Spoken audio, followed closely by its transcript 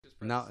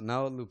Now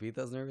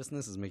Lupita's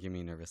nervousness is making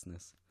me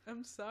nervousness.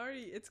 I'm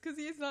sorry. It's because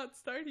he's not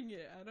starting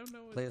it. I don't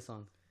know. Play a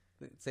song.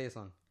 Say a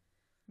song.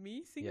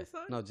 Me sing Yeah. a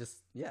song? No, just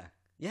yeah.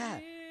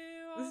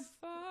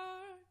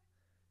 Far,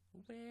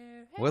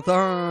 With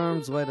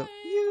arms wide open.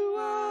 you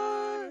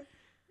are.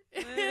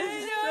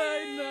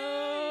 I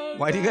know.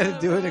 Why do you gotta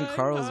do it in my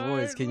Carl's heart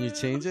voice? Can you will-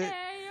 change it?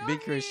 Be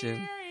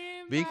Christian.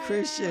 Be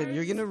Christian.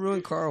 You're gonna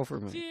ruin Carl for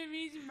me.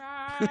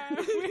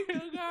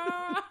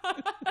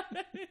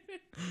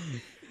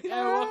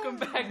 And welcome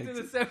back to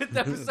the 7th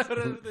episode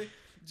of the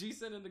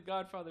G-Son and the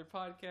Godfather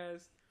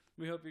podcast.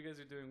 We hope you guys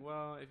are doing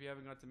well. If you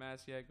haven't gone to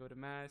Mass yet, go to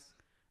Mass.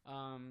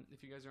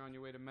 If you guys are on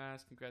your way to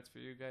Mass, congrats for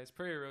you guys.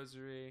 Pray your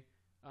rosary.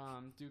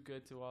 Do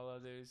good to all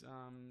others.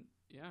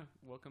 Yeah,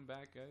 welcome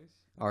back, guys.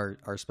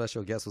 Our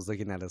special guest was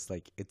looking at us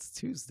like, it's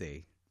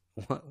Tuesday.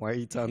 Why are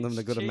you telling them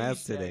to go to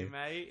Mass today?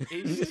 Mate.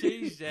 It's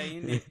Tuesday,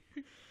 isn't it?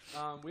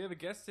 We have a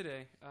guest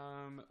today.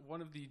 One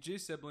of the G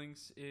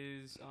siblings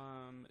is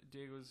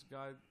Diego's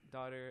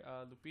goddaughter,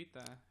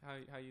 Lupita.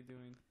 How you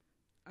doing?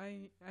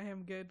 I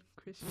am good,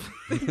 Christian.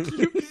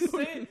 You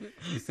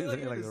say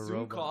like, Like a a Zoom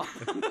robot. call.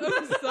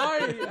 I'm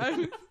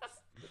sorry.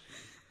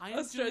 I A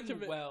am stretch doing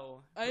of it.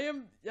 well. I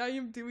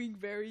am doing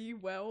very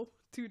well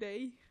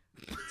today.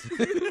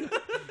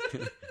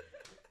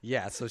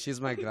 Yeah, so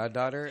she's my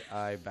goddaughter.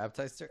 I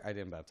baptized her. I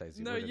didn't baptize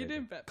you. No, What did you I do?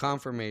 didn't baptize.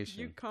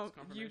 Confirmation. You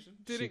Confirmation?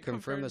 didn't She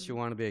confirmed that she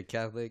wanted to be a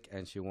Catholic,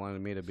 and she wanted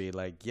me to be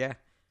like, yeah,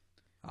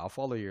 I'll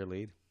follow your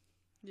lead.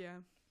 Yeah.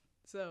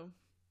 So,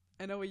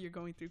 I know what you're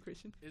going through,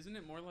 Christian. Isn't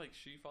it more like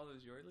she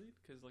follows your lead?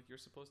 Because like you're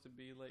supposed to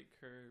be like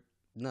her.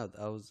 No,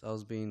 I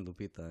was being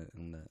Lupita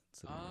in that.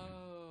 scenario.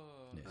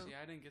 Oh, Yeah. see,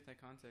 I didn't get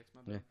that context.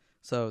 My bad. Yeah.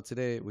 So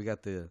today we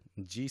got the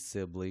G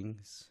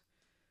siblings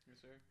Yes,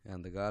 sir.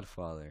 and the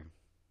Godfather.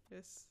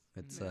 Yes.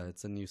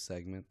 It's a new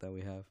segment that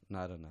we have. No,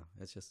 I don't know.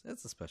 It's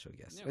a special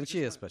guest, Yeah, we and she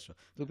just is special.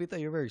 Lupita,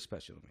 you're very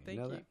special to me. Thank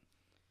you know you. that?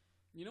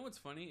 You know what's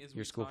funny is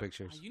Your we school talk-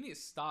 pictures. You need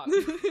to stop.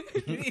 You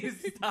need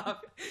to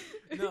stop.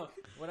 No,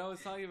 what I was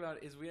talking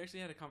about is we actually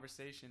had a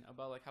conversation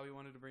about like how we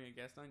wanted to bring a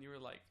guest on. You were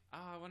like,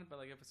 I want it by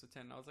like episode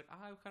 10. And I was like,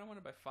 I kind of want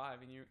it by 5,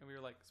 and we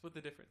were like, split the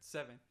difference,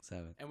 7.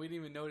 7. And we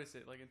didn't even notice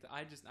it. Like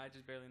I just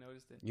barely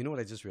noticed it. You know what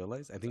I just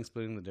realized? I think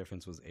splitting the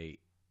difference was 8.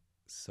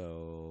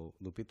 So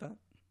Lupita,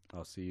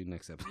 I'll see you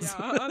next episode.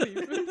 Yeah, I'll leave.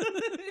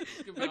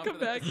 She'll be I'll on come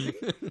for that.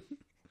 back.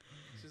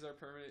 She's our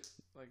permanent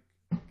like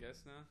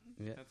guest now.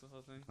 Yeah. That's the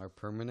whole thing. Our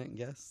permanent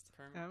guest.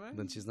 Permanent. Am I?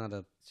 Then she's not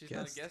a She's guest.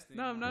 not a guest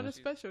No, I'm anymore. not a She's-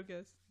 special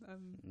guest.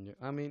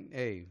 I mean,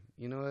 hey,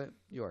 you know what?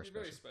 You are You're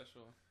special. very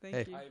special. Thank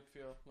Hey. you. I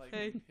feel like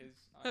Hey, his.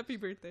 Happy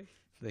birthday.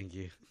 Thank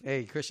you.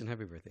 Hey, Christian,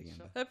 happy birthday again.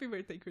 Shut- Happy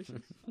birthday,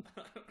 Christian.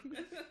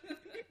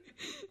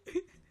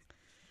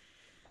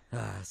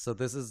 So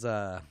this is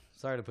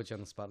sorry to put you on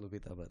the spot,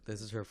 Lupita, but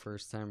this is her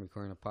first time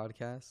recording a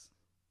podcast,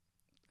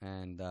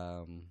 and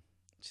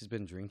she's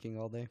been drinking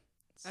all day.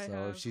 I So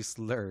have. if she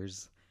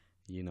slurs,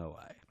 you know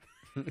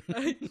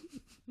why.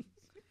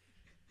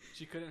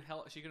 She couldn't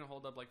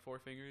hold up like 4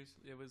 fingers.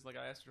 It was like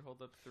I asked her to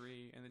hold up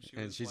 3, and then she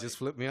And was she like, just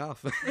flipped me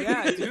off.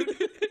 Yeah, dude.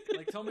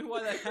 Like, tell me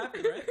why that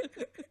happened, right?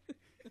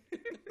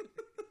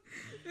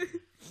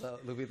 So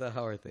Lupita,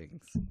 how are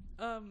things?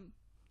 Oh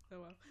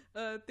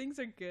well. Things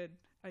are good,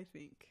 I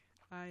think.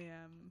 I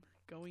am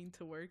going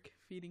to work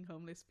feeding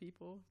homeless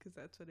people because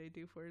that's what I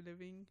do for a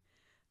living.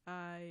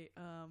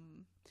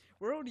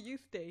 World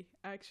Youth Day,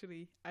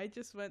 actually. I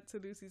just went to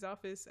Lucy's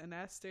office and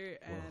asked her,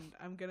 and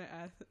I'm gonna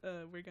ask.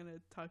 We're gonna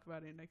talk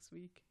about it next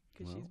week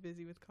because she's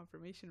busy with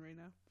confirmation right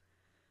now.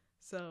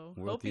 So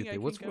World hoping Youth I Day.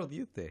 can What's go. World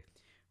Youth Day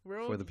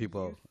World for the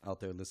people Youth- out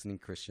there listening?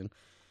 Christian.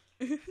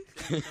 You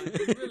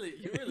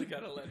really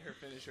gotta let her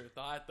finish her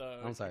thought,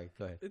 though. I'm sorry.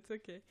 Go ahead. It's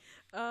okay.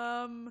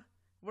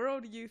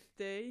 World Youth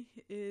Day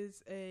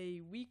is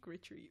a week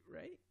retreat,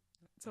 right?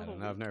 It's a I whole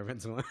don't know. I've week. never been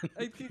to one.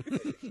 I think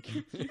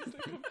use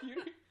a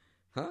computer.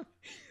 Huh?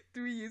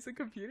 Do we use a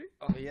computer?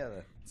 Oh yeah.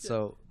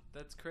 So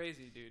That's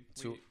crazy, dude.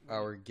 to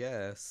our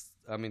guests,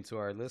 to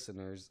our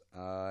listeners,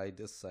 I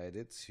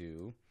decided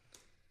to.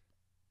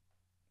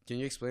 Can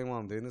you explain why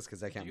I'm doing this?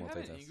 Because I can't Do you have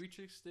an multitask. Angry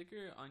Chick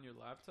sticker on your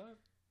laptop?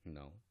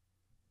 No.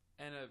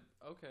 And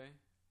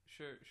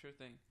sure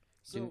thing.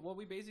 So what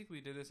we basically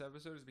did this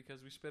episode is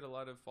because we spit a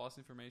lot of false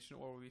information,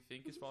 or what we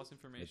think is false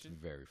It's information.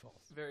 very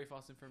false. Very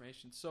false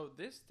information. So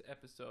this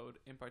episode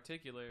in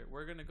particular,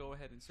 we're gonna go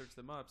ahead and search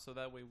them up, so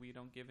that way we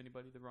don't give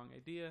anybody the wrong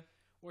idea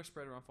or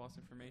spread around false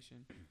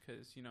information.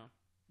 Because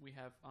we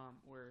have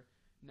we're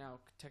now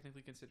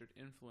technically considered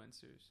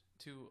influencers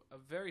to a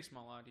very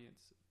small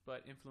audience,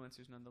 but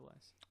influencers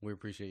nonetheless. We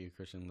appreciate you,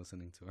 Christian,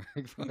 listening to our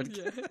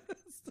podcast. Yeah.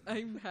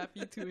 I'm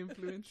happy to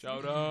influence.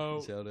 Shout you.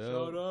 out! Shout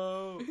Shout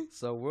out!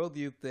 So World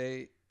Youth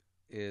Day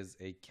is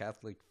a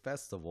Catholic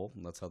festival.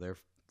 That's how they're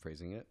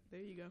phrasing it. There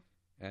you go.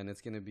 And it's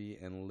going to be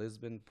in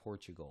Lisbon,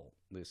 Portugal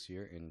this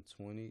year in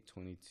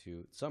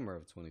 2022, summer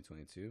of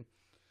 2022.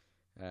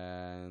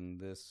 And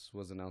this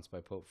was announced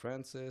by Pope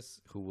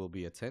Francis, who will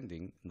be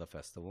attending the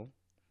festival.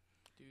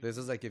 Dude, This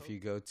is like if you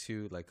go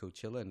to like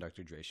Coachella and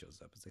Dr. Dre shows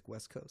up. It's like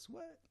West Coast.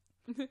 What?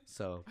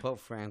 So Pope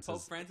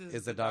Francis,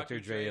 is the Dr.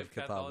 Dre of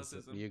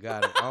Catholicism. You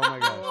got it. Oh my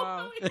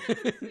gosh.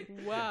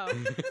 Wow. Wow.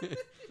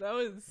 That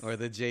was. Or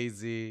the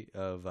Jay-Z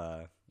of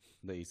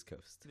the East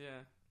Coast. Yeah,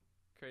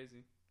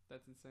 crazy.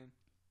 That's insane.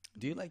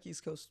 Do you like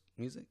East Coast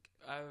music?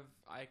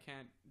 I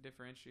can't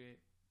differentiate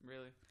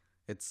really.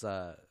 It's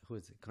who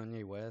is it?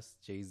 Kanye West,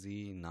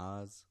 Jay-Z,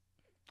 Nas.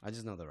 I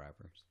just know the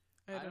rappers.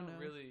 I don't know.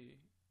 Really.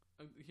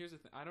 Here's the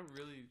thing. I don't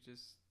really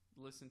just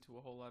listen to a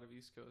whole lot of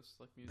East Coast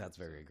like music. That's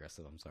very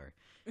aggressive. I'm sorry.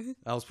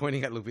 I was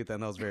pointing at Lupita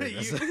and that was very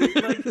aggressive.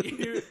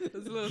 I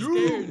was a little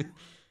scared.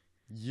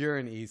 You're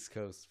an East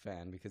Coast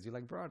fan because you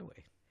like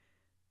Broadway.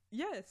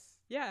 Yes.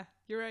 Yeah,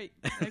 you're right,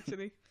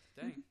 actually.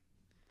 Dang.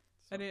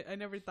 So. I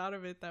never thought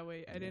of it that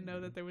way. I didn't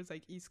know that there was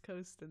like East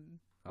Coast and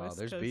West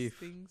there's Coast beef.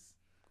 things.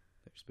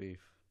 There's beef.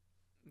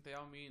 They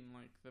all meet in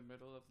like the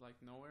middle of like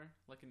nowhere,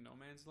 like in no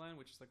man's land,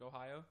 which is like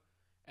Ohio,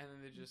 and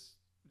then they just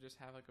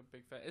have like a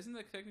big Isn't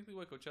that technically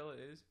what Coachella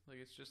is? Like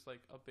it's just like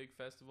a big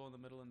festival in the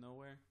middle of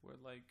nowhere where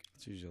like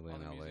it's usually all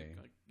in the LA. music,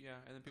 like, yeah,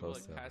 and then people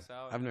like pass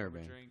out. I've and never have a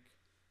been. Drink.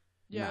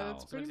 Yeah, No.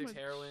 that's Someone pretty takes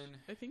much. heroin.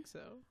 I think so.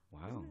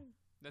 Wow.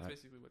 That's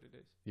basically what it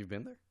is. You've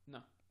been there? No,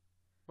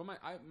 but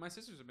my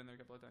sisters have been there a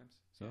couple of times.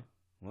 So.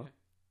 Yeah.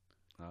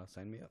 Well,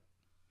 sign me up.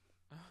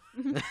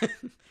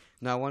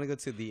 No, I want to go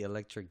to the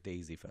Electric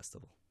Daisy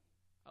Festival.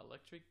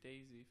 Electric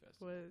Daisy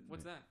Festival.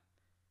 What's that?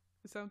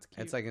 It sounds cute.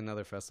 It's like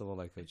another festival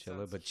like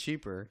Coachella, but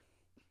cheaper.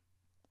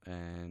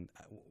 And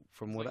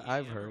from what like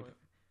I've EDM or heard, what?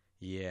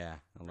 yeah,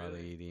 a lot of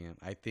Really? EDM.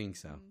 I think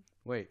so. Mm.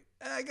 Wait,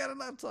 I got a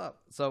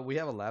laptop. So we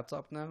have a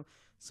laptop now,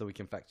 so we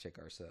can fact check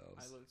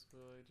ourselves. I looked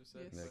what I just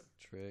said. Yes. but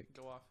Electric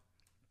Go off.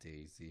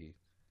 Daisy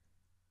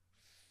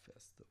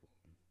Festival.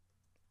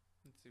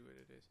 Let's see what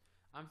it is.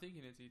 I'm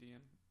thinking it's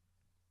EDM.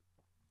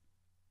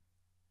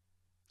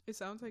 It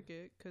sounds like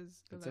it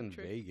because It's in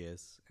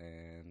Vegas,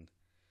 and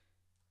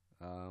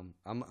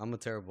I'm a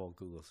terrible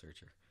Google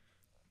searcher.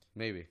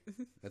 Maybe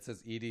it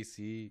says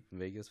EDC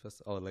Vegas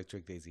Festival. Oh,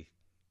 Electric Daisy.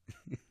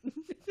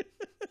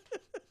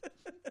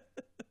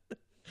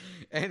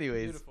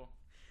 Anyways, Beautiful.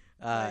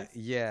 Nice.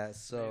 yeah.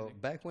 So Amazing.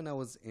 back when I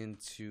was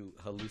into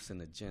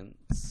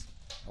hallucinogens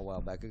a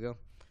while back ago,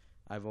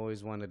 I've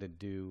always wanted to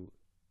do.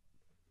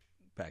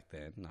 Back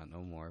then, not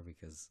no more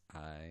because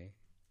I'm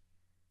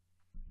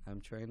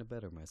trying to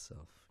better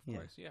myself. Of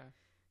course, yeah.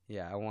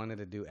 Yeah, I wanted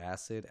to do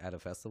acid at a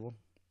festival,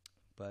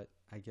 but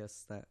I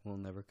guess that will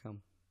never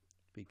come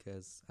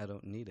because I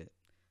don't need it.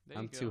 There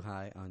I'm you too go.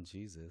 high on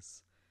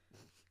Jesus.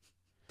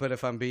 But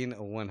if I'm being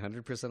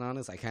 100%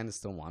 honest, I kind of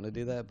still want to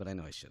do that, but I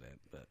know I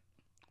shouldn't. But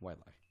why lie?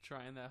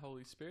 Trying that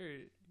Holy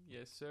Spirit.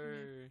 Yes,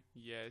 sir.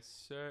 Yes,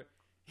 sir.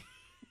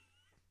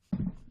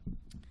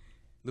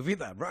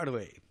 Lupita,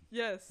 Broadway.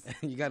 Yes.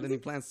 You got any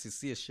plans to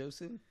see a show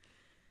soon?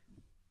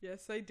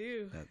 Yes, I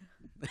do.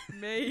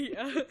 May.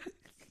 I don't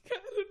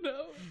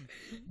know.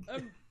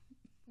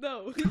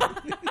 No.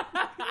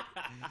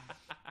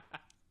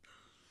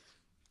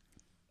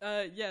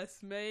 Yes,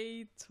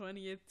 May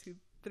 20th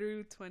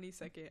through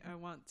 22nd. I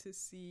want to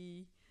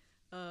see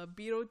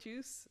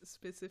Beetlejuice,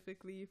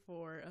 specifically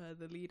for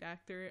the lead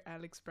actor,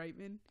 Alex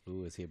Brightman.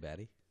 Ooh, is he a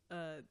baddie?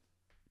 What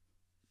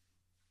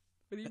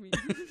do you mean?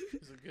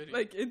 He's a goodie.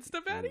 Like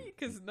Insta baddie?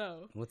 Because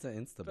no. What's an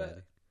Insta But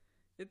baddie?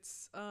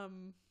 It's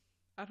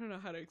I don't know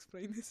how to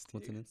explain this to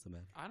What's you. an Insta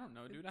baddie? I don't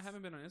know, dude. I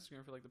haven't been on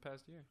Instagram for like the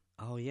past year.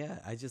 Oh, yeah.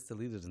 I just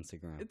deleted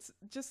Instagram. It's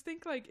just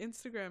think like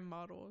Instagram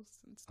models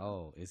and stuff.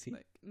 Oh, is he?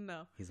 Like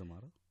no, He's a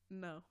model?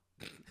 no.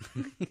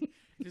 If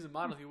he's a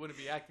model, he wouldn't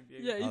be acting.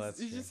 Diego. Yeah, that's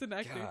he's true. just an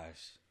actor.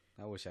 Gosh.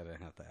 I wish I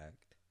didn't have to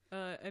act.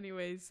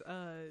 Anyways,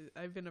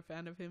 I've been a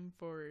fan of him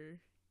for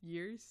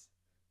years.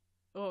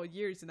 Oh,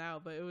 years now,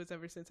 but it was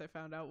ever since I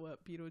found out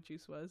what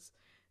Beetlejuice was.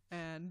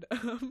 And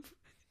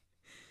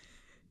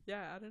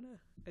yeah, I don't know.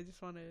 I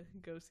just want to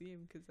go see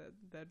him because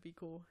that'd be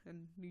cool.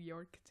 And New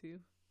York too.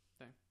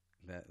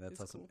 That's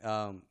It's awesome.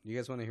 cool. You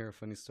guys want to hear a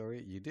funny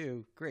story? You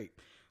do? Great.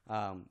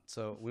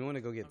 So we want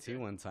to go get tea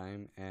Okay. one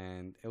time,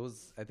 and it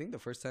was, I think, the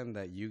first time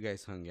that you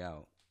guys hung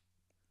out,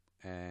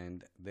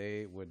 and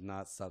they would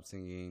not stop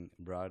singing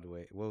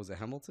Broadway. What was it,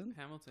 Hamilton?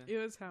 Hamilton. It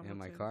was Hamilton. In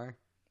my car?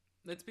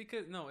 It's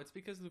because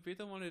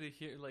Lupita wanted to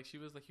hear, like, she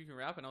was like, you can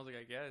rap, and I was like,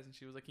 I guess, and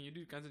she was like, can you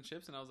do Guns and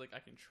Chips, and I was like, I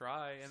can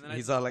try, and then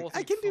He's all like,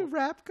 I can do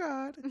rap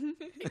god. I can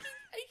do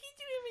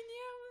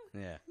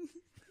Eminem. Yeah.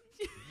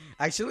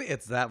 Actually,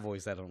 it's that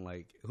voice I don't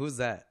like. Who's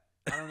that?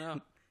 I don't know.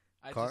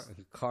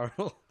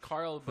 Carl?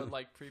 Carl, but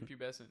like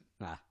prepubescent.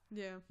 Nah.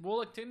 Yeah, Well,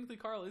 like technically,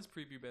 Carl is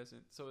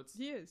prepubescent, so it's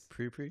he is.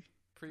 Pre?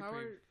 How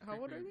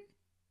old are they?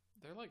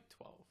 They're like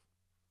 12.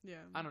 Yeah.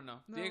 I don't know.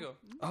 No. Diego.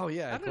 Oh,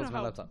 yeah. I I don't closed know my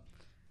how- laptop.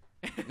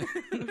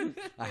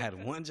 I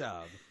had one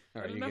job. All I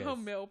right, don't you know guys how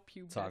male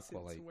talk pubescence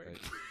while I... work.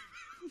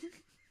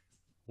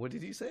 What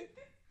did you say?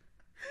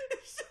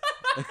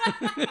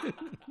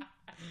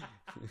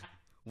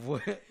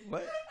 What?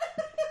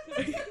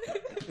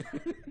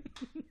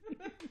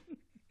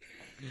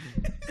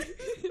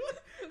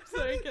 I'm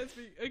sorry, I can't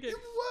speak. Okay. In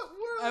what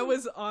world? I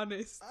was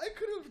honest. I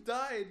could have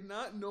died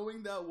not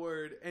knowing that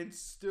word and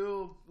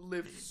still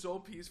lived so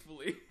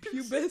peacefully.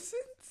 Pubescence?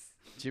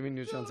 Jimmy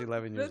Neutron's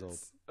 11 years old.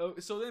 Oh,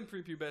 so then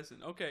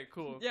prepubescent. Okay,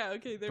 cool. Yeah,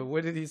 okay. But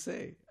what did he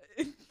say?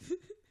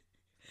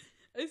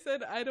 I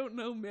said I don't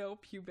know male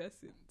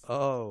pubescence.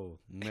 Oh,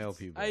 male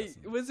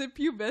pubescence. Was it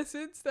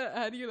pubescence that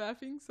had you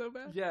laughing so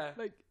bad? Yeah.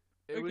 Like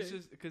It was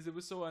just because it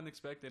was so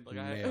unexpected. Like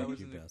I male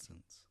was in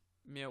pubescence.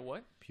 Male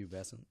what?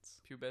 Pubescence.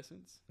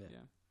 Pubescence. Yeah.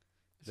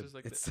 It's just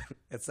like it's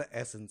the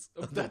essence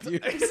of that's, the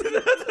pubes. that's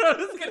what I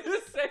was gonna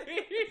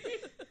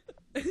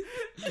say.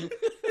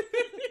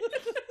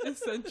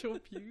 essential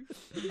pubes.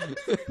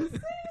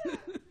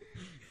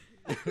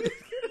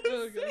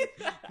 Oh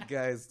god.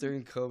 Guys,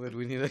 during COVID,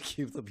 we need to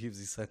keep the pubes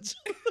essential.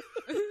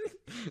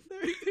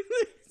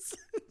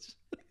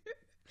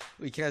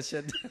 We can't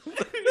shut down.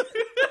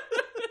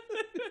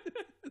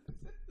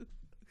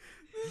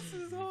 This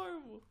is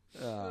horrible.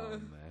 Oh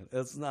man,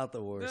 it's not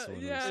the worst one.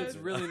 Yeah, It's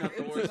really not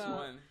the It's worst not.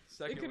 one.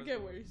 Second It could was get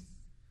the worse.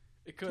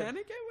 It could. Can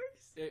it get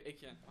worse? It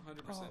can.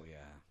 100%. Oh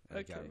yeah,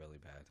 it got Okay. really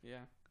bad. Yeah.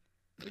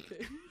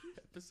 Okay.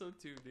 Episode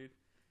 2, dude.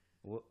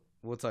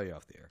 We'll tell you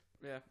off the air.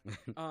 Yeah.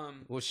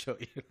 We'll show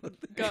you.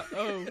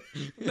 Oh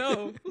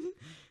no.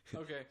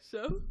 Okay.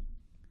 So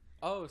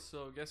Oh,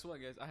 so guess what,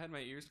 guys? I had my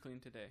ears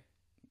cleaned today,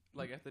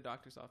 like at the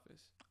doctor's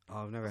office.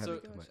 Oh, I've never had So,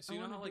 it. gosh. so you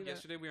I know wanna how do like that.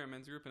 yesterday we were in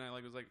men's group and I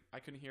was like I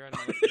couldn't hear out of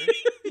my left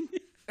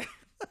ear.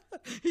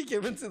 He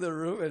came into the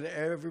room and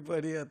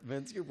everybody at the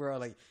men's group were all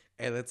like,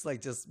 "Hey, let's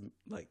like just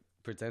like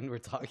pretend we're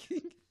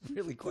talking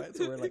really quiet."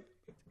 So we're like,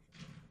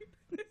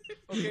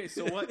 Okay,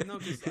 so what? No,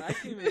 because I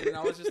came in and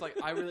I was just like,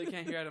 I really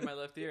can't hear out of my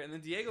left ear. And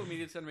then Diego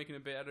immediately started making a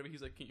bit out of it.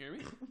 He's like, can you hear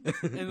me?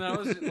 And then I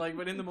was just, like,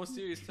 but in the most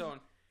serious tone.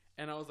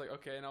 And I was like,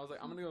 okay. And I was like,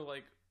 I'm gonna go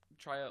like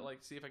try out like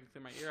see if I can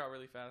clear my ear out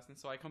really fast. And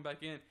so I come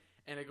back in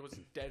and it goes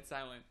dead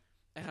silent.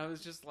 And I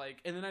was just like,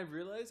 and then I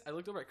realized I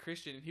looked over at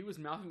Christian and he was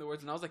mouthing the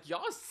words and I was like,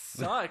 y'all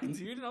suck,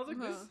 dude. And I was like,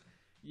 this,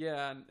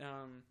 yeah. And,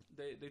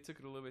 they took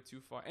it a little bit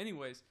too far.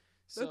 Anyways,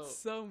 so that's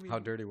so mean. how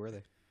dirty were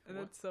they? And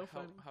that's so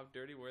funny. How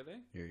dirty were they?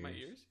 Your My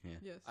ears? Yeah.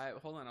 Yes.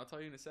 Hold on, I'll tell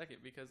you in a second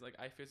because like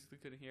I physically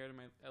couldn't hear out of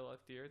my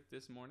left ear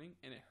this morning,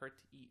 and it hurt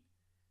to eat.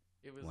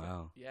 It was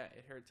Wow. like, yeah,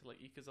 it hurt to like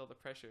eat because all the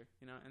pressure,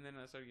 you know. And then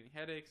I started getting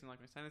headaches and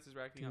like my sinuses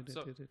were acting up.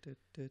 So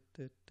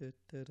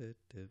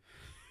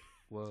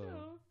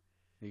Whoa,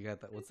 you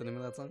got that? What's the name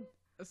of that song?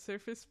 A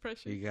surface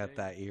pressure. You got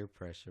that ear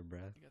pressure, bruh.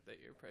 I got that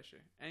ear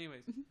pressure.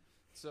 Anyways,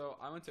 so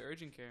I went to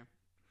urgent care,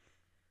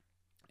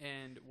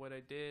 and what I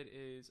did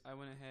is I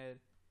went ahead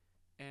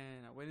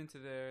and I went into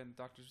there, and the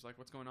doctor was like,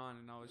 "What's going on?"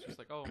 And I was just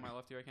like, "Oh, my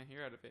left ear, I can't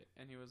hear out of it."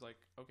 And he was like,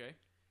 "Okay."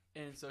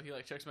 And so he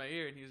like checks my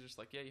ear, and he was just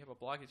like, "Yeah, you have a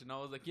blockage." And I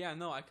was like, "Yeah,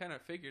 no, I kind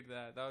of figured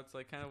that. That was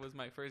like kind of was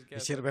my first You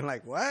guess." should have been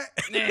like, "What?"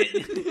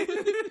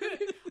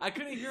 I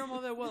couldn't hear him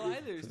all that well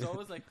either, so I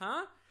was like,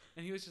 "Huh?"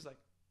 And he was just like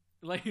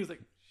he was like,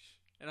 "Shh,"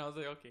 and I was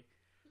like, "Okay."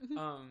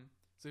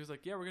 So he was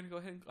like, "Yeah, we're gonna go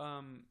ahead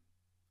and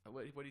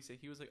what did he say?"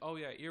 He was like, "Oh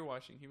yeah, ear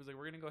washing." He was like,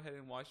 "We're gonna go ahead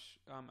and wash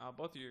out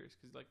both your ears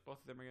because like both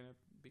of them are gonna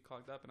be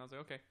clogged up." And I was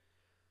like, "Okay."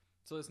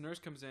 So this nurse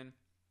comes in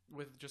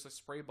with just a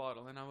spray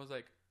bottle, and I was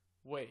like,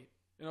 "Wait."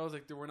 And I was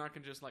like, "We're not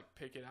gonna just like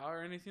pick it out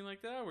or anything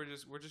like that. We're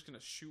just gonna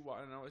shoot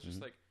water." And I was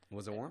just like,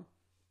 Was it warm?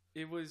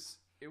 It was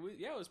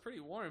yeah, it was pretty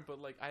warm, but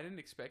like I didn't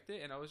expect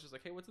it, and I was just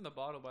like, "Hey, what's in the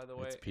bottle, by the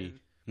way?" It's pee.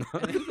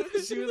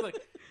 And she was like,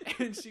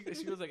 and she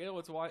was like, "Oh,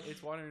 it's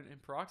water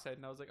and peroxide."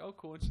 And I was like, "Oh,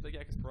 cool." And she's like, "Yeah,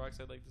 because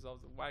peroxide like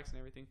dissolves the wax and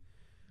everything."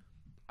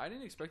 I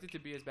didn't expect it to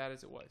be as bad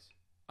as it was.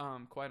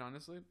 Quite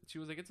honestly, she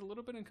was like, "It's a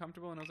little bit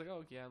uncomfortable," and I was like,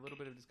 "Oh yeah, a little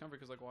bit of discomfort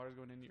because like water's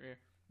going in your ear."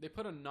 They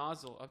put a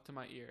nozzle up to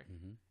my ear,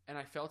 and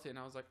I felt it, and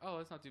I was like, "Oh,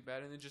 that's not too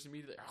bad." And then just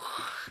immediately,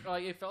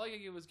 like it felt like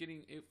it was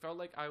getting. It felt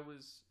like I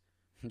was.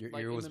 Your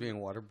like ear was being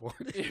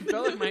waterboarded. It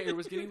felt like my ear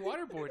was getting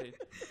waterboarded,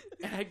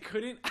 and I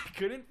couldn't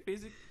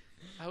physically.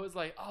 I was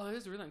like, "Oh,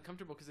 this is really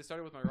uncomfortable," because it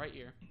started with my right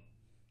ear,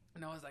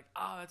 and I was like,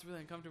 "Oh, that's really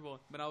uncomfortable."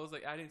 But I was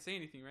like, I didn't say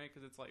anything, right?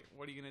 Because it's like,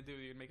 what are you gonna do?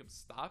 You're gonna make them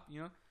stop,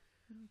 you know?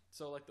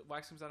 So like the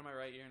wax comes out of my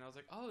right ear, and I was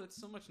like, "Oh, that's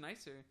so much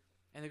nicer."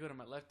 And they go to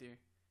my left ear,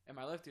 and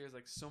my left ear is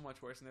like so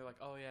much worse. And they're like,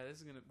 "Oh yeah,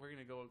 we're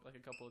gonna go like a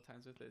couple of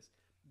times with this."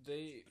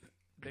 They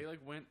like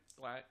went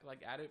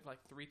like at it like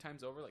 3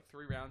 times over, like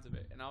 3 rounds of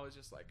it, and I was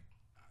just like,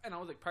 and I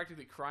was like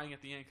practically crying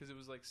at the end because it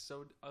was like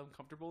so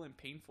uncomfortable and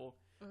painful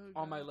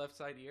on my left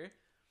side ear.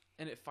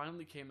 And it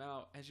finally came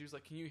out, and she was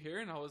like, "Can you hear?"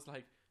 And I was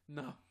like,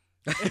 "No."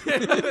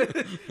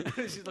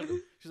 she's like,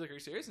 "Are you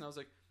serious?" And I was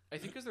like, "I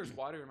think because there's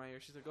water in my ear."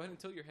 She's like, "Go ahead and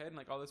tilt your head," and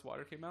like all this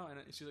water came out. And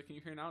she's like, "Can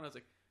you hear now?" And I was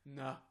like,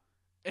 "No."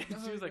 And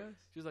she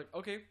was like,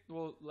 "Okay,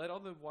 well, let all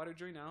the water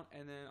drain out,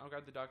 and then I'll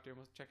grab the doctor and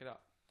we'll check it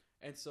out."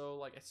 And so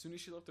like as soon as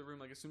she left the room,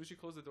 like as soon as she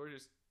closed the door,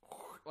 just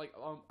like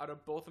out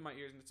of both of my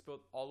ears, and it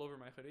spilled all over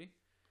my hoodie.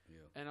 Yeah.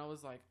 And I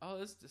was like, "Oh,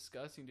 this is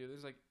disgusting, dude.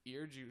 There's like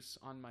ear juice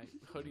on my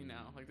hoodie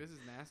now. Like this is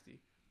nasty."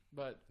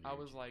 But I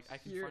was like, I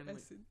can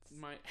finally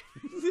my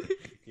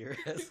Ear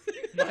essence.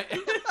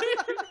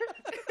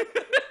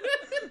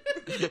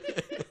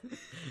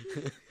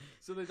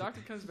 So the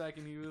doctor comes back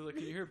and he was like,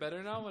 "Can you hear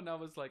better now?" And I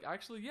was like,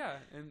 "Actually, yeah."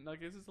 And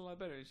like, this is a lot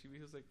better. And he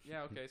was like,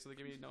 "Yeah, okay." So they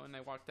gave me a note, and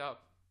I walked out.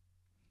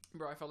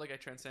 Bro, I felt like I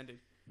transcended.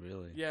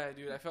 Really? Yeah,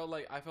 dude. I felt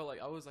like I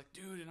was like,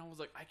 dude, and I was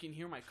like, I can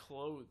hear my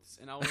clothes,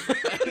 and I was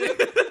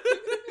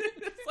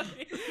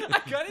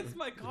I got into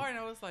my car and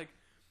I was like,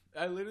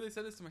 I literally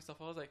said this to myself.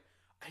 I was like,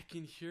 I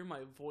can hear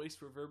my voice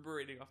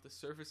reverberating off the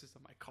surfaces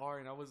of my car,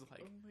 and I was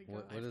like, Oh my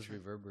god. What is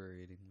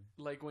reverberating?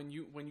 like when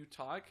you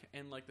talk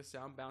and like the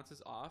sound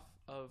bounces off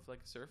of like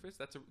a surface,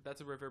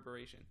 that's a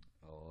reverberation.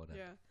 Oh,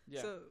 Yeah.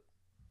 Yeah. So,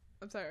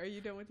 I'm sorry. Are you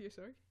done with your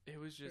story? It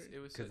was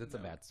because it's a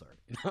bad start.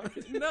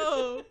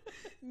 No,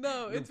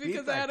 it's Repeat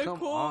because that, I had a come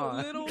cool on.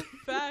 little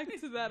fact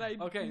that I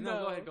Okay,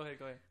 know. no, go ahead.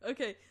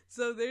 Okay,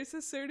 so there's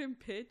a certain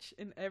pitch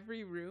in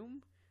every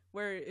room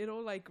where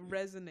it'll like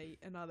resonate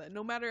and all that.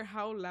 No matter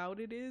how loud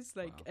it is,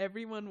 like Wow.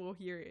 everyone will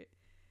hear it.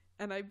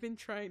 And I've been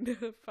trying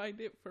to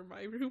find it for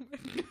my room.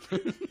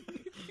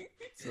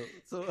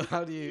 So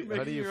how do you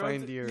Making your own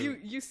find your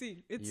you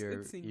see it's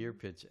singing. ear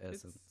pitch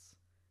essence?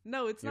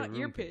 No, it's Your not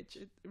ear room pitch.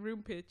 pitch.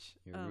 Room pitch.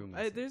 Your room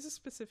essence. There's a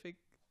specific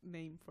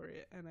name for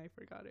it, and I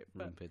forgot it.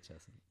 But Room pitch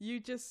essence. you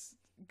just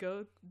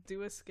go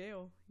do a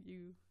scale.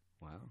 You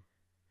Wow.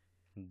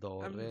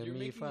 Do re you're mi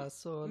making- fa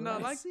sol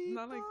not la like si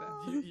not like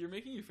that. You're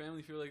making your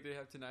family feel like they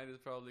have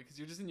tinnitus probably because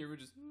you're just in your room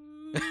just.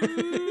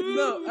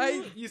 No,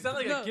 You sound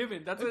like no. a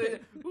gibbon. That's Okay.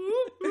 what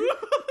it.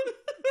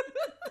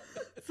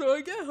 So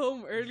I get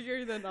home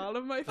earlier than all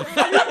of my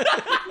family.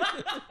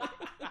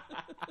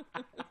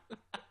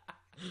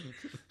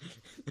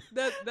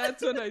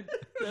 That's when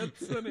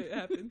it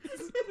happens.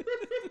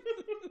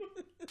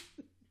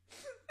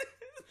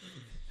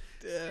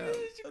 Damn.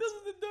 She goes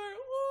to the door.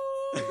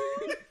 Woo!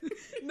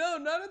 No,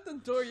 not at the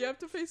door. You have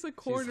to face a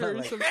corner or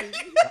like- something.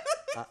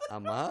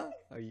 Ama,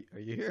 are you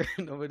here?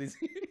 Nobody's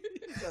here.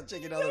 He's not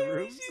checking all Is the that what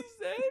rooms. She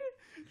said.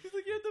 She's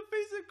like, you have to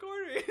face a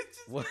corner. It's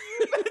just, What?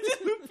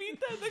 just repeat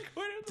that in the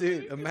corner. Of the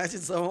Dude, video. imagine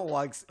someone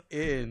walks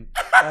in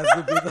as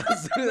the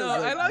Beatles. No,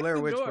 I like Blair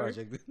the Witch door.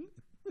 Project.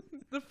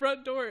 The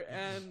front door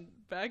and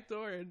back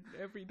door and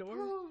every door.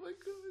 Oh my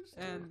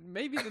gosh. And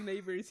maybe the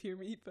neighbors hear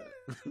me, but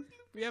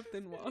we have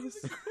thin walls.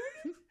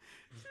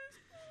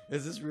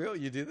 Is this real?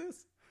 You do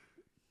this?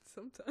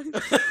 Sometimes.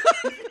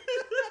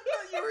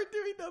 You were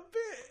doing the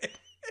bit.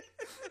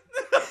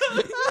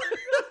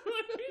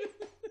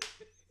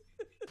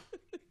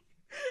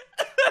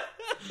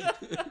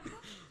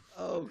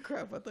 Oh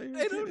crap! I thought you were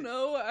I kidding. don't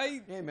know.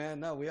 Hey man,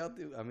 no, we all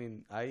do. I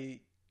mean, I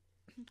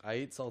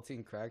eat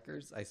saltine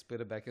crackers. I spit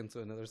it back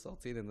into another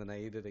saltine, and then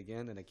I eat it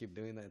again, and I keep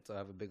doing that until I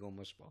have a big old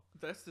mush ball.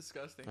 That's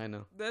disgusting. I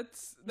know.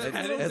 That's It's,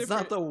 a little it's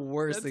not different. the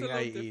worst That's a thing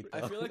I little eat.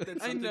 different. I feel like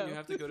that's I something know. you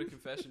have to go to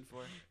confession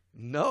for.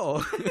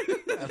 No.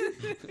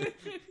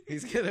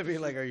 He's gonna be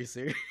like, "Are you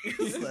serious?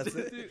 That's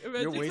it. Dude, You're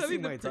imagine wasting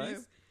telling the my time."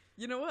 priest-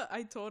 You know what?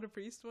 I told a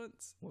priest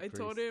once. What I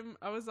told priest? him,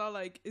 I was all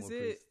like, is What it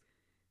priest?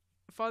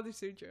 Father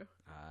Sergio?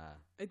 Ah.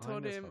 I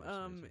told miss him,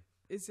 Father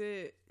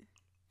Sergio.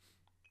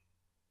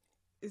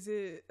 is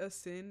it a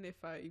sin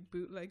if I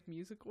bootleg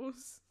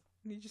musicals?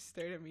 And he just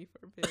stared at me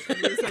for a bit. And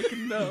he was like,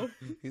 no.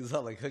 He's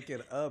all like, "Hook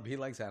it up." He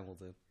likes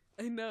Hamilton.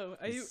 I know.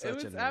 He's It such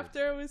was a nerd.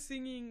 after I was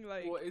singing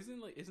like Well,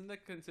 isn't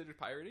that considered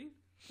pirating?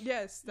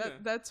 yes, Yeah.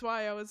 that's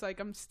why I was like,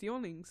 I'm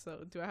stealing,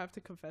 so do I have to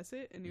confess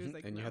it? And he was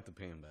like, and no. you have to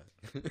pay him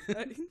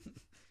back.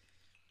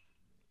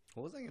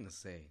 What was I gonna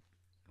say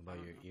about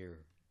I your don't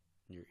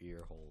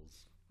ear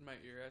holes? My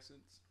ear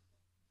essence.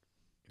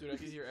 Dude, I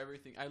could hear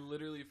everything. I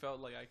literally felt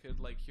like I could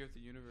like hear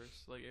the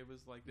universe. Like it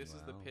was like this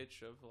is the Wow.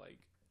 pitch of like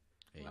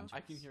Angels. I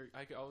can hear.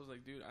 I was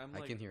like, dude, I'm I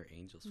like, can hear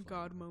angels. flying.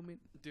 God moment.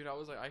 dude, I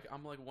was like,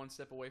 I'm like one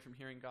step away from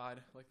hearing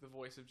God, like the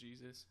voice of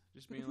Jesus,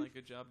 just being like,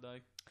 good job, Doug.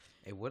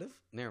 Hey, what if?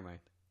 Never mind.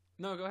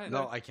 No, go ahead.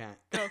 No, I can't.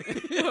 Oh,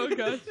 oh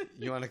gosh.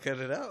 You want to cut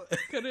it out?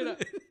 Cut it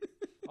out.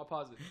 I'll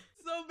pause it.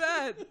 So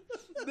bad.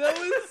 That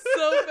was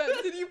so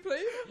bad. Did you play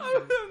it? I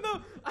don't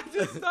know. I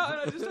just stopped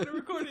and I just started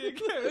recording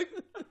again.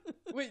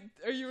 Wait,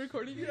 are you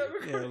recording it? Yeah,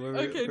 we're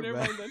Okay, we're never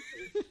back. mind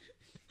then.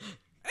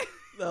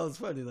 That was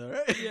funny though,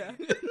 right? Yeah.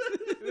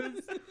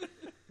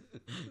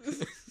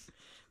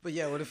 But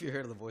yeah, what if you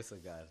heard the voice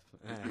of God?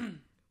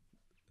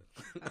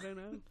 I don't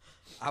know.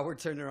 I would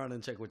turn around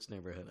and check which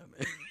neighborhood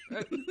I'm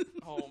in.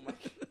 Oh my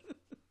god.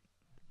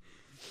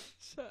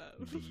 Shut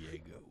up.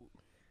 Diego.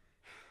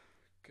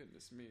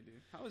 Goodness me,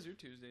 dude. How was your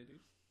Tuesday, dude?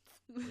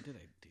 What did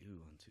I do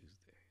on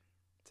Tuesday?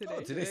 Today?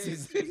 Oh, today's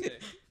Today's Tuesday.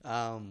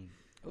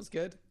 It was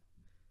good.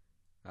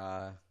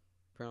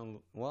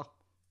 Well,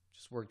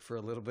 just worked for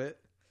a little bit.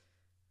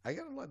 I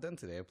got a lot done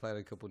today. I applied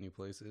a couple new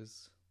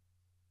places.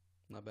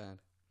 Not bad.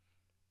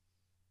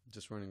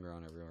 Just running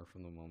around everywhere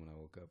from the moment I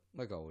woke up,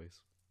 like always.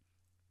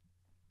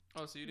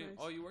 Oh, so you didn't? Nice.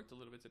 Oh, you worked a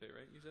little bit today,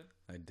 right? You said.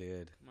 I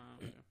did. Wow.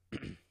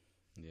 Okay.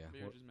 Yeah.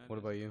 Maybe you're just mad What at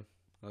about you?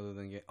 Other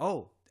than get?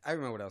 Oh, I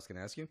remember what I was gonna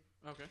ask you.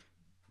 Okay.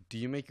 Do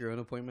you make your own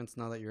appointments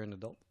now that you're an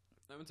adult?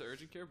 I went to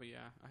urgent care, but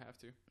yeah, I have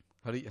to.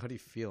 How do you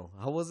feel?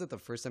 How was it the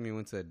first time you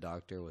went to a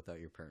doctor without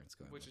your parents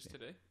going? Which with is you?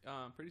 today.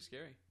 Pretty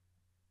scary.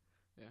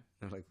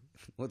 They're like,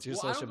 what's your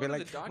Well, I social? don't Be go to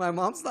like, the doctor. my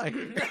mom's not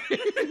here.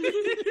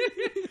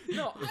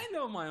 No, I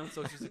know my own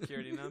social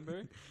security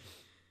number.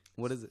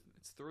 What is it?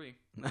 It's 3.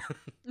 Look,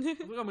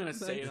 I'm gonna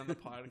say it on the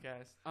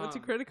podcast. What's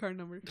your credit card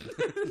number?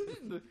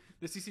 the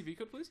CCV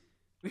code, please.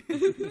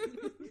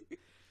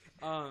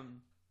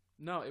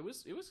 No, it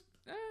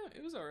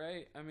was all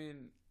right. I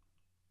mean,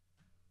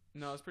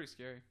 No, it was pretty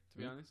scary, to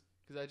be Hmm? honest.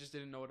 Because I just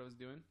didn't know what I was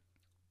doing.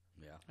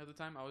 Yeah. At the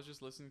time, I was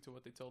just listening to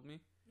what they told me.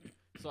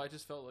 So I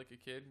just felt like a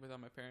kid without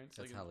my parents.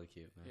 That's like, hella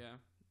cute, man.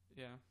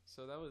 Yeah. Yeah.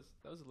 So that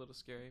was a little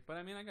scary. But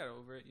I mean, I got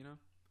over it, you know?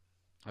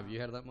 Have you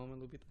had that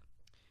moment, Lupita?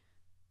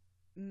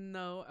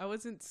 No, I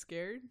wasn't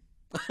scared.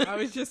 I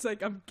was just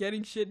like, I'm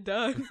getting shit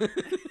done.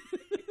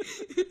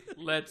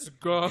 Let's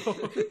go.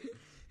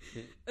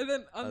 And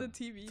then on the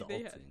TV,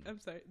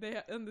 Adulting. they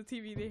had on the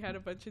TV they had a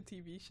bunch of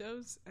TV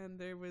shows, and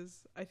there was,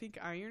 I think,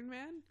 Iron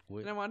Man.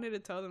 Wait, And I wanted to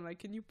tell them, like,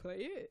 can you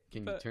play it?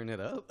 can you But- turn it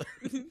up?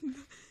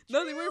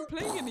 No, they weren't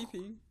playing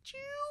anything.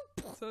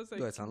 So I was like,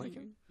 Do I sound like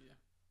can him? Yeah.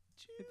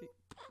 I think-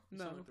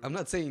 No. Sound like the I'm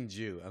not saying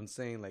Jew. I'm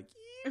saying like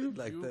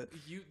like you, the.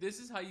 this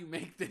is how you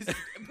make this.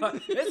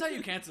 But that's how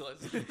you cancel us.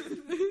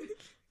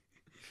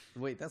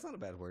 Wait, that's not a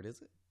bad word,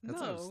 is it? That's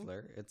not a No.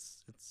 slur.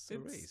 It's a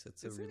It's- race.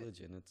 It's a is it?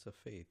 religion. It's a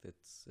faith.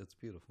 It's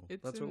beautiful.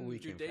 It's That's what in we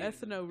came from.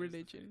 Judaism.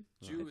 Ethno-religion.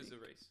 Jew I is a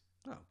think. race.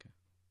 Oh, okay.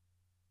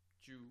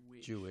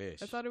 Jewish.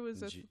 Jewish. I thought it was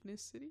Ju-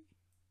 ethnicity.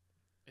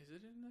 Is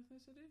it an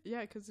ethnicity?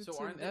 Yeah, because it's So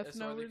an aren't they-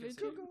 so are they ethno-religion.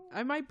 considered-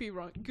 I might be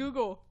wrong.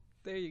 Google.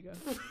 There you go.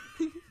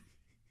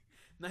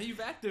 Now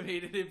you've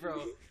activated it,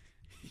 bro.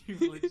 You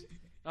legit-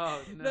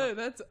 oh no. No,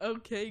 that's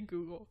okay,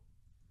 Google.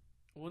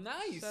 Well,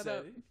 now you Shut said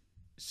up.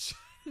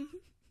 it.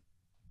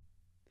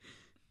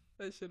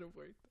 That should have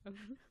worked.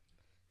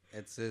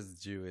 It says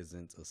Jew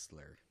isn't a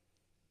slur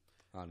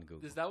on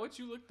Google. Is that what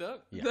you looked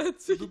up? Yeah.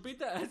 That's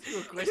Lupita asked you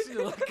a question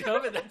to look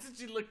up, and that's what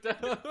you looked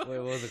up. Wait,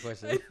 what was the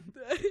question?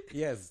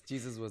 Yes,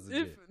 Jesus was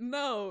a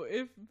Jew.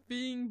 if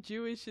being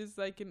Jewish is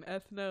like an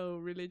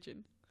ethno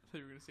religion. I thought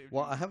you were gonna say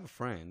Well, Jew. I have a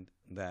friend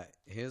that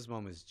his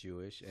mom is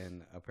Jewish,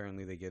 and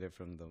apparently they get it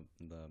from the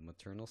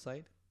maternal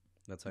side.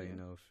 That's how you Yeah.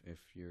 know if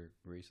your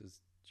race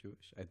is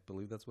Jewish. I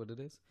believe that's what it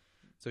is.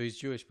 So he's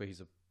Jewish, but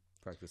he's a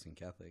practicing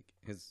Catholic.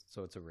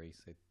 So it's a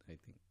race, I think.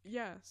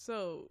 Yeah.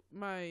 So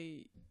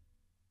my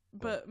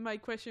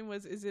question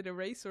was: is it a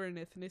race or an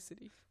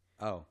ethnicity?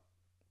 Oh,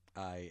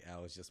 I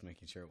was just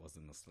making sure it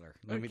wasn't a slur.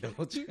 Let me Okay.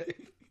 double check.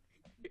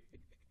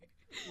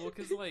 Well,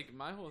 cause like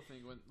my whole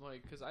thing when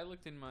cause I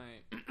looked in my.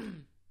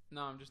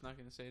 No, I'm just not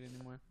gonna say it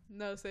anymore.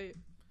 No, say it.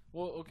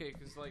 Well, okay,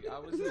 cause like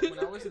when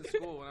I was in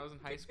school, when I was in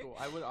high school,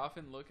 I would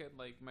often look at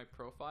like my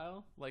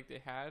profile, like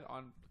they had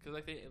on, cause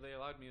like they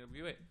allowed me to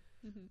view it,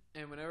 Mm-hmm.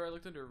 and whenever I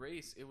looked under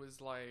race, it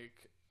was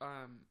like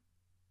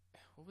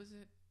what was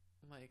it,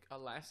 like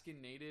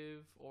Alaskan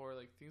Native or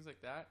like things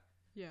like that.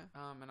 Yeah.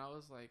 And I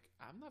was like,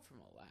 I'm not from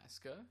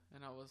Alaska,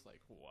 and I was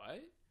like,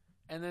 what?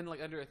 And then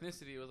like under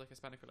ethnicity, it was like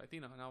Hispanic or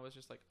Latino, and I was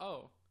just like,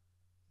 oh,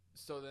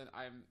 so then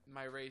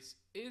my race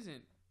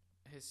isn't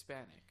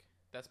Hispanic.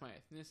 That's my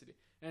ethnicity.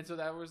 And so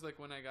that was like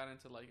when I got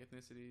into like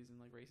ethnicities and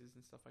like races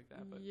and stuff like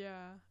that. But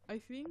Yeah, I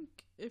think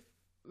if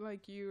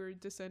like you're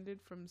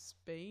descended from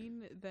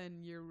Spain,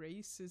 then your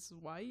race is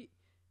white,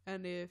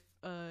 and if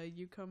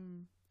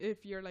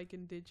you're like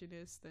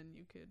indigenous, then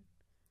you could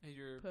and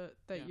you're put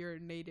that yeah. you're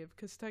native,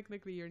 because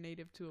technically you're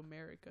native to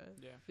America.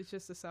 yeah. It's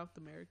just the South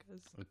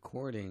Americas.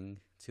 According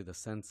to the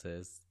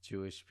census,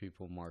 Jewish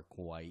people mark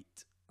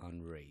white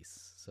on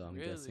race. So I'm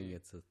guessing Really?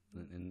 it's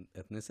an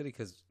ethnicity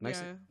because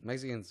Yeah.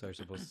 Mexicans are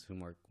supposed to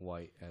mark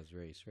white as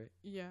race, right?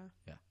 Yeah.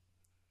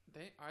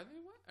 They are they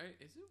white?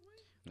 Is it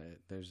white?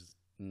 There's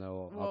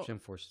no Well- option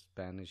for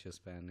Spanish,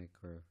 Hispanic,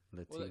 or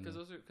Latino. Well, because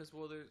those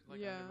are they're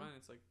like Yeah. under mine,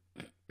 it's like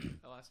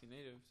Alaskan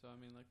Native. So I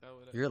mean, like that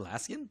would. You're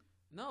Alaskan?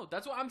 No,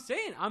 that's what I'm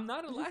saying. I'm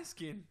not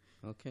Alaskan.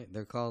 Okay,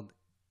 they're called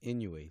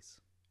Inuits.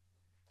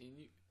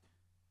 Yeah.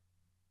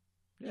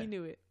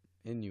 Inuit.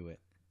 Inuit.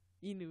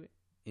 Inuit.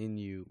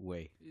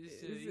 Inuit. It's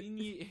Is it-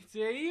 it's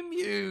a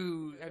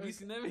emu. Have you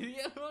seen that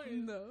video?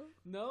 No.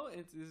 No,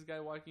 it's this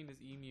guy walking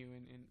his emu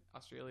in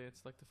Australia.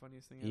 It's like the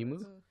funniest thing ever.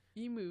 Emu?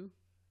 Emu.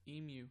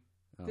 Emu.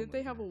 Oh Did my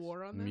they have a gosh.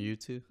 war on them?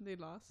 Mewtwo? They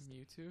lost.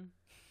 Mewtwo.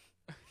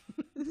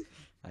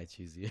 I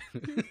choose you.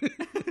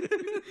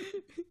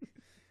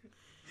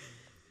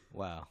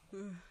 Wow.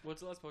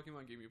 What's the last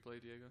Pokemon game you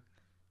played, Diego?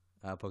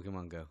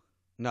 Pokemon Go.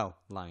 No,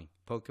 lying.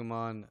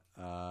 Pokemon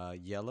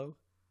Yellow.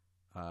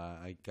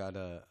 I got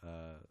a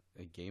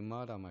game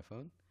mod on my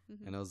phone,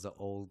 Mhm. and it was the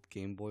old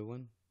Game Boy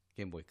one.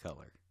 Game Boy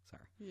Color.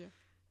 Sorry. Yeah.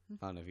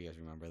 I don't know if you guys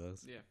remember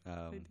those.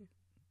 Yeah. They do.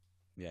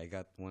 Yeah, I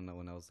got one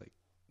when I was like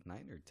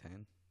 9 or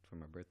 10 for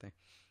my birthday.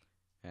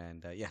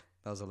 And yeah,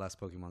 that was the last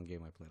Pokemon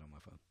game I played on my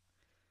phone.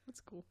 That's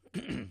cool.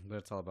 But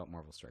it's all about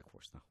Marvel Strike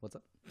Force now. What's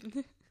up?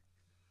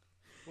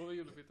 What were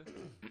you,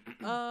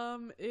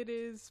 Lupita? It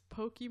is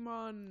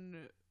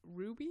Pokemon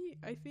Ruby,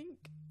 I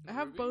think. I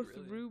have Ruby? both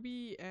Really?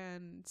 Ruby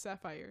and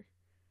Sapphire.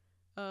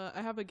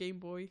 I have a Game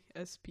Boy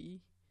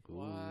SP,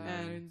 What?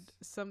 and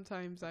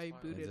sometimes I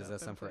That's boot fire. it Does up that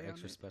and stand for play on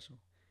extra it. special?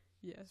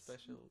 Yes.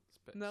 Special.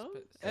 No?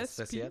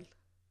 Especial?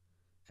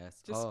 SP.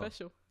 S. Just oh.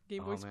 special.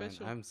 Game Boy Man,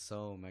 Special. I'm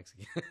so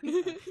Mexican.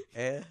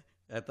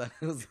 I thought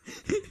it was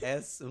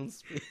es un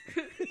spi-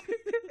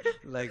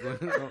 Like when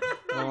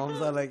my mom's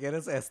are like,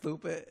 eres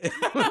estúpido.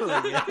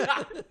 Like,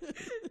 yeah.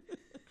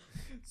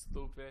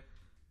 Stupid.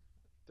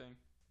 Dang.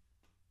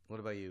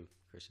 What about you,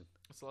 Christian?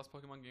 What's the last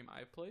Pokemon game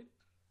I played?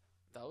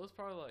 That was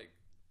probably like,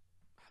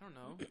 don't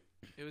know.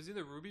 It was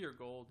either ruby or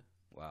gold.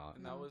 Wow.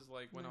 And that was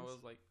like when I Nice. was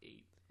like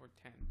 8 or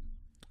 10.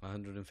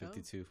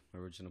 152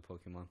 original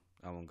Pokemon.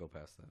 I won't go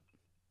past that.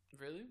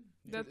 Really?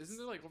 That's Isn't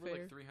there like over fair.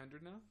 like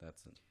 300 now?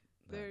 That's it.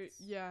 There's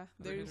a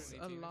 318 or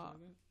something lot. like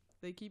that?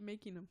 They keep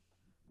making them.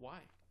 Why?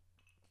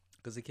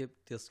 Because they keep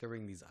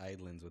discovering these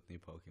islands with new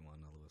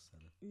Pokemon all of a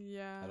sudden.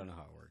 Yeah. I don't know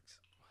how it works.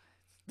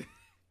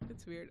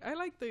 It's weird. I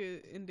like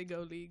the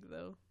Indigo League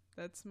though.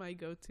 That's my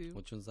go-to.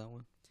 Which one's that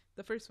one?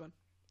 The first one.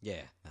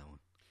 Yeah, that one.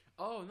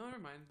 Oh, no, never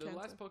mind. The Kanto.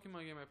 last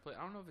Pokemon game I played,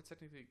 I don't know if it's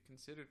technically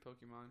considered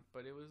Pokemon,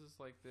 but it was just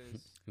like this.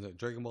 Is that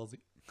Dragon Ball Z?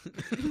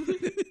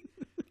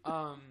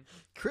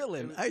 It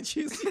Krillin, was- I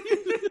choose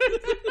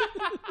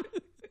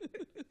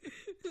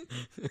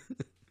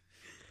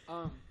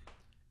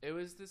It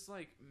was this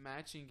like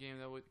matching game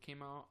that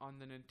came out on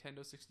the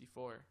Nintendo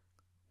 64.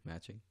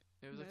 Matching.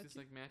 It was like this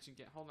like matching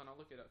game. Hold on, I'll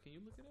look it up. Can you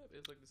look it up? It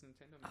was like this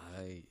Nintendo.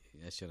 I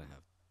shouldn't have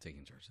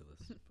taken charge of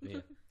this. But yeah.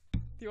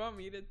 Do you want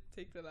me to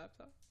take the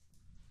laptop?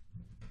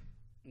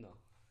 No.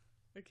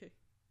 Okay.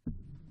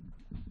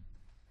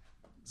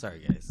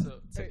 Sorry, guys. So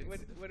Alright,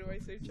 what do I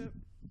search up?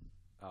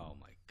 Oh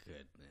my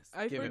goodness.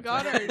 I Give it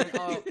forgot back.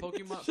 our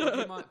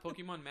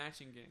Pokemon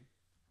matching game.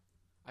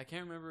 I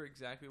can't remember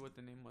exactly what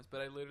the name was, but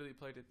I literally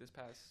played it this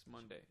past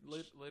Monday.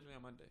 Literally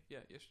on Monday. Yeah,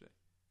 yesterday.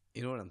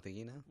 You know what I'm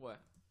thinking now? What?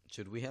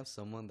 Should we have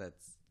someone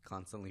that's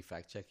constantly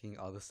fact checking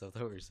all the stuff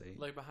that we're saying?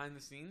 Like behind the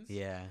scenes?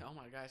 Yeah. Oh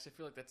my gosh, I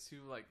feel like that's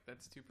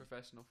too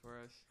professional for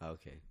us.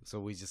 Okay. So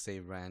we just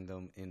say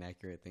random,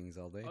 inaccurate things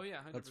all day? Oh yeah,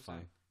 100%. That's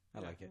fine. I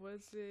Yeah. like it.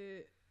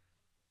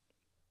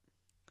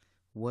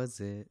 Was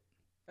it?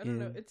 I don't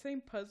know. In- It's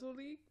saying Puzzle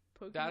League.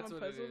 Pokemon That's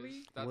what Puzzle it is.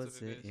 League. That's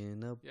was what it it is.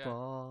 in a Yeah.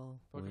 ball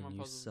when Pokemon you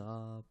Puzzle.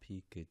 saw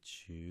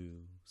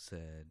Pikachu?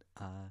 Said,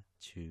 I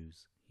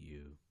choose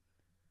you.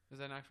 Is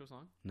that an actual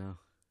song? No.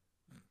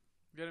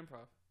 Good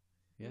improv.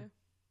 Yeah. Yeah.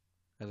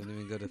 I didn't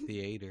even go to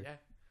theater.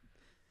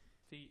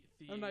 Yeah.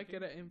 I'm not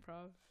good at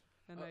improv,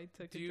 and I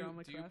took a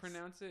drama do class. you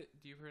pronounce it?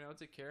 Do you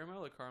pronounce it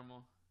caramel or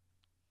caramel?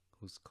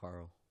 Who's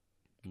Carl?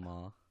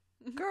 Ma.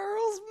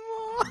 Girls,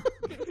 Ma.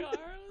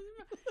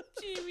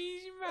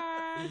 Jimmy's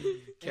man.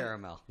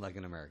 Caramel, like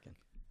an American.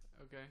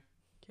 Okay.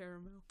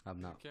 Caramel.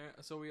 I'm not.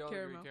 So we all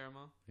Caramel. agree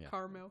caramel. Yeah.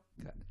 Caramel.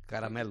 Caramelo.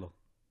 Caramel.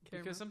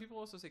 Because some people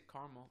also say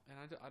caramel, and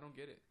I don't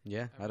get it.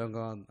 Yeah, I don't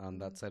go on Mhm.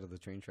 that side of the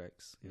train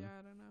tracks. You Yeah, know?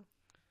 I don't know.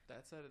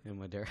 That side of In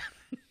Madera.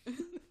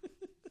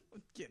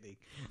 I'm kidding.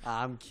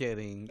 I'm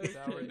kidding. the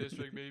Tower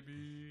District,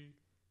 baby.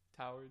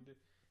 Tower.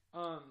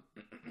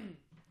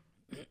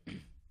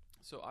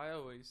 So I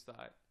always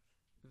thought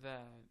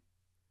that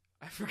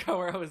I forgot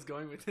where I was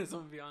going with this. I'm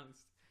gonna be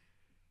honest.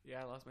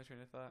 Yeah, I lost my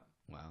train of thought.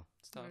 Wow.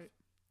 It's tough. Right.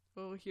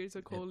 Well, here's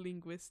a cool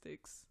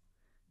linguistics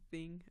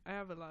thing. I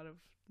have a lot of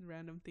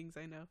random things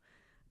I know.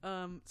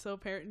 So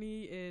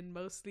apparently in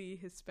mostly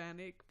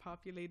Hispanic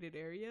populated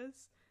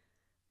areas,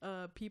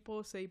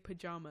 people say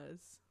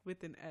pajamas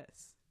with an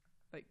S.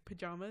 Like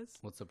pajamas.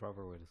 What's the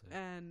proper way to say it?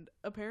 And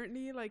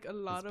apparently, like a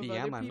lot It's of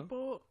pijama, other no?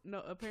 people,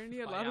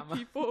 apparently a lot of Pajama.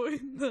 people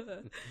in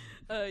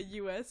the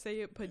U.S.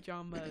 say it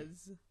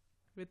pajamas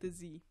with a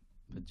Z.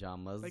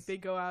 Pajamas. Like they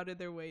go out of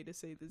their way to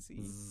say the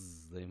Z.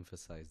 They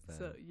emphasize that.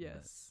 So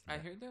yes, I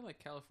heard that like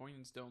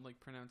Californians don't like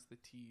pronounce the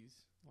T's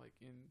like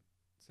in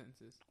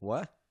sentences.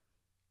 What?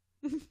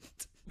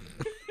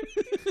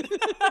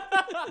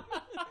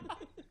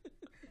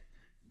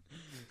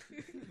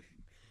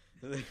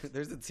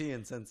 There's a T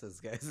in census,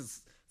 guys.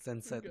 It's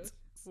census. Okay.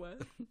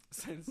 What?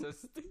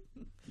 Census.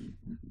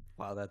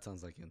 Wow, that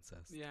sounds like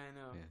incest. Yeah, I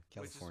know. Yeah,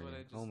 Which is what I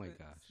California. just Oh my said.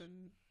 gosh.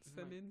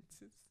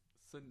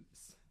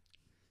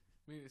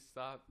 We need to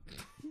stop.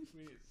 We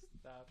need to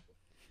stop.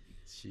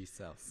 She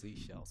sells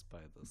seashells by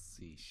the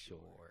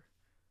seashore.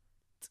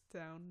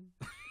 Down.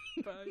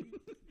 By.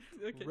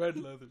 Okay. Red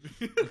leather.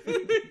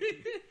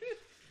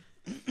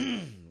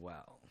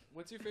 Wow.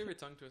 What's your favorite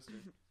tongue twister?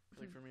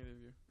 Like for me to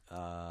review.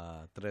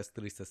 Tres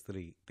tristes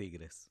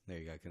tigres. There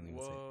you go. I couldn't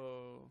even say it.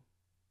 Whoa.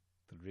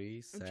 3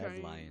 I'm sad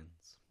trying.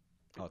 lions.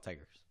 Oh,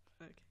 tigers.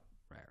 Okay.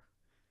 Rare.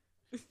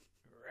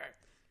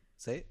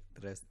 Say it.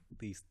 Tres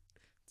tristes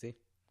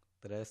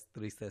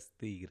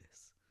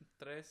tigres.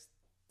 Tres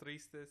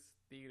tristes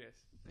tigres.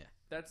 Yeah.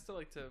 That's to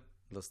like to.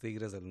 Los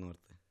tigres del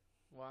norte.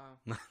 Wow.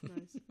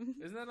 Nice.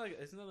 Isn't that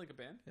like a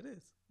band? It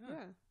is.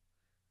 Yeah.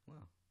 Wow.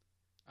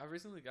 I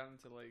recently got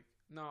into like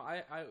no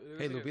I there was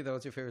Hey, like a- Lupita,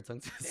 what's your favorite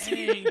tongue twister?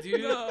 Dang,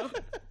 dude. No.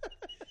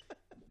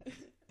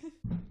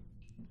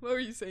 What were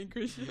you saying,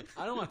 Christian?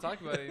 I don't want to talk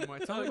about it anymore.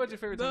 Tell me about your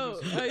favorite No,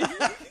 tongue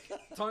twister.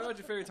 Tell me about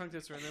your favorite tongue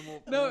twister, and then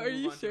we'll. No, we'll are move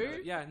you on to sure?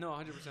 that. Yeah, no,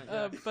 100%.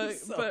 Yeah.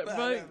 So bad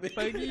at me.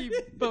 Buggy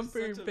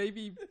bumper Such a-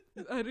 baby.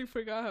 I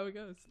forgot how it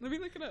goes. Let me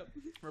look it up.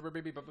 Rubber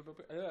baby buggy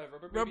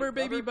Rubber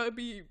baby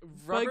buggy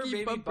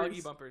buggy bumpers.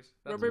 buggy bumpers.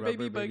 That's Rubber what-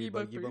 baby buggy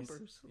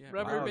bumpers. Yeah.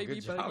 Rubber Wow, baby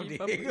good job, buggy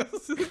Diego.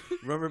 bumpers.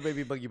 Rubber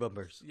baby buggy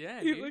bumpers.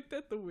 Yeah, You dude. looked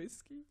at the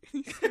whiskey.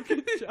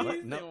 Good job.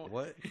 What? No,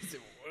 what? He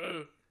said,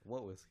 "Whoa."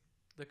 What was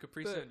The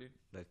Capri The- Sun, dude.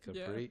 that?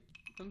 Yeah. Capri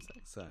I'm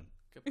sorry. Sun.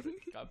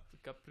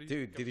 Capri.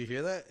 Dude, did you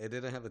hear that? It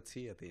didn't have a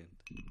T at the end.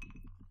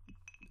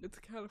 It's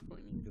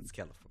California. It's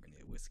California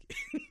whiskey.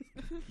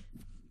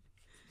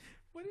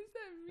 What does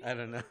that mean? I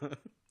don't know.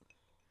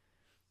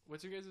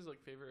 What's your guys'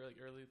 like favorite like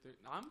early?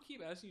 I'm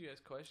keep asking you guys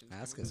questions.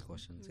 Ask us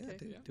questions. Yeah, Okay.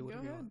 dude. Yeah. Do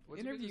whatever Go you ahead. want.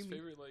 What's your Interview guys' me.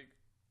 favorite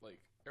like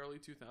early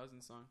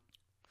 2000 song?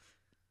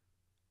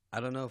 I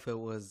don't know if it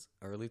was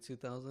early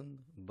 2000,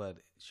 but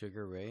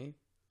Sugar Ray.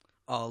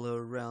 All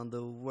around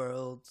the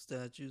world,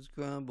 statues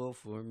crumble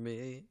for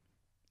me.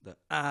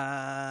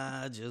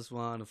 I just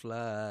want to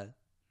fly.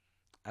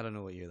 I don't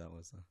know what year that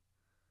was, though.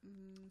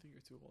 I think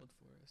you're too old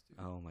for us, dude.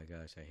 Oh my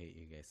gosh, I hate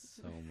you guys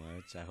so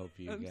much. I hope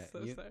you I'm get. so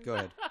You, sorry. go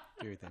ahead,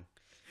 do your thing.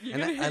 You're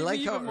And gonna I hate like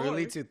me how even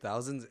early more.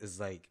 2000s is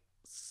like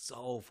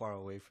so far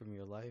away from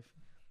your life.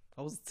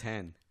 I was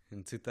 10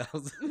 in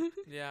 2000.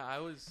 Yeah, I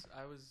was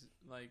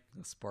like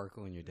A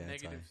sparkle in your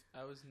dad's negative.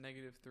 eye. I was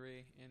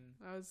 -3 in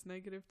I was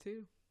 -2.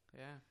 in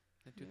Yeah.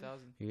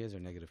 2000. You guys are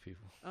negative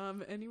people.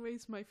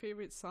 Anyways, my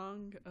favorite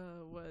song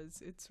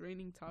was "It's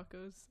Raining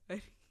Tacos."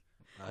 I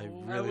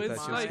Oh really was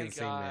thought you like- was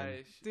gonna sing,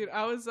 man. Dude,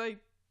 I was like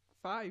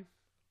 5.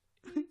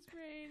 It's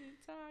raining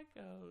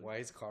tacos. Why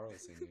is Carl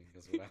singing?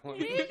 That's what I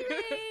want. It's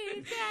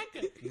raining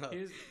tacos. No.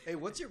 Here's- Hey,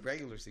 what's your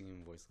regular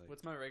singing voice like?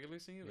 What's my regular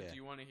singing? Yeah. Do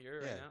you want to hear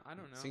it Yeah. right now? I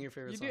don't know. Sing your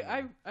favorite You song. do.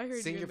 I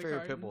heard Sing you your in the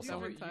favorite car Pitbull that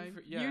song. one You time.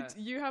 for- yeah.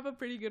 You have a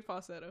pretty good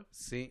falsetto.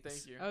 Sing.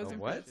 Thank you. I was a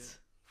impressed. what?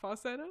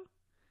 Falsetto?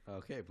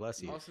 Okay,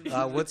 bless you. Also known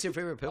as What's your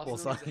favorite a-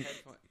 also Pitbull known song? as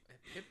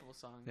a Pitbull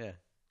song. Yeah,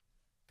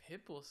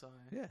 Pitbull song.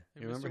 yeah.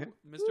 Hey, You remember him?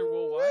 Mr.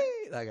 Worldwide?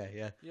 Woo-wee! That guy,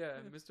 yeah. Yeah,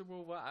 Mr.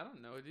 Worldwide. I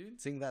don't know, dude.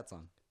 Sing that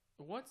song.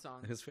 What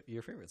song?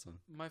 Your favorite song.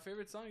 My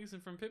favorite song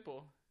isn't from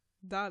Pitbull.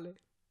 Dale.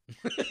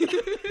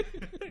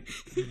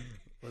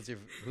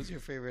 Who's your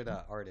favorite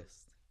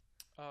artist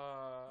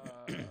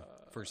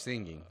for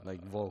singing,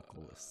 like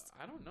vocalist?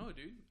 I don't know,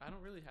 dude. I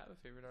don't really have a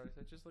favorite artist.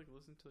 I just like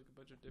listen to like a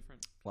bunch of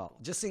different. Well,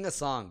 just sing a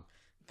song.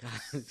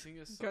 God. Sing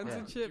a song. Guns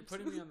and You're Chips.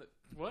 putting me on the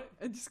what?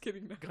 I'm just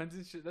kidding. No. Guns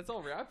and shit. That's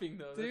all rapping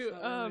though. Dude,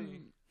 That's not really...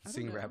 I don't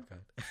Sing know. rap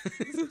god.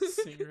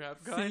 Sing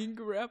rap guy. Sing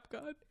rap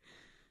god.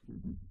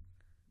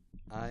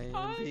 I am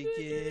I'm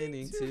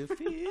beginning to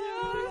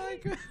feel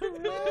like a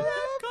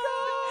rap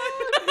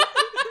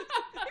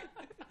god.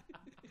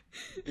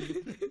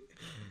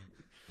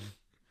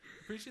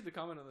 Appreciate the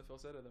comment on the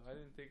falsetto though. I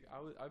didn't think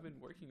I've been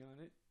working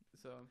on it,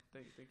 so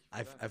thank you for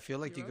I that. feel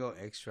like You're you go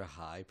welcome. extra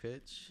high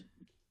pitch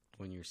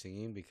when you're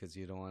singing because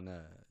you don't want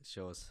to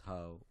show us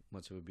how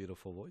much of a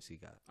beautiful voice you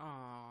got. Aww.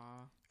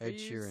 Are Ed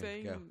you Sheeran,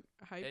 saying go.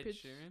 high Ed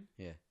pitch?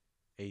 Sheeran.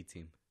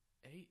 A-Team.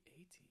 A-Team.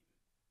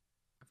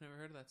 I've never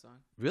heard of that song.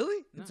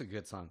 Really? No. It's a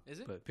good song. Is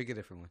it? But pick a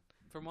different one.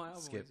 From what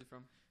album Skip. is it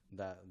from?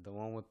 The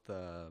one with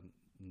the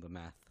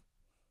math.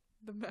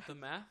 The math. The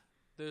Math?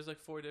 There's like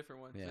 4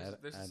 different ones. Yeah,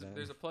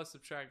 There's a plus,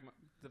 subtract,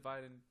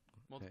 divide, and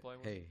multiply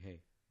one. Hey.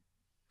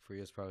 For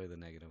you, it's probably the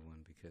negative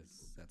one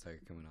because that's how you're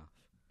coming off.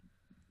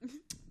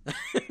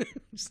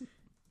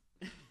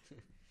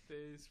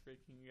 This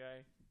freaking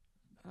guy.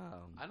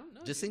 I don't know.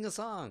 Just dude. sing a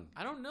song.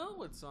 I don't know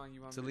what song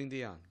you want. Celine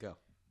Dion, go.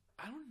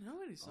 I don't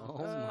know any songs.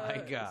 Oh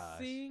my gosh.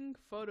 Sing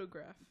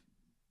Photograph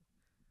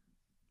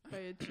by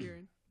Ed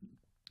Sheeran.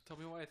 Tell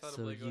me why I thought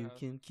So of Lego you House.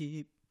 can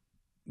keep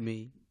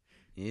me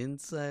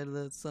inside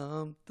of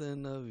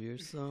something of your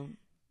song.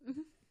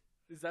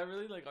 Is that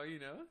really like all you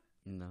know?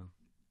 No.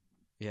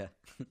 Yeah.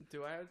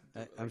 Do I have?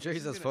 I'm sure he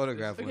this is says gonna-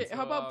 photograph this is one. Okay,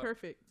 gonna how throw about out-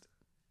 Perfect?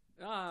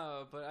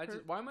 But I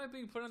just, why am I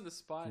being put on the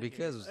spot? here?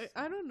 Because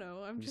I don't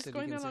know. I'm You just said you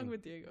going can along sing.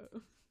 with Diego.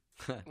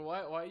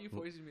 why are you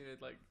forcing me to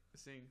like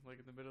sing like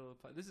in the middle of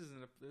the this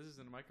isn't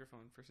a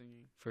microphone for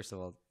singing. first of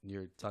all,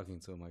 you're talking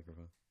to a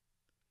microphone.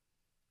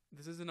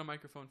 This isn't a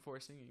microphone for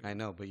singing. I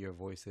know, but your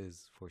voice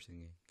is for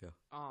singing. Go.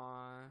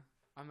 Aw,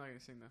 I'm not gonna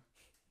sing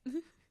though.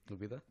 Will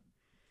be that?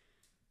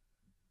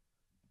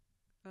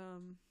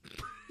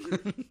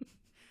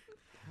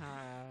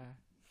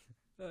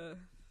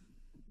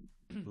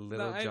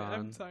 Little no, John,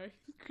 I'm sorry.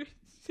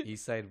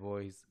 East Side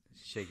Boys,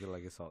 Shake It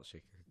Like a Salt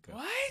Shaker. Go.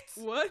 What?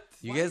 What?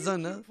 You Why guys do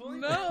don't keep know? pulling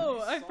No,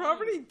 these I songs?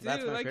 probably do.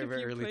 That's my like favorite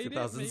if you early played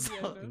 2000s it, maybe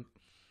I know. song.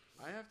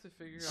 I have to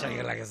figure Shake out.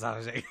 It Like a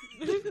Salt Shaker.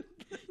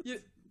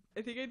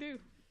 I think I do.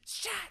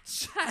 Shot.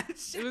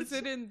 Was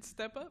it in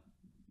Step Up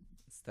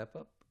Step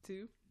Up?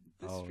 2?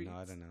 The Oh, Streets. no,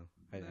 I don't know.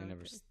 I No,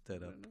 never okay.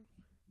 stood I up. don't know.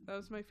 That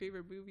was my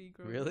favorite movie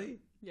growing up. Really?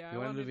 Yeah.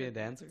 You I wanted to be a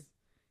dance. dancer?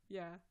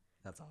 Yeah.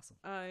 That's awesome.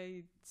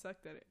 I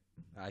sucked at it,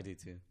 I do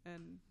too.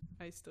 and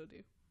I still do.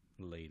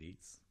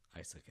 Ladies,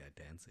 I suck at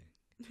dancing.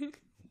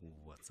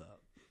 What's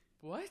up?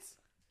 What?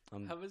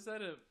 How is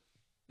that is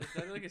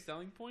that like a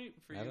selling point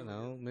for you? I don't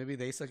know. Maybe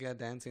they suck at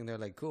dancing. They're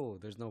like, cool,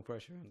 there's no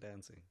pressure on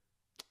dancing.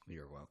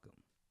 You're welcome.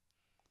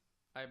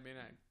 I mean,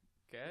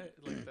 I get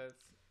like that's.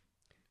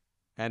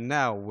 And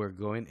now we're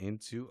going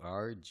into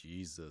our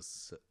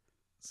Jesus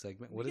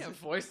segment. What You is can't it?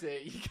 voice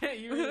it. You can't.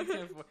 You really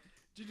can't voice.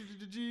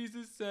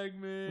 Jesus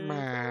segment.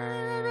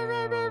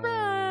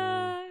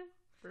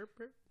 Burp,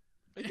 burp.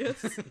 I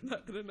guess.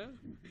 I don't know.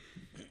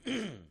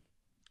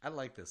 I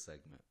like this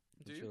segment.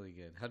 Do It's you? really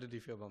good. How did you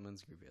feel about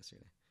men's group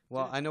yesterday?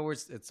 Well, I know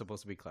it's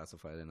supposed to be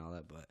classified and all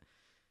that, but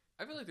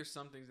I feel like there's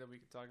some things that we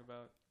could talk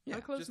about. yeah,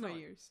 I'll close just my not-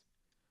 ears.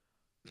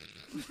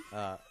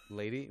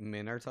 Lady,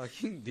 men are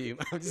talking. Do you?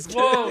 I'm just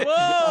Whoa, kidding. whoa,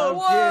 I'm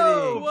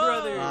whoa, kidding.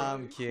 brother.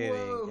 I'm kidding.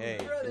 Whoa, Hey,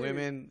 brother.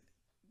 women,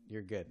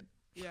 you're good.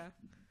 Yeah.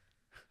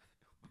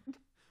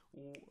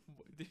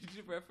 Did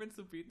you reference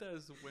Lupita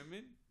as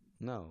women?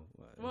 No.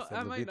 Well, said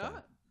am I Lupita.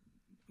 not?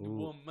 Ooh.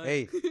 Woman.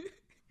 Hey,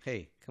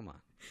 hey, come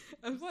on.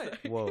 I'm What? sorry.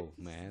 Whoa,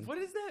 man. What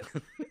is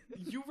that?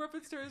 You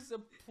referenced her as a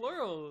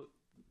plural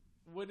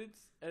when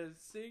it's a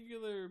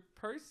singular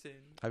person.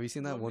 Have you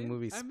seen that one Woman?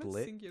 movie, I'm a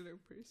Split? singular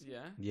person. Yeah.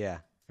 Yeah.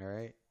 All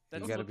right.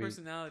 That's You gotta split be.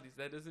 personalities.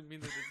 That doesn't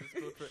mean that it's a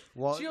split person.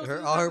 Well, She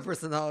also all her doesn't-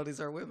 personalities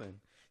are women.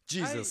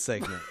 Jesus I-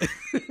 segment.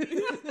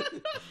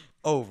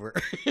 Over.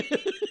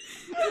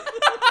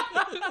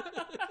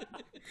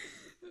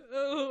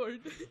 Oh, Lord.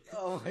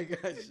 Oh my gosh.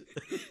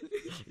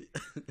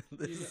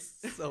 This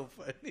is so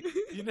funny.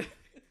 You know.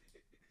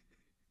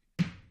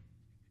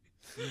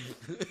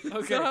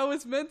 Okay. So how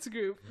was men's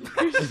group?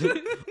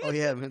 Oh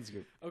yeah, men's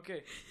group.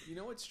 Okay. You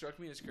know what struck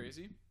me as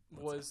crazy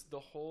was the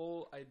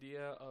whole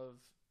idea of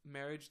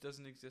marriage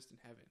doesn't exist in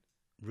heaven.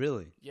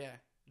 Really? Yeah.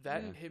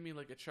 That Yeah. hit me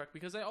like a truck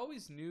because I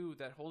always knew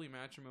that holy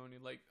matrimony,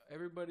 like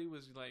everybody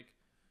was like,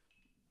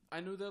 I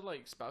knew that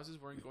like spouses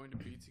weren't going to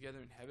be together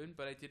in heaven,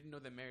 but I didn't know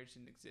that marriage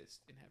didn't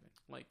exist in heaven.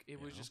 Like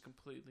it was Yeah. just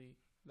completely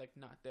like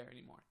not there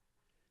anymore.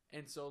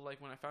 And so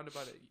like when I found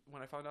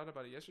out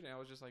about it yesterday, I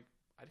was just like,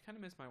 I kind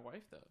of miss my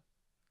wife though.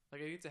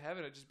 Like I get to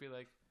heaven, I'd just be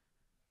like,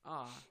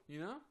 you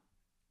know?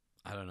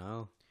 I don't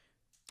know.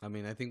 I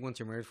mean, I think once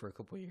you're married for a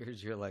couple of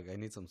years, you're like, I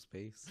need some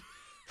space.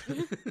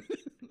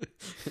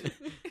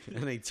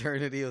 An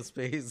eternity of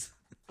space.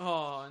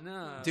 Oh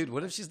no, Dude,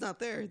 what if she's not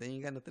there? Then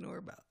you got nothing to worry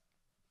about.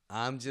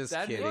 I'm just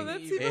That'd kidding. Well,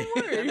 that's make even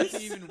That'd worse. make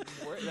it even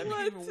worse. That'd make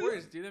it even What?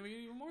 worse, dude. That'd make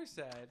it even more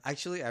sad.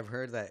 Actually, I've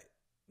heard that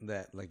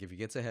like if you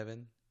get to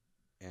heaven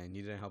and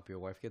you didn't help your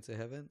wife get to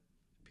heaven,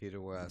 Peter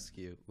will ask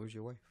you, "Where's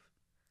your wife?"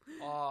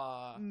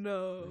 Aw.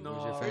 No. No.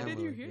 Where's your Where did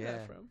you family? hear Yeah.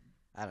 that from?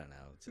 I don't know.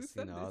 Who Just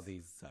said all this?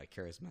 these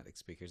charismatic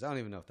speakers. I don't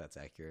even know if that's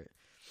accurate.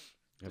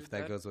 If Dude,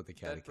 that goes with the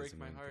That'd break catechism,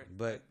 my or anything. heart.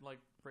 But I'd, like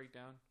break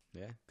down.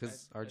 yeah,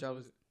 because I'd- our I'd job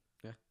lose is it.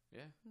 Yeah.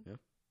 Yeah. Yeah.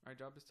 Our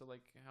job is to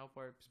like help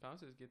our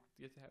spouses get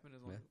to heaven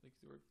as long Yeah. as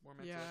like we're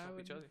meant Yeah, to I help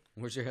each would- other.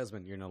 where's your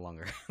husband? You're no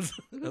longer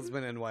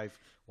husband and wife.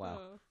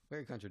 Wow,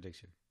 very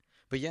contradiction.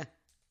 But yeah,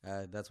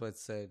 that's why it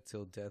said,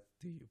 "Till death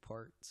do you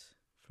part"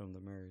 from the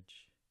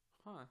marriage.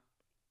 Huh.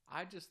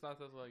 I just thought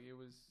that like it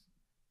was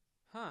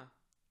huh.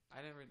 I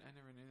never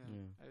knew that.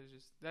 Yeah. I was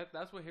just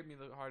that's what hit me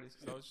the hardest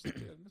because I was just like,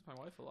 dude, I miss my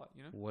wife a lot,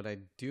 you know? What I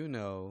do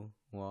know,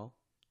 well,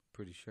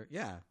 pretty sure.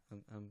 Yeah,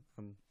 I'm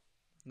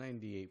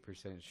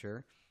 98%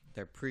 sure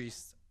that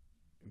priests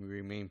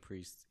remain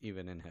priests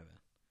even in heaven.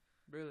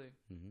 Really?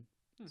 Hmm.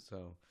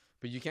 So,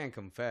 but you can't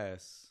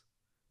confess.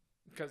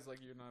 Because like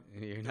you're not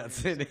You're not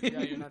sinning. sinning.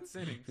 Yeah, you're not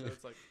sinning. So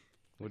it's like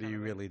What are kinda you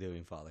like- really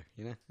doing, Father?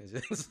 You know,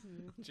 it's just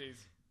jeez.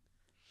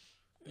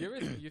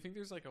 You think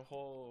there's like a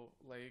whole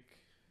like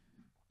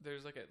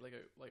there's like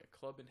a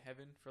club in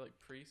heaven for like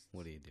priests?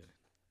 what are you doing?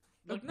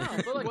 Like no,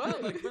 but like, What?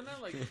 no, like but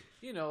not like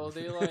you know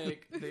they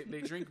like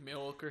they drink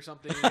milk or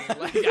something.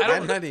 Like I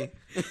And don't honey.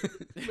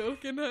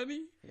 Milk and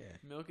honey? Yeah,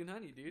 milk and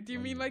honey, dude. Do you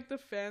Oh, mean no. like the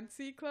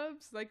fancy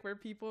clubs, like where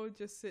people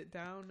just sit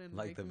down and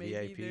Like like, the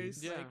maybe VIPs?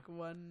 there's Yeah. like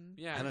one?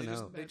 Yeah, I and don't they know.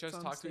 Just, they That's just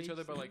on talk to each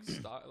other stage.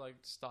 about like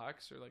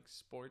stocks or like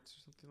sports or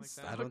something like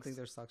that. I don't think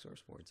there's stocks or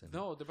sports in it.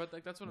 No, but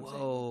like that's what I'm saying.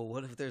 Whoa,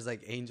 what if there's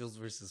like angels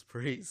versus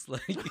priests?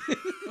 Like,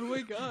 Oh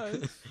my gosh!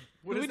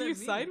 What Who does would you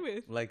that side mean?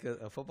 with? like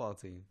a football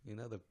team, you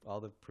know, all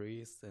the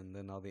priests and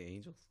then all the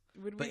angels.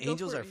 Would But we go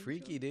angels for are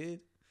freaky, dude.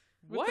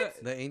 With What?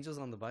 the- The angels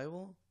on the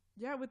Bible.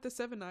 yeah, with the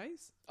 7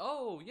 eyes.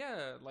 Oh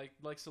yeah, like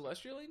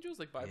celestial angels,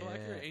 like Bible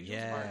accurate Yeah, angels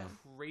yeah.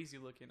 are crazy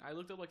looking. I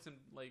looked up like some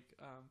like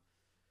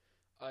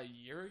a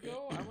year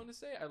ago, I want to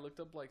say I looked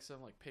up like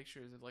some like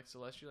pictures of like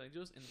celestial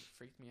angels and it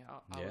freaked me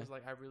out. I Yeah. was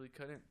like I really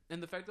couldn't.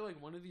 And the fact that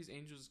like one of these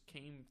angels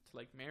came to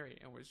like Mary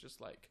and was just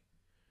like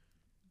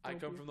I Don't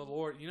come be from the afraid.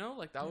 Lord, you know?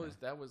 Like that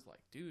Yeah. was like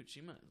dude, she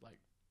meant like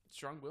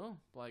strong will.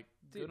 Like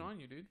Dude. good on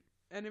you, dude.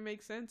 And it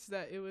makes sense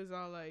that it was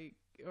all like,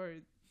 or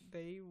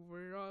they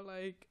were all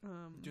like,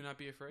 Do not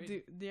be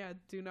afraid.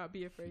 do not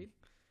be afraid.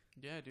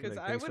 Yeah, dude. Because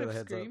Like, I thanks for would the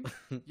have heads up.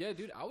 screamed. Yeah,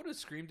 dude, I would have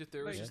screamed if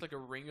there was Like- just like a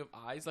ring of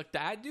eyes, like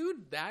that,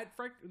 dude. That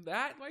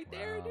right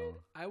there, dude. Wow.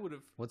 I would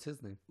have What's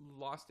his name?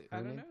 lost it. I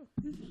Really? don't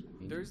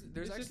know. There's It's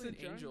just actually a an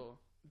giant- angel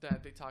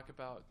that they talk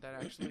about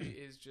that actually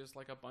is just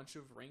like a bunch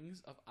of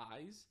rings of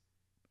eyes,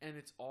 and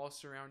it's all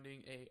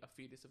surrounding a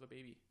fetus of a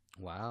baby.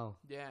 Wow.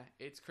 Yeah,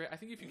 it's crazy. I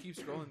think if you keep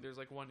scrolling, there's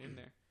like one in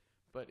there,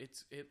 but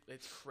it's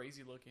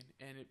crazy looking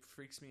and it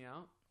freaks me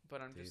out. But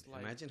I'm Dude, just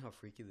like, imagine how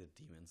freaky the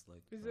demons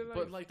look. Is it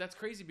but like that's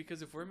crazy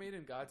because if we're made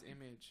in God's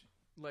image,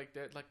 like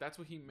that, like that's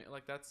what he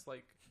like that's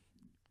like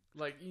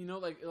you know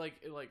like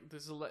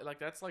this is like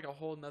that's like a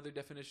whole nother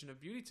definition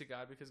of beauty to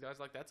God because God's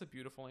like that's a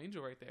beautiful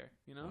angel right there,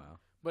 you know. Wow.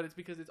 But it's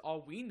because it's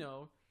all we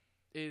know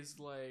is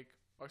like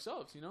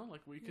ourselves, you know,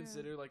 like we Yeah.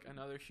 consider like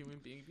another human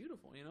being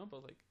beautiful, you know.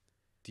 But like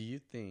Do you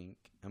think?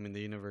 I mean,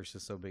 the universe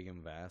is so big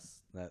and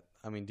vast that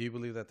I mean, do you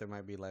believe that there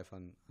might be life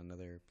on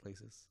other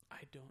places?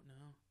 I don't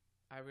know.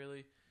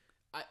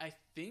 I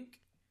think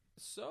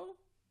so,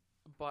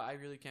 but I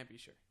really can't be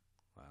sure.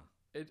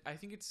 Wow. I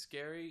think it's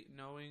scary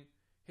knowing.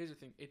 Here's the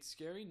thing: it's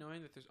scary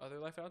knowing that there's other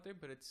life out there,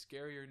 but it's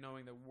scarier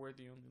knowing that we're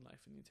the only life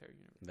in the entire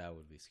universe. That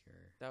would be scary.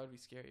 That would be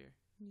scarier.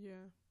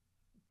 Yeah,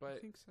 But I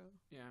think so.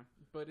 yeah,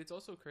 but it's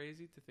also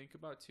crazy to think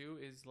about too.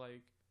 Is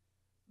like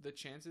the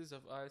chances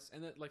of us,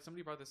 and that, like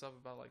somebody brought this up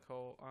about like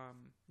how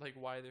like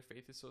why their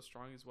faith is so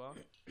strong as well.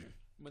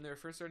 When they were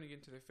first starting to get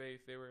into their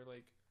faith, they were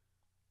like,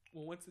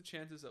 well, what's the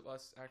chances of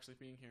us actually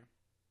being here,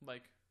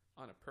 like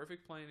on a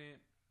perfect planet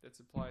that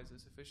supplies a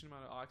sufficient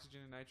amount of oxygen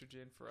and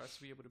nitrogen for us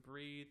to be able to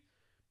breathe,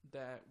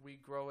 that we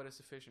grow at a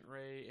sufficient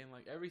rate, and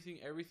like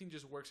everything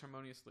just works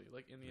harmoniously,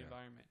 like in the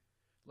environment.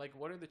 Like,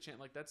 what are the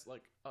like that's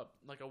like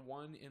a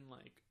 1 in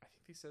like, I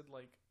think they said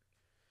like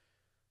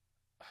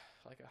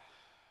a,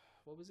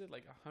 what was it,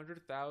 like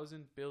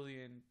 100,000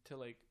 billion to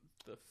like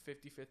the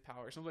 55th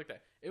power or something like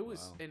that. It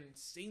was an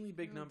insanely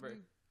big number.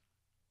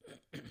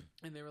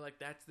 And they were like,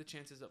 that's the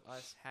chances of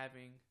us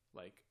having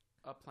like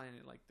a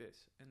planet like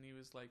this. And he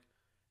was like,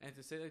 and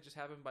to say that just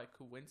happened by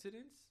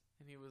coincidence,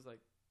 and he was like,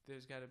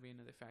 there's got to be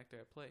another factor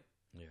at play.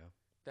 Yeah.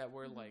 That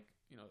we're like,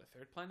 you know, the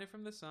third planet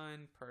from the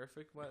sun,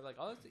 perfect, like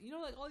all this, you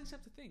know, like all these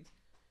types of things.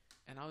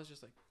 And I was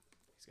just like,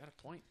 he's got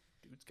a point.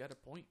 Dude's got a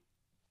point.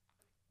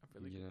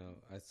 You know,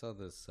 I saw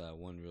this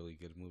one really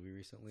good movie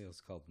recently. It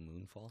was called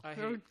Moonfall. I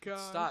hate.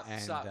 God.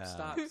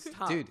 Stop.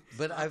 Dude,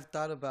 but I've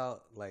thought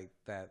about like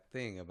that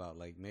thing about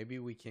like maybe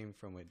we came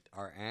from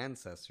our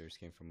ancestors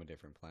came from a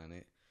different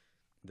planet.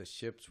 The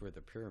ships were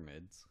the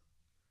pyramids.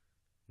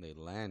 They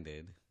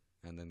landed,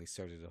 and then they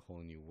started a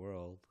whole new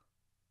world.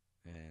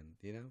 And,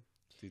 you know,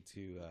 due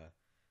to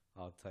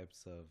all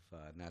types of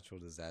natural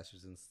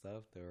disasters and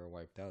stuff, they were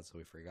wiped out, so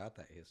we forgot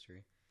that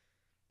history.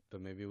 But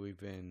maybe we've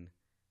been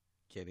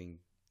getting,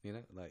 you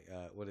know, like,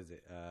 what is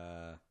it?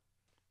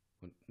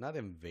 Not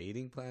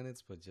invading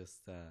planets, but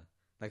just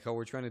like how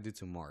we're trying to do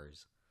to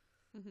Mars.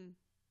 Mm-hmm.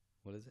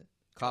 What is it?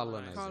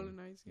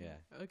 Colonizing. Yeah.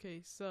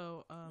 Okay,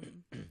 so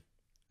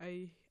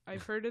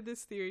I've heard of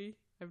this theory.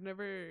 I've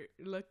never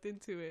looked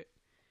into it,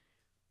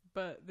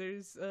 but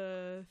there's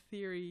a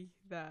theory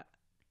that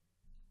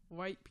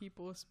white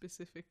people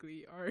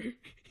specifically are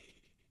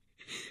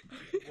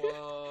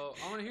Well,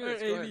 I want to hear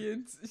this.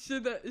 aliens.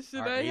 Should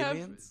I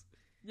aliens?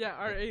 Yeah,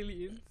 are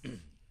aliens.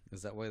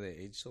 Is that why they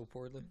age so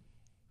poorly?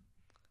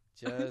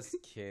 Just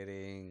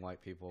kidding.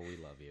 White people, we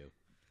love you.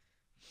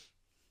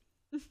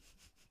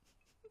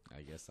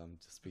 I guess I'm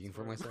just speaking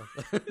for myself.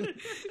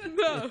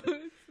 No,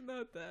 it's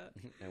not that.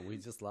 And we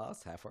just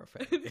lost half our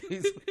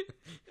families.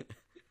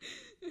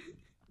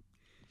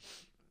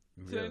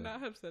 Should I not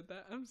have said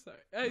that? I'm sorry.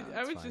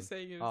 I was just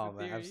saying it was a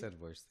theory. I've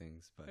said worse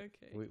things, but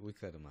okay. we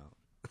cut them out.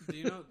 Do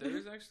you know, there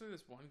was actually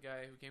this one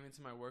guy who came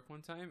into my work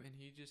one time, and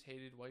he just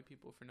hated white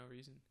people for no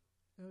reason.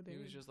 Oh, damn.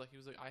 He was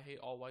like, I hate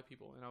all white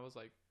people. And I was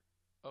like,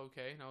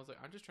 okay. And I was like,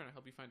 I'm just trying to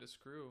help you find a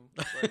screw.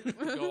 Like,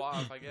 go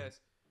off, I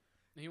guess.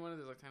 And he wanted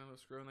this like tiny little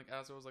screw, and like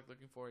as I was like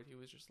looking for it, he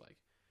was just like,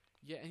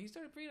 yeah. And he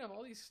started bringing up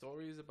all these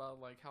stories about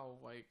like how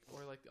white,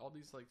 or like all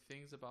these like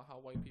things about how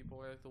white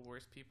people are like the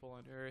worst people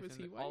on earth, Was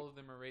and he that white? all of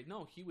them are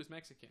no, he was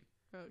Mexican,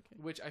 Okay.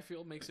 which I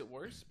feel makes it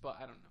worse, but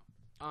I don't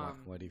know.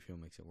 Why do you feel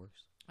makes it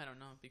worse? I don't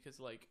know, because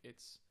like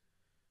it's,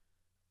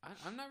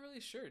 I'm not really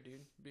sure,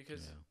 dude.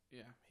 Because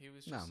yeah he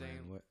was just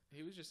saying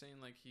he was just saying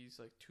like he's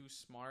like too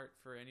smart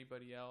for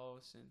anybody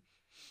else,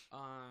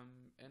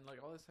 and like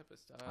all this type of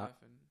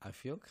stuff. And I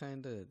feel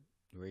kind of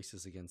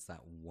racist against that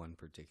one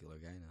particular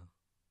guy now.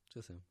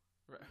 Just him.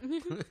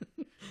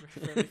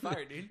 Friendly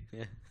fire, dude.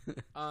 Yeah.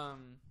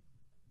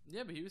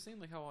 Yeah, but he was saying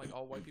like how like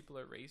all white people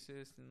are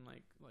racist, and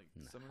like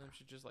some of them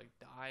should just like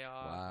die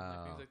off, and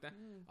like things like that.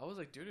 I was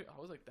like, dude,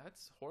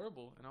 that's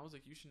horrible, and I was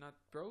like, you should not,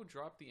 bro,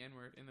 drop the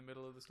N-word in the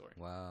middle of the story.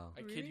 Wow.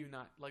 I kid you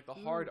not, like the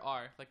hard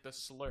R, like the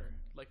slur,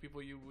 like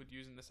people you would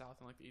use in the South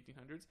in like the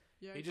 1800s.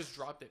 Yeah, he just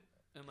dropped it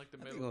in like the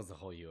middle. I think it was the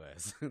whole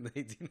U.S. in the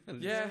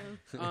 1800s. Yeah.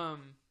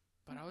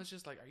 But I was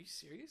just like, are you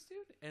serious, dude?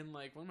 And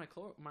like one of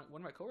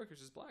my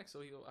coworkers is black,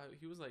 so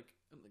he was like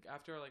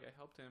after like I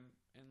helped him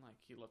and like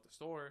he left the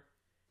store.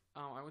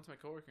 I went to my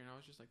coworker and I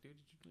was just like, dude,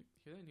 did you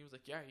like hear that? And he was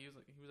like, yeah. He was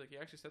like, he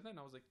actually said that, and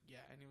I was like,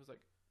 yeah. And he was like,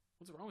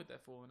 what's wrong with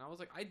that fool? And I was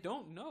like, I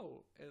don't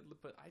know,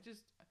 but I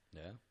just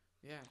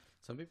yeah.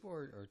 Some people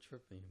are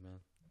tripping, man.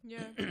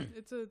 Yeah,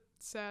 it's a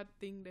sad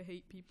thing to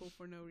hate people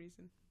for no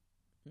reason.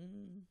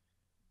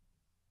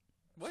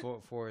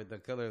 What? For the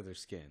color of their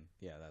skin,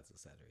 yeah, that's a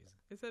sad reason.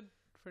 I said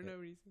for no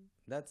reason.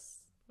 That's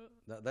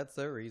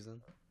their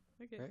reason.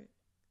 Okay.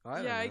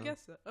 Right? I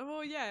guess so. Oh,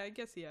 well, yeah, I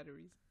guess he had a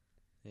reason.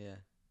 Yeah.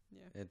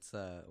 Yeah. It's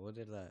what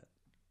did the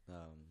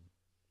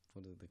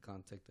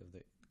context of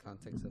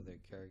their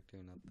character,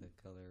 not the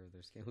color of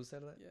their skin. Who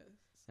said that? Yes.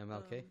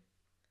 MLK.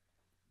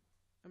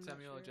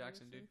 Samuel L.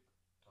 Jackson, dude.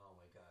 Oh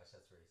my gosh,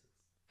 that's racist.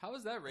 How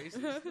is that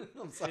racist?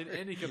 I'm sorry. In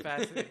any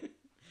capacity.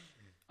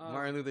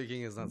 Martin Luther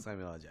King is not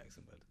Samuel L.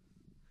 Jackson, but.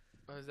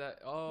 Oh, is that?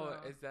 Oh,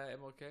 no. Is that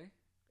MLK?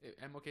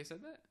 MLK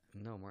said that?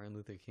 No, Martin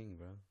Luther King,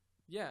 bro.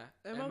 Yeah,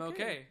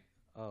 MLK.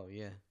 Oh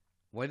yeah.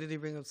 Why did he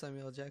bring up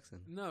Samuel L. Jackson?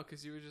 No,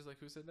 because you were just like,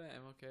 who said that?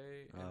 MLK,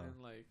 and Oh.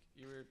 then like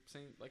you were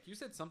saying like you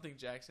said something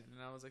Jackson,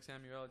 and I was like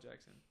Samuel L.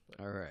 Jackson. But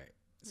All right.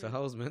 So Yeah.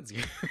 how was men's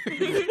group?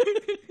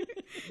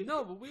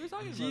 no, but we were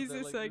talking about Jesus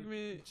that, like,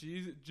 segment.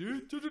 Jesus.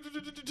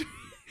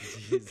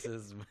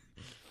 Jesus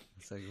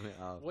segment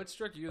off. What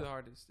struck you the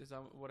hardest? Is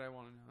what I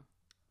want to know.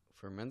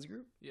 For men's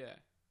group? Yeah.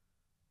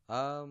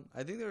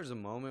 I think there was a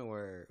moment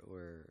where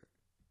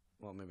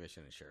well, maybe I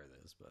shouldn't share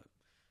this, but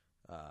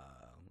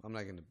I'm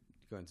not gonna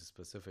go into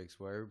specifics.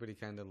 Where everybody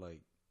kind of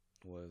like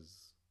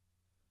was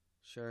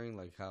sharing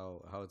like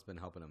how it's been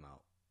helping them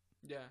out,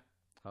 Yeah.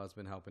 how it's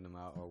been helping them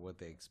out, or what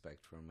they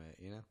expect from it,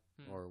 you know,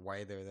 Hmm. or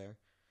why they're there.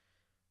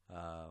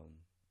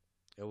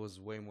 It was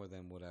way more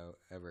than what I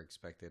ever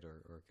expected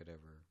or could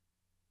ever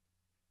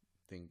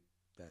think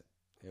that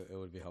it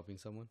would be helping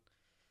someone.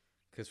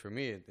 Because for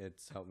me,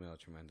 it's helped me out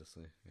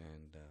tremendously,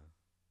 and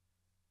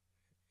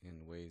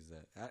in ways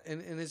that,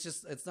 and it's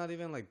just, it's not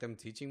even like them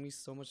teaching me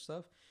so much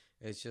stuff.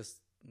 It's just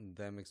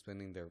them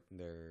explaining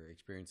their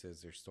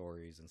experiences, their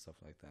stories, and stuff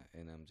like that.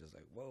 And I'm just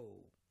like,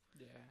 whoa.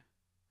 Yeah.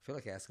 I feel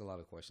like I ask a lot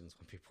of questions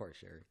when people are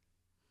sharing.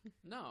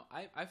 No,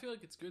 I feel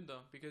like it's good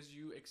though because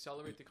you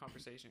accelerate the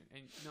conversation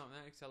and no,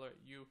 not accelerate.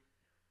 You.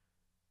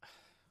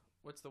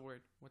 What's the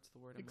word? I'm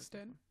looking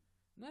Extend?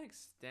 for? Not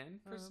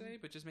extend per se,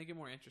 but just make it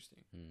more interesting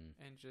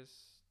and just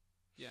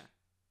yeah,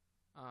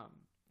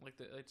 like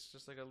it's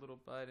just like a little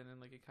bud and then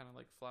like it kind of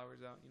like flowers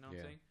out. You know what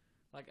I'm saying?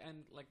 Like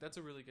and like that's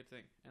a really good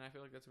thing, and I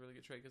feel like that's a really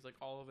good trait because like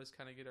all of us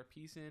kind of get our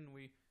piece in.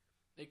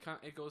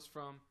 It goes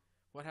from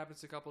what happens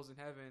to couples in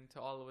heaven to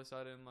all of a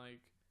sudden like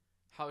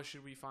how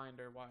should we find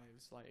our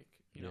wives like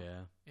you know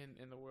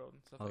in the world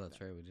and stuff like that. Oh,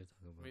 that's right. We did talk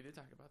about. We did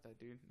talk about that,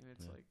 dude, and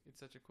it's like it's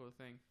such a cool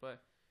thing.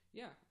 But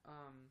yeah,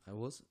 I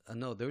was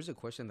no. There was a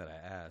question that I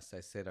asked. I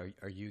said,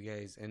 "Are you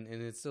guys?" And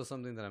it's still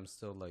something that I'm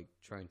still like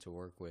trying to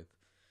work with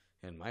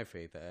in my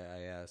faith.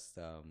 I asked,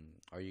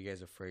 "Are you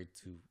guys afraid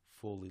to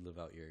fully live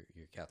out your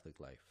Catholic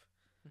life?"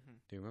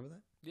 Do you remember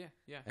that?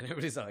 yeah. And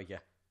everybody's like, "Yeah,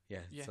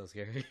 it's so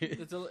scary."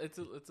 it's a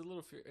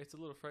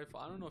little frightful.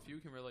 I don't know if you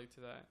can relate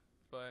to that,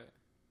 but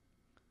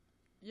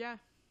Yeah,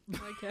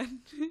 I can.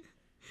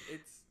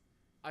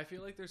 I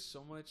feel like there's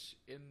so much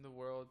in the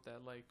world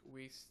that like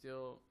we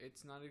still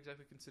it's not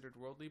exactly considered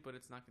worldly, but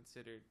it's not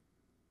considered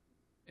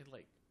in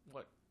like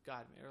what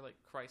God made or like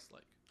Christ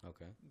like.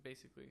 Okay.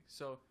 Basically.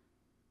 So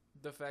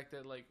the fact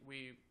that like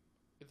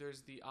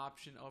there's the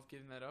option of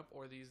giving that up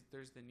or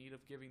there's the need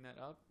of giving that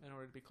up in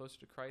order to be closer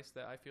to Christ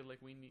that I feel like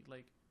we need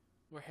like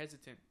we're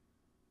hesitant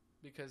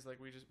because like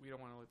we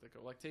don't want to let that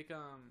go. Like take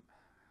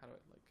how do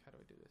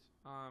I do this?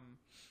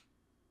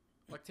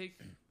 Like take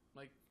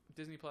like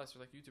Disney Plus or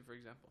like YouTube for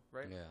example,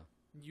 right? Yeah.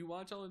 You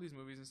watch all of these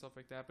movies and stuff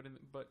like that,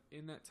 but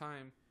in that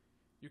time,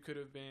 you could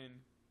have been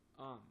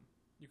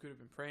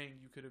praying,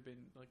 you could have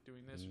been like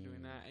doing this or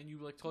doing that, and you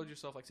like told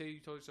yourself like say you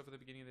told yourself at the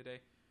beginning of the day,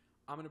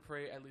 I'm gonna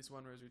pray at least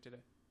one rosary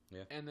today.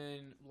 Yeah. And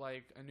then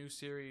like a new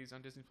series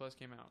on Disney Plus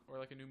came out, or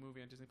like a new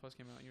movie on Disney Plus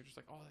came out, and you're just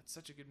like, oh, that's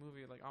such a good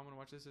movie. Like I'm gonna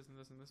watch this and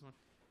this and this one.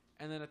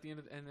 And then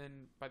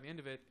by the end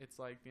of it, it's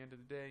like the end of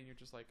the day, and you're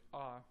just like,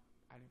 oh,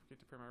 I didn't get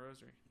to pray my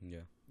rosary.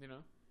 Yeah. You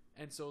know.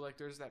 And so, like,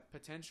 there's that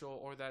potential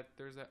or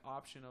there's that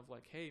option of,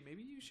 like, hey,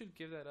 maybe you should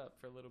give that up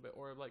for a little bit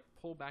or, like,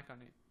 pull back on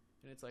it.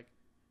 And it's like,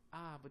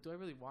 but do I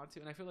really want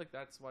to? And I feel like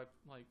that's why,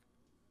 like,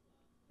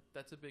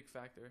 that's a big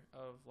factor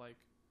of, like,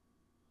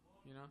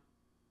 you know,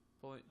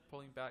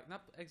 pulling back.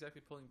 Not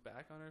exactly pulling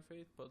back on our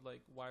faith, but,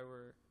 like, why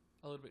we're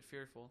a little bit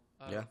fearful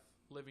of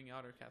living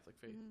out our Catholic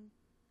faith.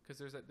 Because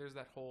there's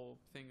that whole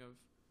thing of,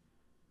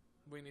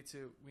 we need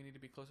to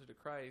be closer to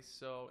Christ,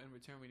 so in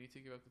return we need to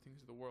give up the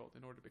things of the world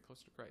in order to be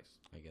closer to Christ.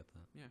 I get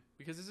that. Yeah,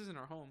 because this isn't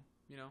our home,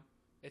 you know.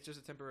 It's just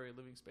a temporary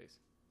living space,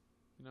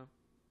 you know.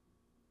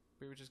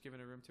 We were just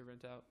given a room to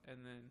rent out, and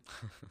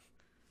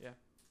then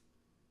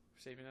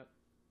saving up.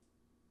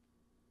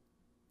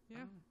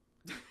 Yeah.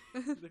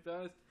 Like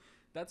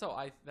that's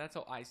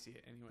how I see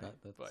it anyway.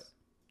 But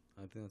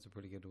I think that's a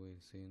pretty good way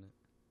of seeing it.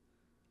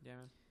 yeah,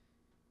 man.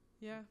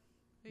 Yeah,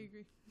 I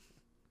agree.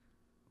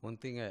 One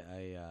thing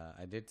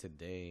I did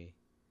today,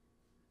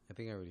 I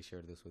think I already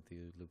shared this with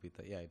you,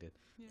 Lupita. Yeah, I did.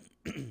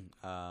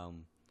 Yeah.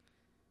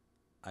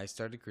 I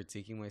started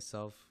critiquing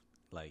myself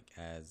like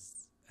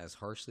as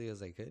harshly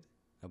as I could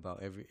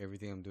about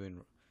everything I'm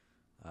doing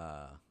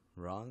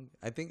wrong.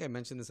 I think I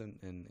mentioned this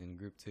in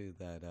group too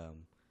that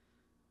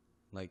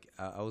like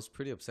I was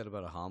pretty upset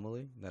about a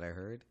homily that I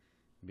heard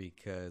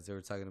because they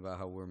were talking about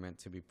how we're meant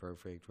to be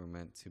perfect, we're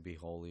meant to be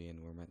holy, and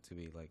we're meant to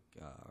be like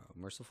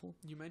merciful.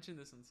 You mentioned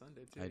this on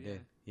Sunday too. I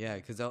did. Yeah,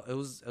 because it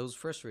was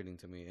frustrating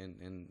to me,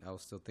 and I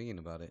was still thinking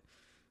about it.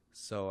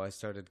 So I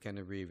started kind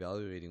of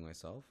reevaluating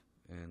myself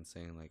and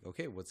saying like,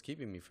 okay, what's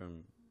keeping me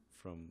from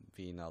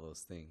being all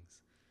those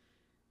things?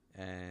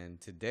 And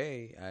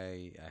today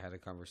I had a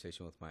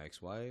conversation with my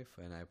ex-wife,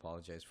 and I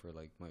apologized for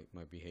like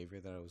my behavior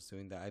that I was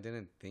doing that I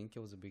didn't think it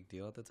was a big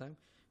deal at the time,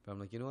 but I'm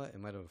like, you know what,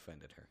 it might have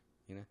offended her,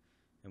 you know.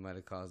 It might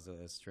have caused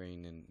a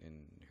strain in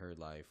her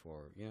life,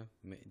 or, you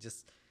know,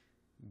 just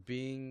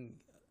being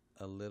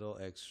a little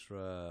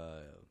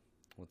extra,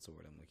 what's the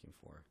word I'm looking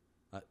for?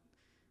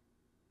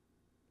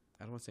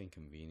 I don't want to say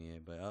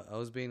inconvenient, but I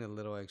was being a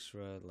little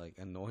extra like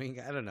annoying.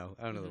 I don't know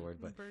the word,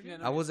 but Burden. Yeah,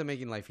 no, I wasn't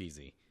making life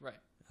easy. Right.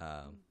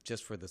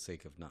 Just for the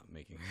sake of not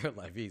making her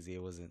life easy.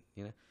 It wasn't,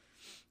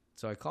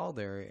 So I called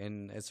her,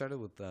 and it started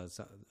with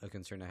a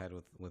concern I had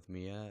with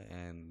Mia,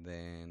 and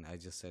then I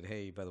just said,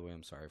 "Hey, by the way,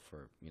 I'm sorry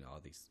for all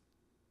these,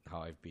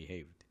 how I've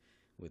behaved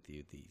with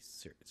you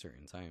these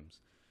certain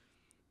times,"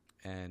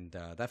 and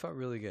that felt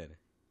really good.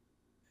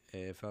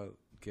 It felt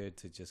good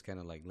to just kind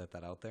of like let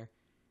that out there,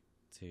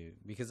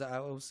 because I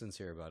was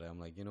sincere about it. I'm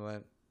like, you know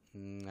what,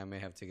 I may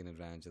have taken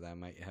advantage of that. I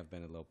might have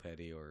been a little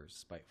petty or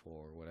spiteful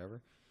or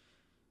whatever.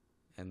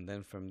 And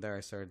then from there, I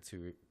started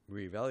to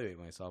reevaluate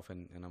myself,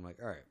 and I'm like,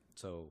 all right,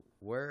 so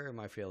where am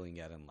I failing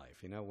at in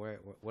life?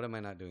 What am I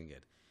not doing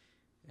good?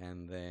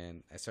 And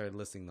then I started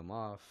listing them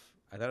off.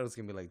 I thought it was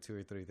going to be like 2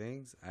 or 3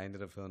 things. I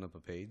ended up filling up a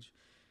page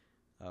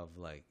of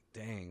like,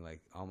 dang,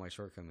 like all my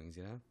shortcomings,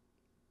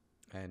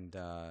 And,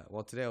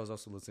 today I was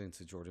also listening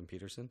to Jordan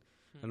Peterson.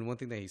 And one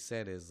thing that he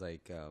said is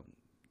like,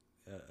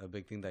 a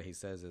big thing that he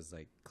says is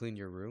like, clean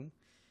your room.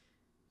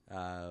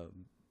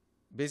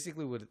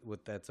 Basically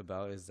what that's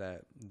about is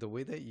that the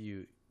way that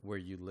where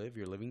you live,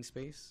 your living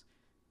space,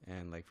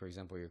 and like, for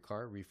example, your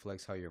car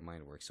reflects how your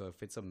mind works. So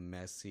if it's a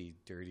messy,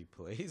 dirty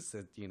place,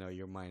 that,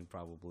 your mind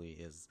probably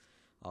is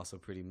also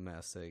pretty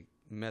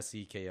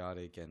messy,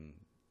 chaotic, and,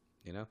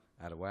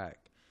 out of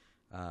whack.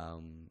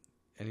 And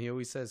he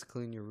always says,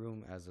 clean your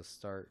room as a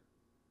start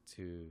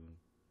to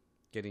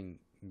getting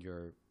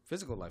your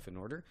physical life in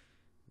order,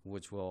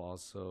 which will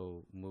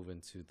also move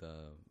into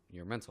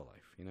your mental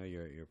life,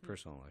 your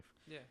personal life.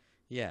 Yeah.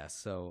 Yeah,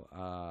 so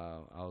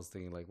I was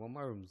thinking like, well,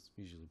 my room's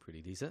usually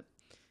pretty decent.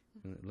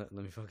 Let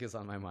me focus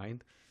on my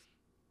mind.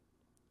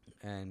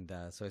 And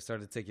so I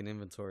started taking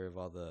inventory of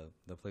all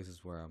the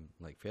places where I'm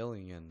like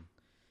failing.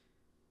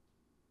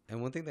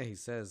 And one thing that he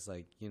says,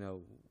 like,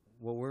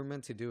 what we're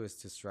meant to do is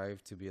to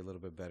strive to be a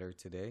little bit better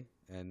today.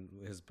 And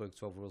his book,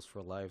 12 Rules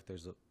for Life,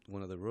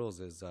 one of the rules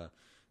is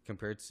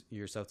compare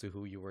yourself to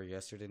who you were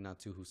yesterday, not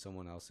to who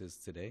someone else is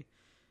today.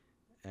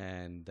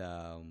 And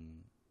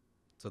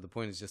so the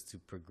point is just to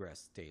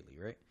progress daily,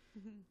 right?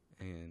 Mm-hmm.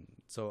 And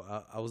so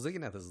I was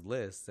looking at this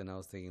list, and I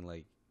was thinking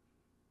like,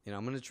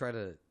 I'm going to try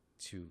to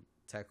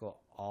tackle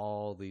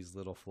all these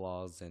little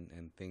flaws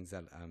and things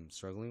that I'm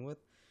struggling with.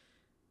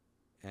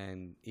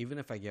 And even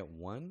if I get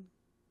one,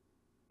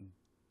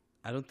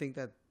 I don't think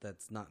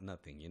that's not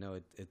nothing.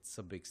 It's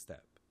a big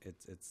step.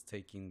 It's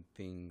taking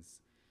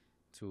things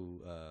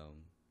to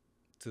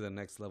the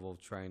next level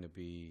of trying to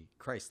be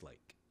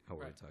Christ-like, how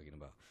we're talking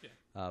about. Yeah.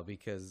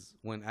 Because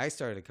when I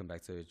started to come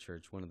back to the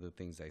church, one of the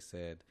things I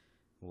said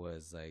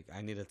was like,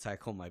 I need to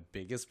tackle my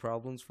biggest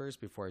problems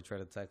first before I try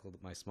to tackle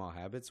my small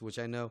habits, which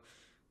I know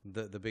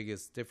the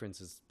biggest difference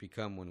has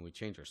become when we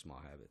change our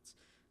small habits.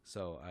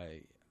 So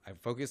I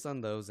focused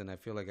on those, and I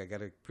feel like I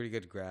got a pretty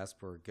good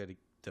grasp or good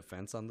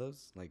defense on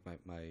those, like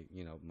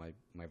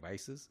my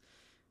vices.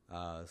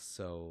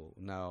 So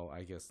now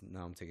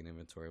I'm taking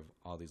inventory of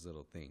all these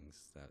little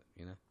things that,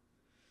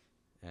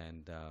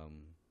 and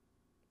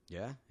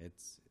yeah,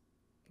 it's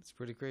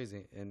pretty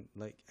crazy. And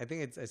like, I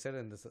think I said it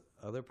in this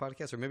other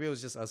podcast, or maybe it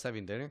was just us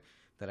having dinner,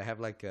 that I have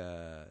like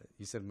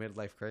you said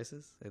midlife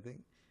crisis, I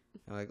think.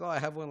 I'm like, oh, I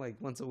have one like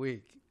once a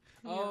week.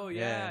 Oh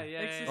yeah.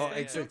 Oh,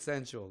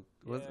 existential.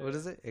 What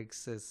is it?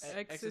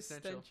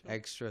 Existential.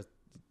 Extra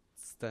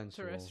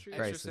Terrestrial.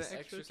 crisis.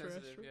 Extra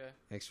sensitive, yeah.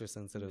 Extra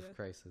sensitive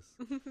crisis.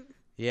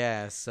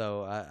 Yeah,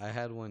 so I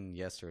had one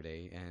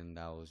yesterday, and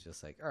I was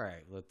just like, all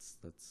right, let's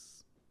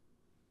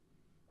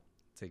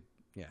take,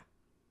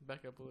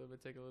 back up a little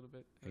bit, take a little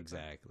bit.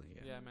 Exactly.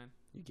 Yeah, man.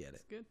 You get it.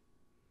 It's good.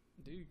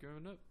 Dude, you're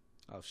growing up.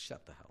 Oh,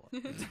 shut the hell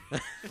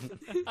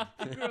up.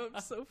 You grew up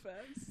so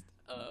fast.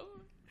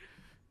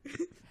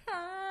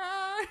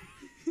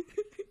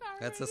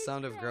 That's the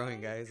sound of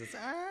growing, guys. It's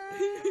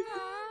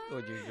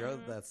when you grow,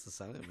 that's the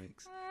sound it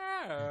makes.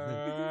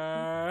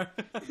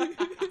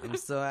 I'm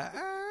still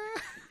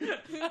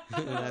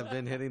and I've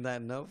been hitting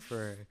that note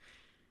for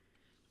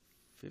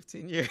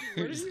 15 years.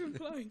 What are you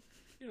implying?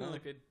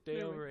 Like a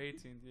day over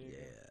 18. Yeah.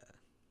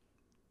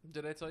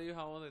 Did I tell you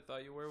how old I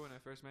thought you were when I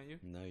first met you?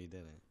 No, you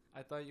didn't.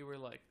 I thought you were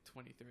like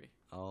 23.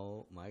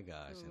 Oh my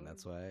gosh, and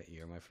that's why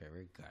you're my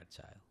favorite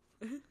godchild.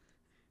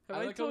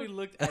 I like how we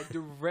looked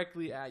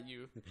directly at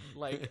you,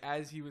 like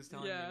as he was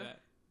telling me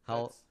that.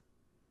 How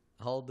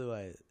old do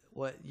I?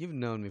 What, you've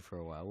known me for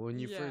a while. When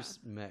you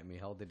first met me,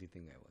 how old did you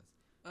think I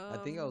was? I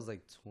think I was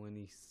like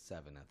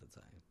 27 at the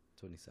time.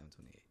 27,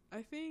 28.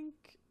 I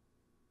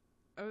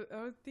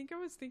think I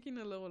was thinking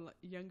a little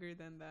younger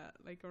than that,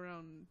 like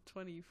around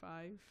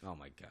 25. Oh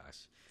my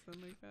gosh.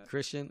 Something like that.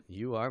 Christian,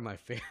 you are my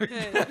favorite.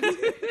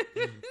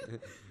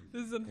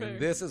 This is unfair. And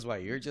this is why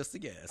you're just a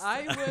guest.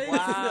 I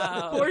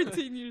was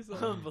 14 years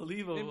old.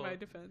 Unbelievable. In my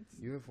defense.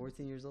 You were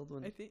 14 years old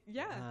when? I think,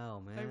 yeah.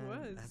 Wow, man. I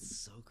was. That's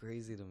so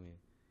crazy to me.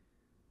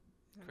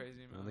 It's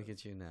crazy, man. Look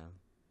at you now.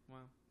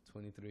 Wow.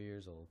 23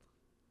 years old.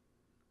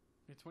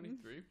 You're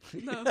 23?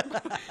 No.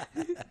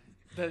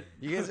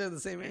 You guys are the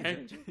same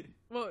age.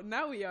 Well,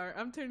 now we are.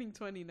 I'm turning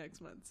 20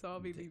 next month, so I'll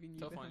be leaving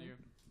you Tough behind. on you.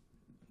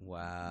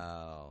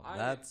 Wow, I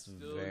that's am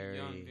still very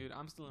young, dude.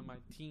 I'm still in my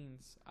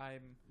teens.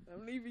 I'm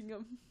leaving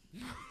him.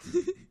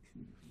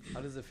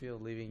 How does it feel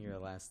leaving your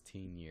last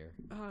teen year?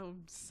 Oh,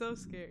 I'm so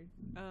scared.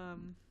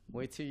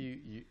 Wait till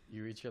you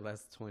reach your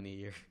last 20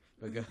 year.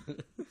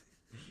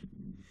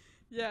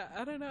 Yeah,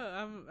 I don't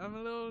know. I'm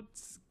a little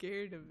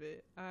scared of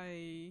it.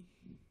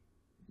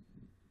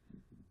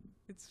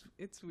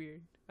 It's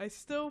weird. I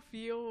still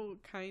feel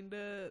kind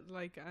of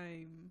like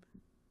I'm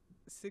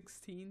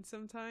 16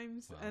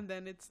 sometimes, Wow. and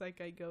then it's like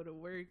I go to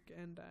work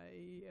and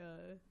I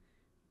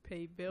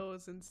pay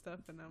bills and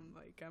stuff, and I'm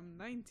like I'm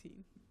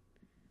 19,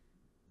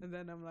 and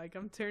then I'm like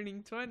I'm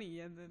turning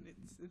 20, and then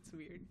it's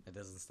weird. It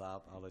doesn't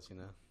stop. I'll let you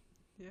know.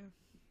 Yeah,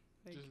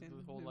 I just can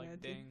the whole like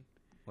imagine. dang.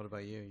 What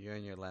about you? You're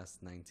in your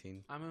last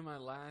 19. I'm in my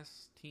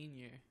last teen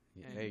year.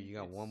 And Hey, you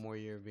got it's- one more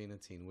year of being a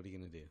teen. What are you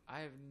gonna do?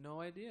 I have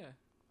no idea.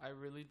 I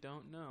really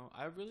don't know.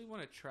 I really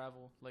want to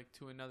travel like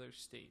to another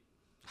state,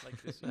 like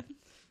this year.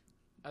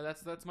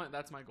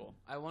 That's my goal.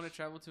 I want to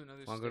travel to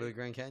another. Want state. to go to the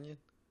Grand Canyon?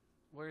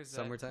 Where is that?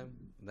 Summertime?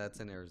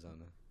 That's in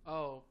Arizona.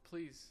 Oh,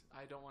 please!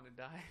 I don't want to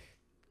die.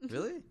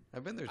 Really?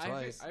 I've been there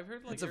twice. I've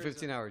heard like It's a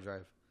Arizona- 15-hour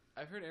drive.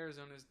 I've heard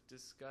Arizona's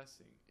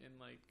disgusting in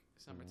like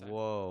summertime.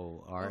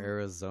 Whoa, our Um,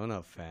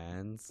 Arizona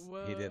fans.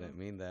 whoa. He didn't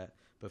mean that,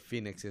 but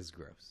Phoenix is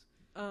gross.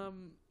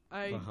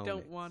 I Bahamas.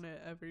 don't want to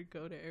ever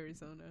go to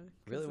Arizona.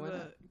 Really? Why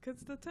not?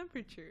 Because the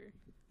temperature.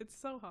 It's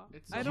so hot.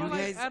 It's I so don't hot.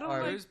 You like. guys I don't are-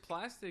 like. There's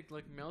plastic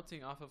like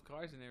melting off of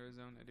cars in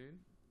Arizona, dude.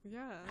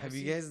 Yeah. Have I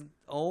you see. guys?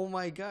 Oh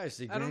my gosh,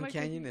 the I don't Grand like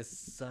Canyon the- is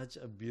such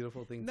a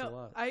beautiful thing to No,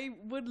 watch. I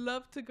would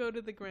love to go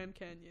to the Grand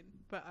Canyon,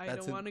 but I That's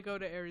don't in- want to go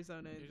to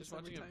Arizona in You're the just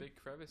watching a summertime. big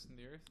crevice in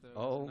the earth, though.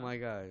 Oh is it my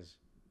not? gosh,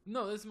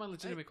 No, this is my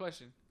legitimate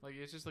question. Like,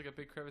 it's just like a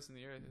big crevice in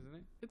the earth, isn't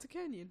it? It's a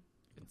canyon.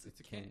 It's It's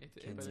a a can. can- It's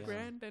canyon. It's Yeah.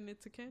 grand and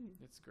it's a canyon.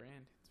 It's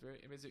grand. It's very.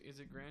 Is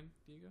it grand,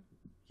 Diego?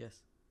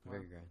 yes, Wow.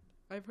 very grand.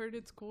 I've heard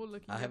it's cool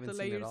looking I at haven't the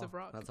seen it layers all. of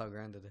rock. That's how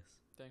grand it is.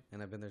 Dang.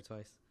 And I've been there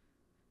twice,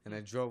 and I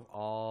drove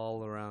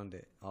all around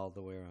it, all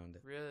the way around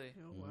it. Really?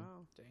 Oh Mhm.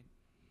 wow. Dang.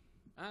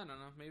 I don't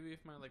know. Maybe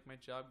if my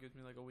job gives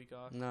me like a week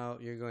off. No,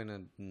 you're going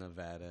to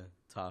Nevada,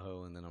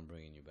 Tahoe, and then I'm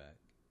bringing you back.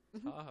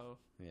 Tahoe.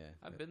 Yeah,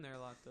 I've been there a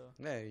lot though.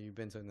 Yeah, you've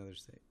been to another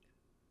state.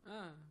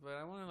 But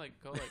I want to like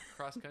go like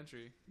cross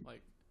country.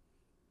 Like,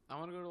 I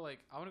want to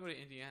go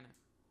to Indiana.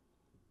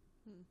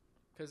 Hmm.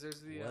 Cause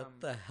there's the What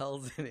the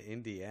hell's in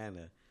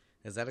Indiana?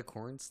 Is that a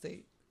corn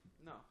state?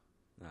 no.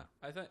 No.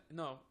 I thought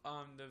no.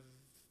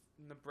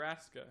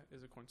 Nebraska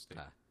is a corn state.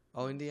 Ah.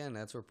 Oh, Indiana.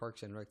 That's where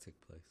Parks and Rec took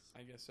place.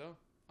 I guess so.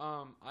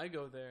 I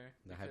go there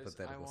The because I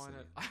hypothetical want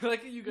scene. to. I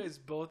like that you guys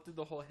both did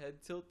the whole head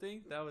tilt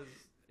thing. That was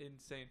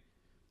insane.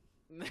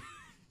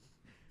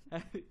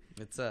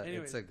 It's a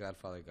Anyways.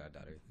 Godfather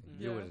Goddaughter thing.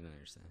 Yeah. You wouldn't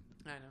understand.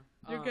 I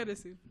know. You're gonna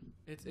soon.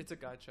 It's a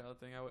godchild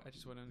thing. I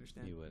just wouldn't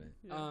understand. You wouldn't.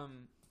 Yeah.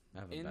 I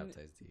haven't In-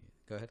 baptized you.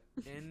 Go ahead.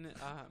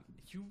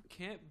 You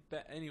can't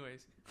bet.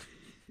 Anyways,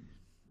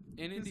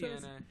 in Who says?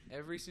 Indiana,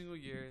 every single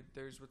year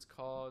there's what's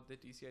called the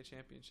DCI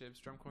Championships,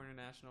 Drum Corps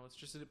International. It's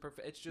just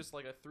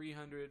like a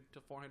 300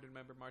 to 400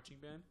 member marching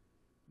band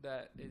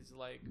that is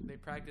like they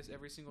practice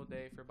every single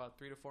day for about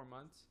 3 to 4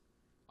 months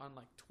on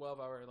like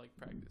 12-hour like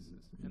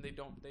practices, and they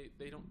don't.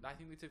 I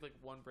think they take like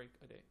one break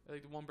a day,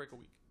 like one break a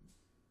week.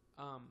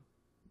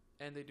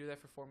 And they do that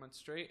for 4 months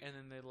straight, and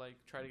then they like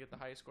try to get the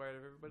highest score out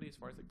of everybody as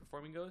far as like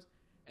performing goes.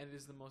 And it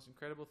is the most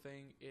incredible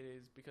thing. It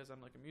is because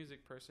I'm like a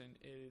music person.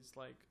 It is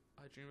like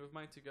a dream of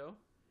mine to go,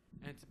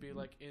 and to be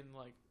like in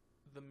like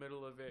the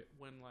middle of it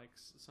when like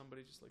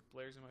somebody just like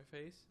blares in my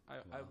face. I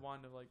Wow.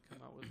 want to like come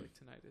out with like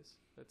tinnitus.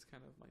 That's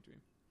kind of my dream.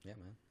 Yeah,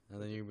 man.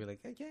 And then you'd be like,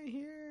 I can't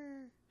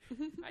hear.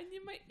 I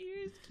need my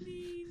ears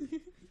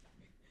clean.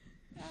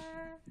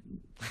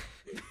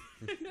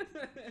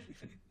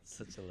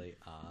 Such a late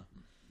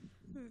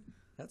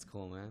That's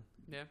cool, man.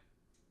 Yeah,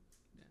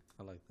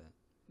 I like that.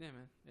 yeah,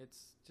 man.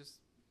 It's just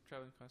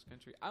traveling cross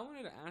country. I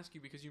wanted to ask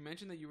you because you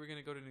mentioned that you were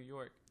gonna go to New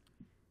York,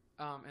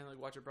 and like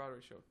watch a Broadway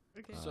show.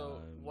 Okay.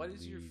 So, I'm what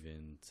is your f-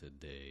 leaving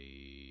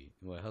today?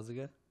 What? How's it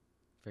go?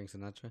 Frank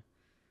Sinatra.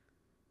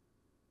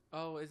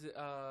 Oh, is it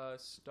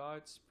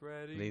start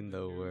spreading Lean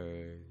the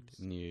word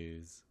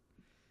news.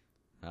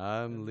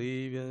 I'm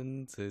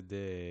leaving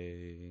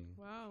today.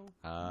 Wow.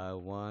 I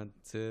want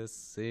to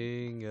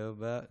sing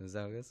about. Is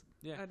that what it is?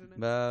 Yeah. I don't know.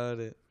 About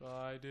it.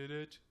 I did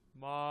it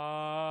my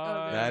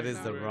Okay. That is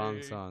the sorry.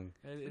 wrong song.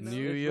 And it's-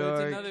 New but it's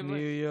York, another New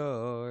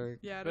York.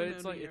 Yeah, I But don't know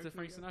it's New like it's York, a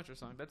Frank New York. Sinatra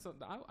song. That's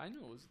I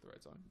knew it was the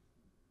right song.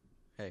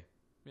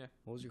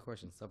 What was your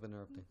question? Stop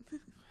interrupting.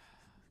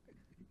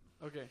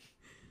 Okay.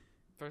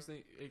 First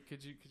thing,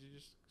 could you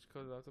just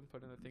close it out and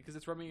put in the thing because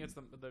it's rubbing against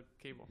the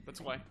cable. That's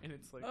why, and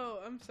it's like Oh,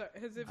 I'm sorry.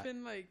 Has it I-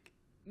 been like?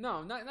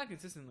 no, not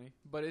consistently,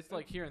 but it's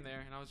like here and there,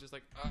 and I was just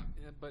like,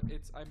 yeah, but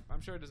it's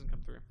I'm sure it doesn't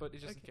come through, but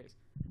it's just Okay. in case.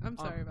 I'm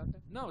sorry about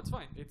that. No, it's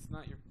fine. It's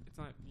not your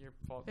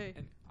fault. Hey.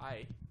 And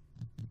I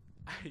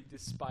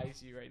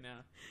despise you right now.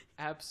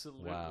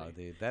 Absolutely. Wow,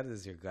 dude, that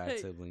is your god Hey,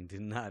 sibling. Do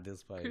not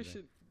despise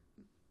Christian,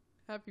 that.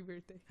 happy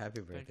birthday. Happy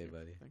Thank birthday, you.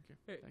 buddy. Thank you.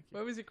 Hey, Thank you.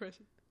 what was your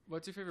question?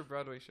 What's your favorite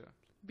Broadway show?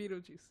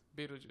 Beetlejuice.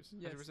 Beetlejuice.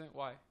 Yes. 100%.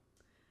 Why?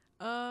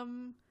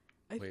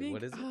 I Wait, think.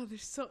 what is it? Oh,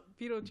 there's so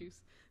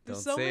Beetlejuice.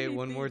 There's Don't so say it many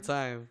one more things.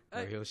 time,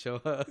 or he'll show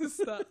up.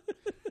 Stop.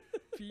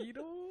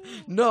 Beetle.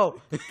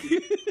 No.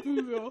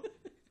 Google.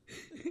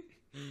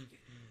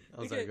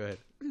 I'm sorry. Go ahead.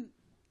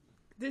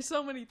 There's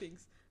so many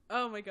things.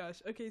 Oh my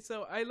gosh. Okay,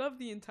 so I love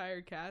the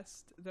entire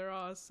cast. They're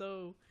all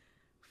so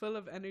full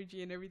of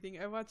energy and everything.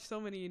 I watched so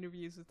many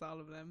interviews with all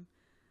of them.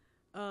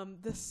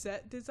 The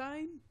set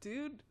design,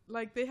 dude,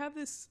 like they have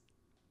this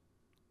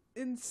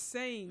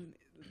insane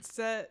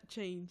set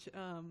change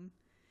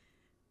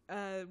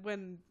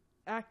when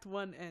Act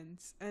 1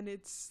 ends, and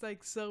it's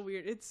like so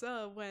weird. It's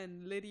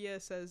when Lydia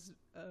says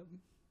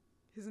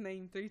his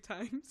name 3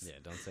 times. Yeah,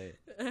 don't say it.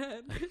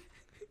 And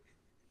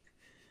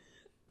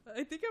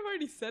I think I've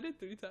already said it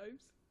 3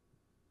 times.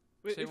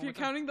 Wait, Say it if one you're more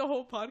time. counting the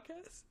whole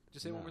podcast?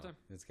 Just say it one more time.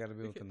 It's got to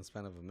be Okay. within the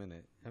span of a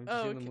minute. Haven't you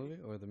Oh, seen the okay.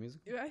 movie or the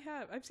music? Yeah, I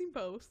have. I've seen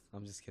both.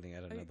 I'm just kidding. I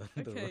don't know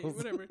the Okay, rules.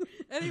 whatever.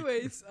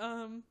 Anyways,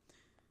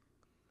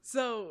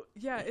 so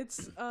yeah, it's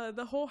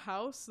the whole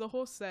house, the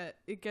whole set.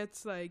 It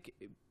gets like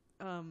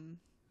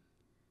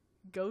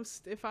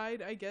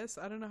ghostified, I guess.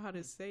 I don't know how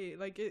to say it.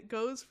 Like it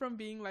goes from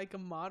being like a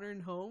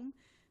modern home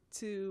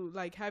to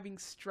like having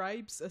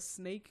stripes, a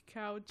snake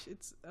couch.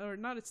 It's or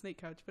not a snake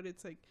couch, but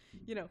it's like,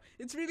 you know,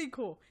 it's really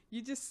cool.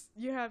 You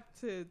have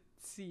to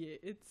see it.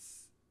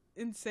 It's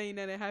insane,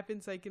 and it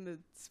happens like in the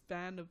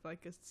span of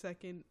like a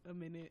second, a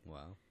minute.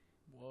 Wow.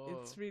 Whoa.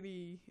 It's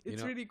really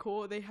know- really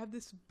cool. They have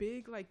this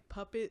big like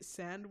puppet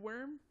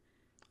sandworm.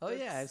 Oh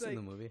yeah, I've That's, seen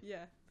the like, movie.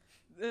 Yeah.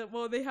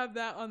 Well, they have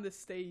that on the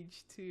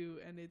stage too,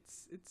 and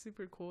it's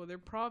super cool. Their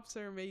props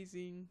are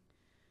amazing.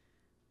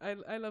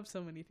 I love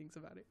so many things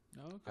about it.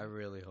 Oh, okay. I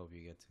really hope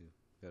you get to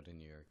go to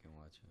New York and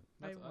watch it.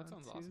 That I want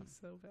sounds to awesome.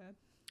 so bad.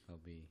 I'll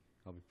be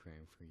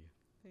praying for you.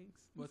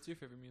 Thanks. What's your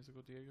favorite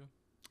musical, Diego?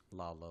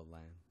 La La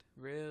Land.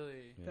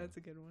 Really? Yeah. That's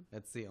a good one.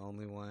 That's the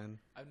only one.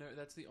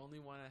 That's the only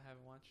one I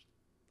haven't watched.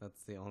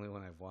 That's the only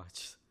one I've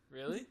watched.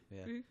 Really?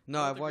 Yeah. Mhm. No,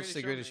 What I've about The watched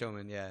The Greatest Greatest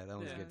Showman. Yeah, that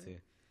one's Yeah. good too.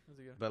 That's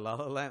a good. But La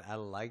La Land, I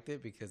liked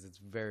it because it's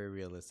very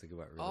realistic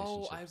about Oh,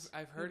 relationships.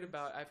 I've heard It is.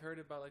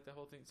 about like the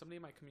whole thing. Somebody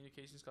in my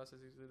communications class did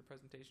a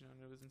presentation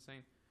on it. It was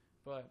insane.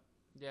 But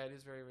yeah, it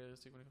is very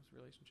realistic when it comes to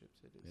relationships.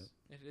 It is.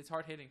 It's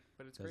hard hitting,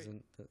 but it's great.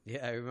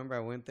 Yeah, I remember I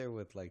went there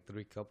with like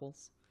 3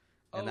 couples,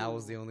 and I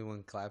was the Oh. only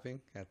one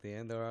clapping at the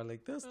end. They were all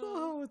like, "That's not Oh.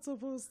 how it's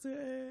supposed to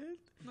end."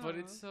 But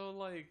it's so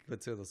like.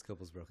 But 2 of those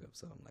couples broke up,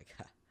 so I'm like,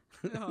 "Ha."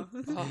 Oh.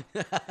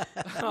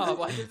 Oh,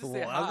 why did you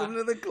say ha? Welcome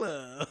to the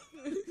club.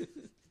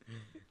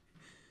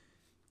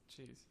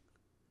 Jeez.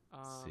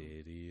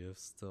 City of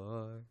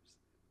stars,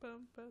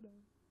 Bum, ba-dum.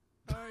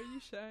 Are you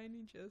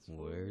shining just for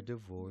where me?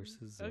 divorce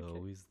is Okay.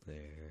 always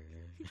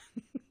there.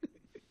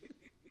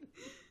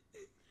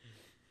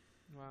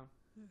 Wow.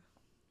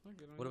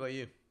 Okay, What about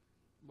you?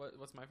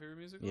 What's my favorite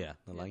musical? Yeah,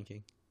 The Yeah. Lion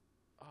King.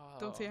 Oh.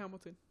 Don't say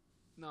Hamilton.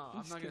 No,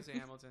 I'm not gonna say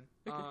Hamilton.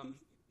 Okay.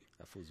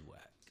 That fool's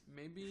whack.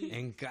 Maybe.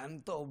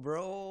 Encanto,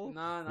 bro.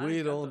 Nah, not We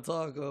Encanto. don't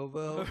talk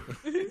about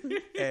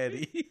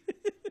Eddie.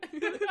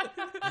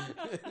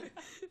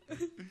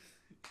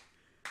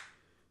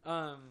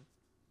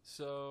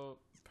 So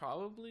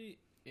probably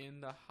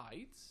In the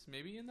Heights.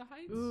 Maybe In the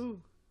Heights.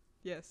 Ooh.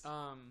 Yes.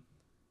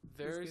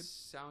 Their good.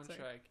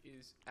 soundtrack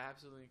is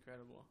absolutely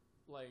incredible.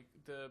 Like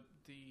the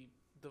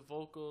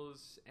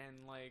vocals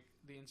and like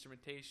the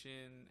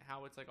instrumentation,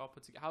 how it's like all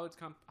put together,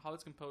 how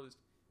it's composed,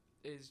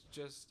 is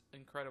just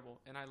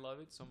incredible, and I love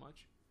it so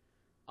much.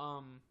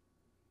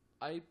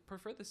 I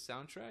prefer the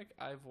soundtrack.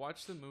 I've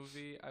watched the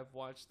movie, I've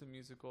watched the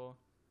musical,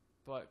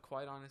 but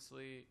quite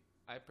honestly,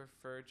 I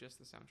prefer just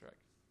the soundtrack.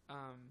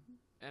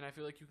 And I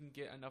feel like you can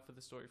get enough of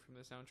the story from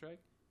the soundtrack.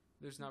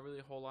 There's not really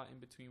a whole lot in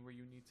between where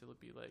you need to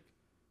be like,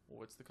 well,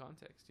 what's the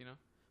context, you know?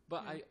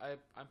 But Yeah.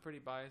 I'm pretty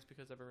biased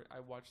because I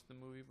watched the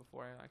movie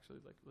before I actually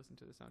like listened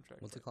to the soundtrack.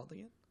 What's it called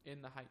again?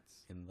 In the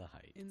Heights. In the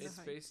Heights. In the It's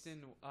based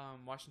Heights.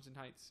 in Washington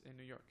Heights in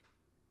New York,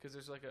 because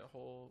there's like a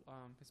whole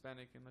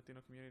Hispanic and Latino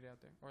community out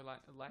there, or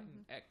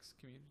Latin X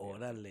community. out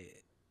there. Orale.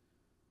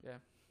 Yeah,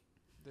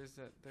 there's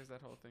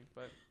that whole thing,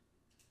 but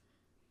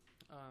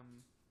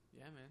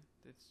yeah, man,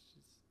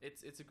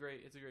 it's a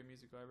great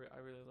musical. I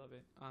really love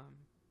it.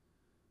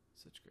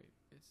 Such great.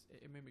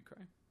 It made me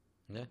cry.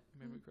 Yeah. It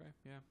made me cry.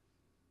 Yeah,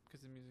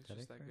 because the music's Did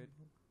just I that cry? good.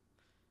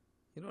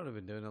 You know what I've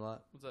been doing a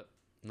lot? What's up?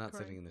 Not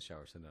Crying. sitting in the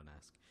shower, so don't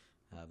ask.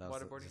 That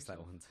was Waterboarding just that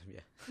yourself? one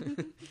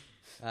time,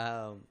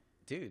 yeah.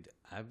 Dude,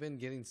 I've been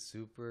getting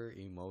super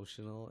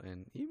emotional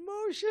and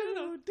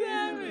emotional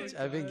damage.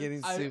 Oh I've been God.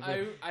 getting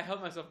super. I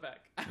held myself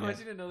back. I Yeah. want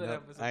you to know that I No,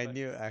 held myself I back.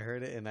 knew, I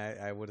heard it, and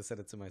I would have said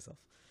it to myself.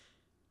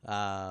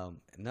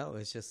 No,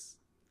 it's just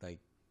like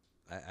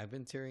I've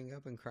been tearing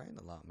up and crying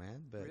a lot,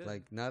 man. But Really?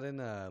 like not in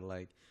a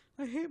like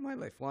I hate my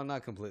life. Well,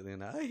 not completely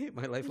in a I hate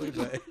my life way,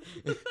 but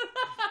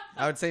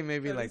I would say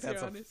maybe At like least you're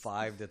that's a honest.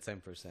 5 to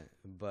 10%.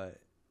 But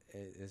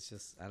it's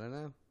just I don't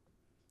know.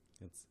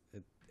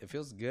 It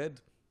feels good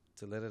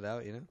to let it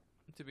out, you know.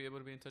 To be able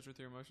to be in touch with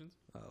your emotions.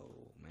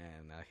 Oh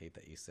man, I hate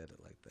that you said it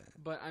like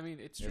that. But I mean,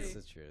 it's It's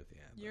true. the truth, yeah.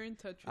 You're but in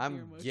touch with your I'm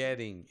emotions.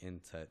 getting in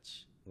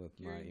touch with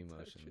You're my in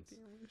touch emotions. with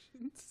your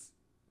emotions.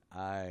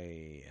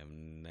 I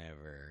am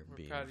never We're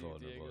being proud of you,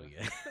 vulnerable Diego.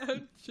 again.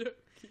 I'm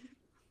joking.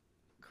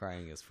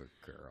 Crying is for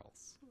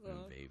girls Well.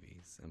 and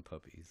babies and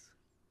puppies.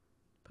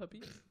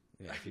 Puppies.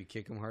 Yeah, if you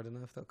kick them hard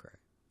enough, they'll cry.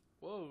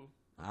 Whoa.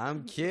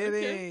 I'm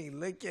kidding.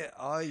 Look at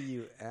all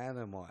you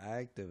animal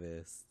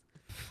activists.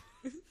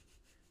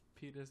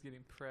 PETA's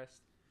getting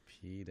pressed.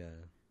 PETA.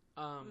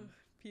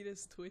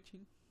 PETA's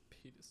twitching.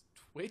 PETA's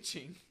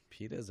twitching.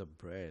 PETA's a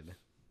bread,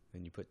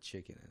 and you put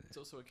chicken in It's it.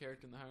 also a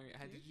character in the Hunger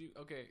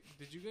Games.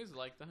 Did you guys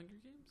like the Hunger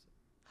Games?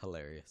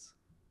 Hilarious.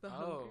 The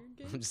Oh. Hunger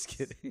Games. I'm just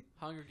kidding.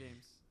 Hunger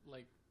Games.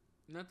 Like,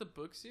 not the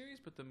book series,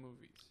 but the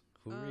movies.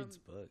 Who reads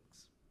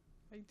books?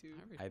 I do.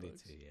 read I do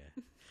books. too.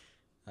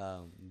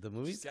 Yeah. The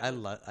movies. got I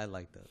it. I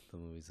liked the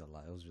movies a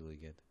lot. It was really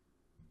good.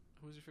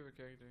 Who's your favorite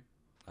character?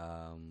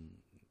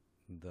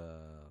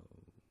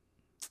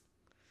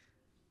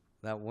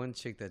 That one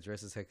chick that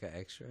dresses hecka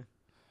extra.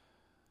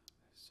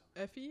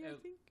 Effie, I Uh,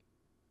 think.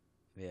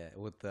 Yeah,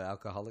 with the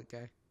alcoholic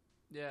guy.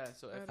 Yeah,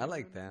 so Effie, I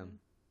like them.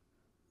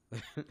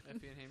 Effie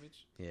and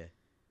Hamish. Yeah.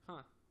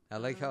 Huh. I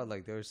like how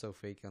like they were so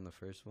fake on the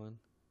first one,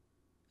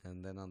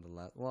 and then on the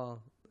last,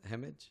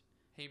 Hamish,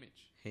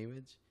 he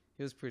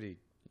was pretty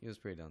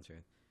down to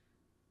earth,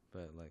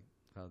 but like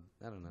how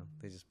I don't know,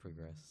 they just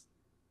progressed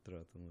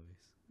throughout the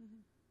movies.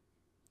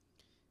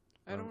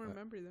 I don't Or,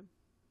 remember them.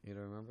 You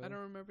don't remember? I don't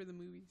remember the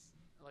movies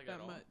Like that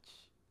at all.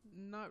 much.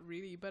 Not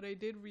really, but I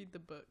did read the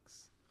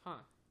books, Huh.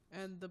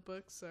 and the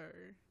books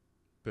are.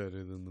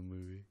 Better than the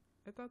movie.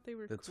 I thought they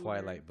were The cooler.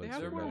 Twilight books They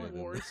have are more better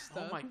than war the-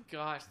 stuff. Oh my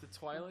gosh, the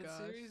Twilight gosh.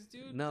 series,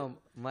 dude. No,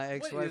 my What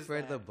ex-wife is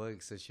read the that?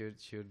 books, so she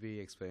would be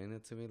explaining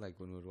it to me like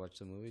when we would watch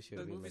the movie. She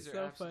The would be movies like, are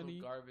so absolute funny.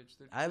 garbage.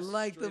 They're I just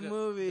like the straight up-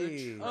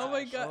 movie. they're Oh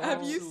my trash. God,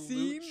 have you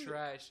Absolute seen-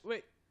 trash?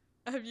 Wait,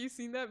 have you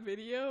seen that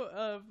video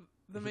of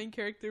the main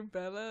character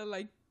Bella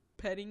like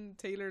petting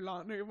Taylor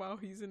Lautner while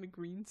he's in a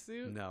green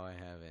suit? No, I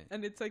haven't.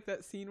 And it's like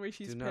that scene where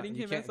she's Do not- petting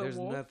you him can't- as a There's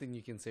wolf. nothing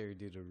you can say or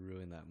do to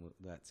ruin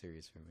that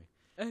series for me.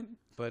 And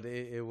But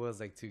it was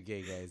like two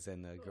gay guys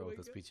and a girl my with a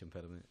God. speech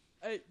impediment.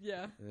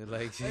 yeah. And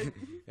like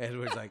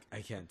Edward's like,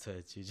 I can't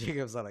touch you.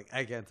 Jacob's all like,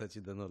 I can't touch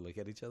you. Then they'll look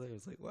at each other.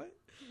 It's like, what?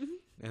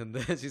 And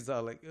then she's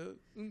all like,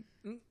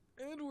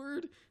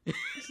 Edward.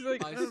 She's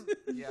like,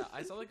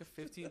 I saw like a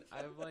 15.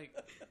 I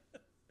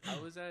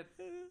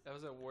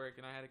was at work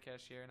and I had a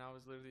cashier and I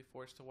was literally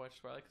forced to watch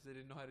Twilight because I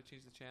didn't know how to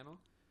change the channel.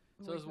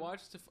 oh So my I was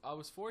God. I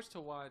was forced to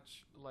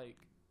watch like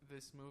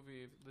this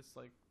movie, this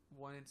like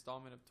one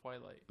installment of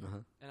Twilight, Uh-huh.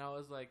 and I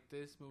was like,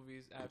 this movie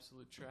is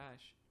absolute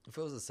trash. If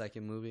it was a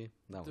second movie,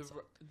 that The one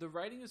sucked. the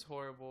writing is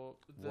horrible.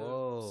 The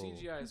Whoa.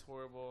 CGI is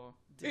horrible.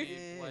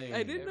 Dang.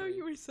 I didn't know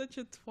you were such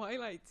a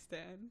Twilight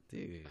stan.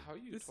 Dude, How are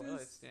you This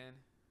Twilight is- stan?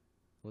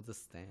 what's a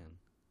Stan?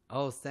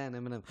 Oh, Stan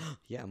Eminem.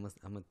 Yeah, I'm a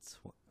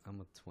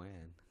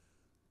twan.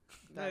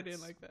 I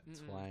didn't like that.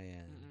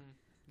 Twan.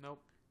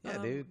 Nope. Yeah,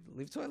 dude,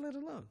 leave Twilight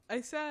alone.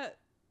 I sat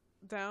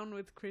down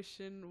with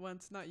Christian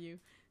once, not you,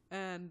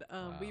 and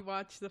we Wow.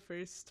 watched the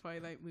first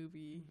Twilight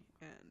movie,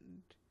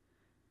 and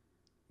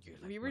You're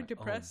like we were my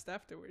depressed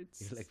afterwards.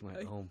 You're like my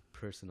Like, own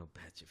personal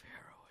batch of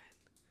heroin.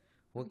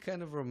 What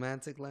kind of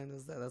romantic line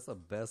is that? That's the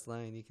best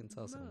line you can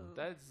tell someone. No.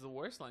 That's the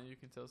worst line you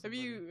can tell Have somebody.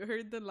 you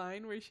heard the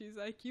line where she's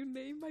like, "You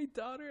named my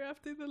daughter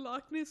after the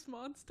Loch Ness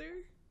monster"?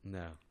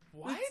 No.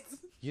 What?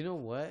 You know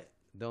what?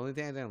 The only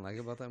thing I didn't like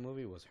about that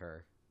movie was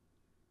her.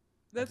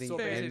 That's think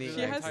fair. any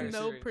She has actress-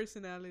 no series.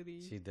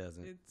 personality. She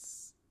doesn't.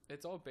 It's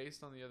It's all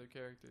based on the other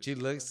characters. She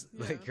looks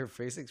Yeah. like her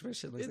face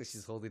expression looks like It's-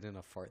 she's holding in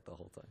a fart the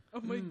whole time.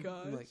 oh my Mm.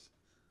 gosh. I'm like,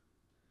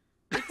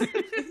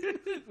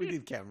 we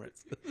need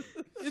cameras.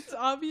 It's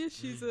obvious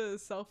she's a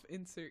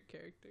self-insert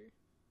character.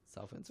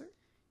 Self-insert?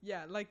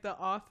 Yeah, like the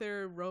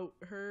author wrote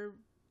her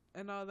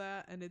and all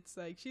that, and it's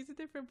like she's a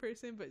different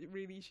person, but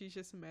really she's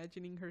just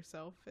imagining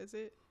herself as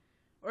it.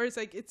 Or it's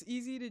like it's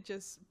easy to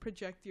just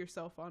project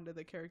yourself onto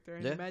the character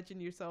and Yeah. imagine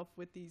yourself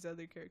with these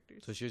other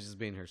characters. So she was just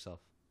being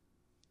herself.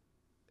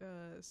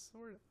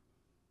 Sort of,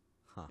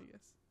 Huh. I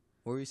guess.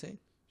 What were you saying?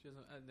 She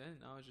doesn't, and then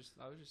I was just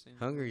saying.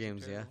 Hunger movies are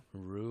Games, yeah. terrible.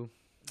 Rue,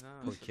 No,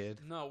 poor kid.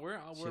 no, we're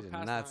did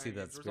past not Hunger see that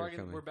Games. spear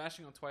coming. We're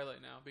bashing on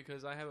Twilight now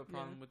because I have a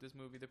problem Yeah. with this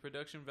movie. The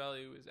production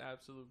value is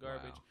absolute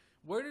garbage. Wow.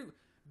 Where do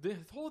the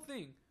whole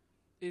thing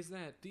is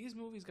that these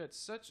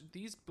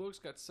books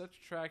got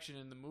such traction,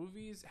 and the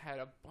movies had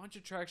a bunch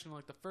of traction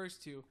like the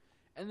first two,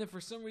 and then for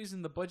some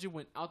reason the budget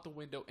went out the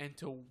window, and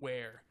to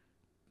where?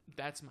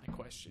 That's my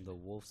question. The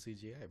wolf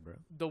CGI, bro.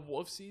 The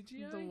wolf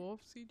CGI. The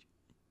wolf CG.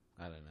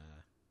 I don't know.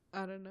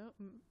 I don't know.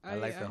 I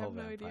like the whole have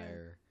no idea.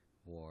 vampire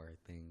war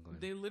thing going.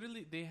 They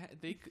literally That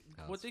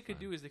what was they could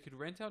fun. do is they could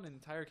rent out an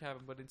entire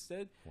cabin, but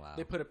instead Wow.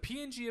 they put a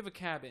PNG of a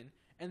cabin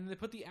and then they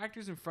put the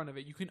actors in front of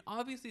it. You can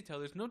obviously tell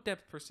there's no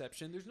depth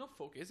perception, there's no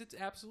focus. It's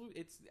absolute.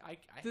 It's I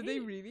Did hate they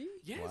it. really?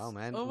 Yes. Wow,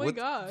 man. Oh my What-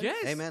 gosh.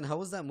 Yes. Hey, man, how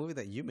was that movie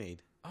that you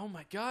made? Oh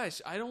my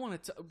gosh! I don't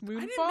want to. I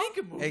didn't Moonfall? make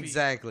a movie.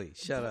 Exactly.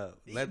 Shut up.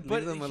 But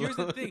Leave them here's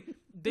the alone. thing: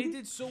 they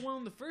did so well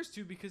in the first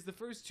two because the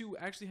first two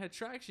actually had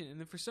traction, and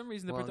then for some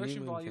reason the Well,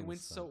 production Nemo value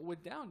kinda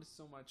went down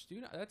so much,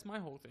 dude. That's my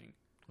whole thing.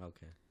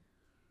 Okay.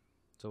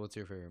 So what's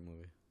your favorite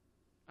movie?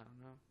 I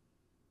don't know.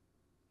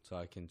 so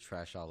I can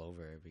trash all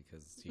over it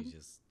because you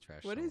just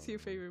trash. What all is your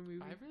over me. favorite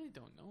movie? I really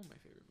don't know my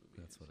favorite movie.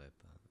 That's what I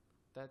thought.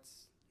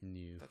 That's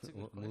New That's a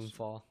good question.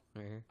 Moonfall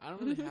right here. I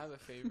don't really have a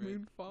favorite.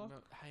 Moonfall. No,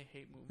 I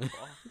hate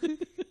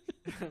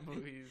Moonfall.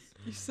 Movies.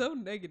 You're so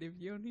negative.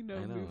 You only know I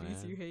know,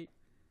 movies man. you hate.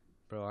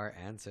 Bro, our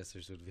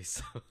ancestors would be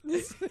so.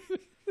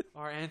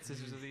 Our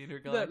ancestors of the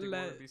intergalactic world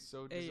let would be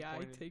so AI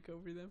disappointed. take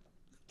over them.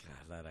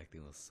 God, that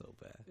acting was so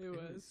bad. It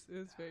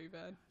was very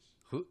bad.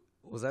 Who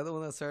was that? The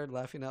one that started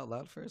laughing out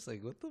loud first?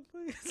 Like, what the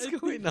fuck is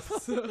going on?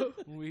 So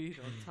We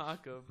don't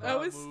talk about. I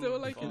was still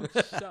like in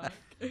Moonfall. shock.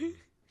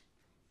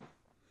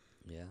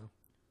 Yeah.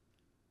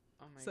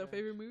 Oh my So gosh.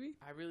 favorite movie?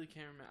 I really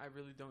can't remember. I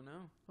really don't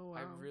know. Oh wow.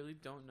 I really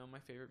don't know my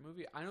favorite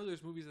movie. I know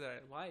there's movies that I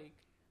like,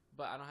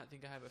 but I don't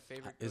think I have a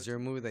favorite. Is there a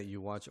movie that you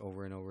watch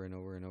over and over and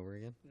over and over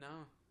again? No,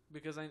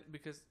 because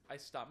I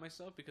stop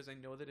myself because I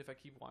know that if I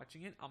keep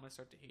watching it, I'm gonna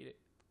start to hate it.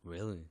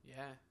 Really?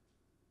 Yeah,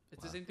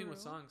 it's the Wow. same thing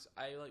with For real? songs.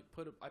 I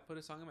put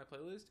a song on my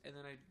playlist and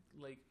then I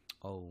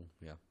Oh,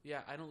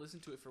 yeah. I don't listen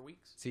to it for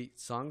weeks. See,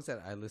 songs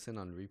that I listen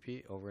on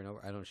repeat over and over,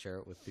 I don't share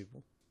it with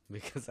people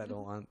because I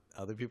don't want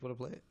other people to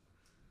play it.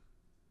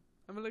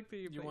 I'm gonna look through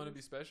your You want to playlist.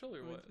 be special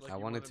or what? I you want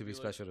it wanna to be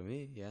like, special to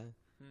me, yeah.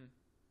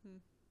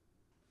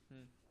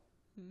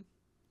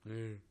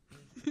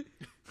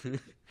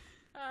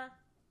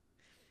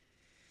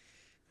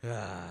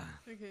 Ah.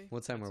 Okay.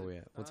 What time That's are it. we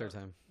at? What's our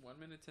time? 1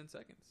 minute 10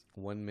 seconds.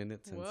 1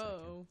 minute, 10 seconds.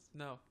 Whoa.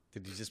 No,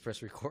 Did you just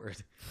press record?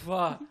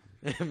 fuck.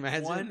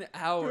 Imagine. 1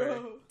 hour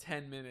Bro.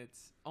 10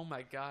 minutes. Oh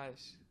my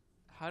gosh.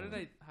 How did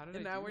I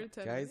An do hour that? and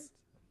 10 Guys, minutes?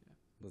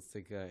 let's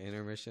take an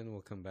intermission.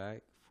 We'll come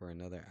back for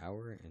another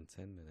hour and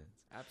 10 minutes.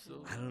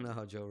 Absolutely. I don't know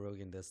how Joe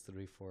Rogan does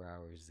 3-4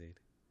 hours, dude.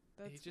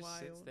 That's he just wild.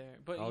 sits there.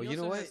 But Oh, he you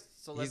know also what? has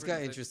He's celebrities got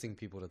that- interesting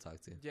people to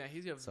talk to. Yeah,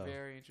 he's got So-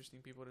 very interesting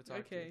people to talk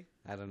Okay.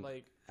 I don't. to.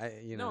 Like,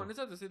 you no, know. and it's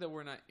not to say that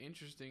we're not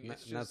interesting. Not-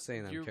 It's just not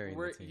saying I'm you're- carrying the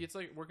we're, team. It's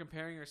like we're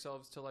comparing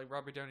ourselves to like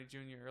Robert Downey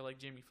Jr. or like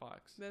Jamie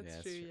Foxx. That's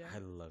Yeah, true, yeah. I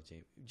love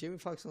Jamie. Jamie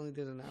Foxx only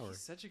did an hour. He's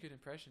such a good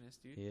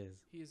impressionist, dude. He is.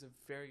 He is a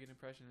very good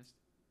impressionist.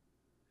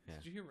 Yeah.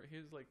 Did you hear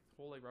his like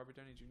whole like Robert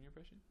Downey Jr.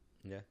 impression?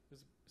 Yeah. It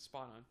was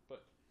spot on.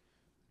 But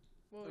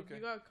Well, Okay.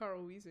 you got Carl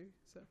Weezer,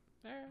 so.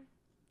 all right.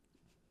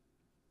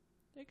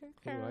 Who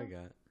do I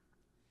got?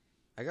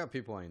 I got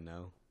people I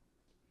know.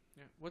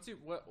 Yeah. What's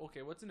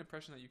an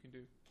impression that you can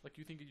do? Like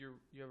you think you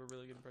have a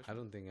really good impression? I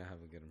don't think I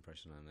have a good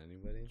impression on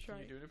anybody. Try Can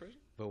you it. do an impression?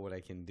 But what I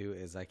can do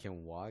is I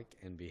can walk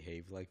and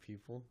behave like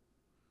people.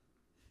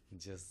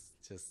 Just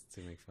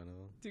to make fun of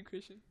them. Do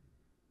Christian.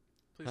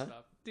 Please Huh?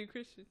 stop. Do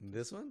Christian.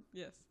 This one?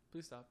 Yes.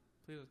 Please stop.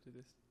 Please don't do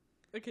this.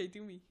 Okay,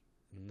 do me.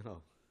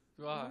 No.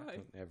 Why? Why?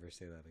 Don't ever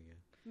say that again.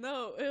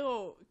 No,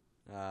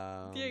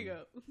 ew.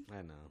 Diego.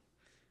 I know.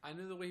 I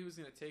knew the way he was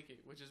gonna take it,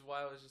 which is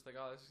why I was just like,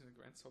 "Oh, this is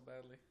gonna end so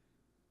badly."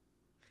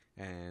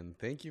 And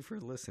thank you for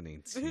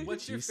listening to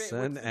What's your fa-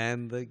 G-Son what's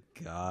and the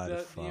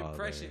Godfather. The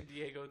impression,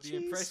 Diego. The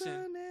G-Son impression.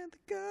 and the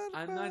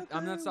Godfather,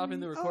 I'm not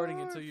stopping the recording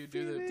we until you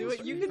do the- are Do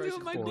it. You can do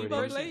Impression. my Recording.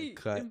 Bebop Late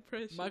Cut.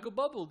 impression. Michael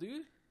Bubble,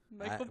 dude.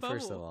 Michael Bubble.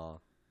 First of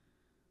all,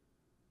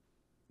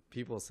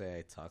 people say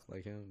I talk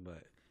like him,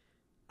 but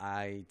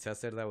I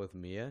tested that with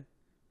Mia.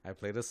 I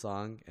played a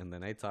song and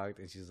then I talked,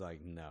 and she's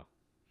like, "No."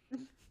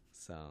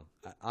 So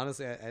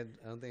honestly, I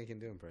don't think I can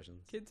do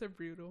impressions Kids are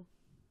brutal.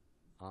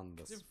 on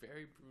the. They're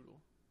very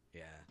brutal.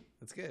 Yeah,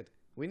 it's good.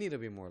 We need to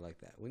be more like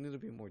that. We need to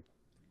be more.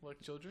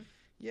 Like children.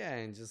 Yeah,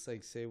 and just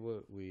like say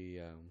what we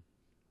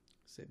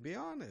say. Be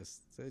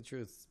honest. Say the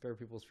truth. Spare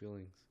people's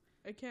feelings.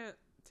 I can't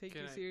take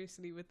Can you I-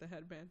 seriously with the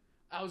headband.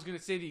 I was gonna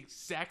say the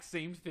exact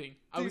same thing.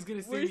 I Dude, was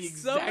gonna say we're the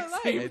so exact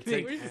alike. same It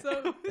thing. We're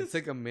so. It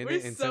took a minute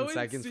We're and so 10 in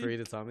seconds for you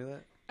to sync. tell me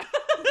that.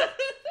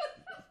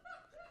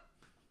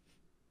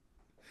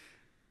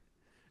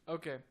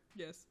 Okay.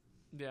 Yes.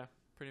 Yeah.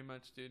 Pretty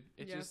much, dude.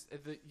 It Yeah. just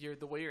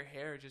the way your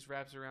hair just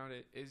wraps around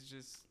it is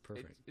just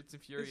Perfect. It's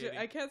infuriating.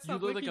 I can't You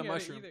stop look like looking a at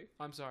mushroom. it either.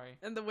 I'm sorry.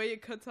 And the way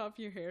it cuts off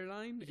your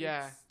hairline.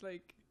 Yeah. It's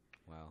like,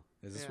 Wow.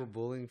 Is this Yeah. what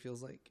bullying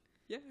feels like?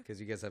 yeah. Because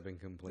you guys have been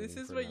complaining. This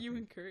is for what you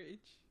nothing.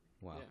 encourage.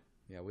 Wow. Yeah.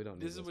 Yeah, we don't.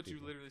 Need This is those what you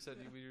people. literally said.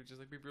 You were just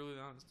like, be brutally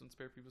honest. Don't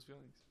spare people's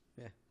feelings.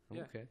 I'm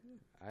yeah. okay.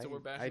 So we're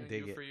I bashing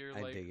dig you it. for your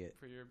I like dig it.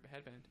 for your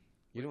headband.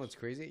 You know what's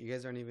crazy? You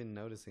guys aren't even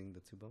noticing the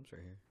 2 bumps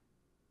right here.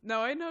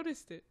 No, I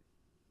noticed it.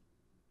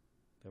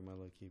 They're my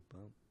lucky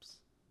bumps.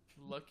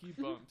 Lucky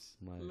bumps.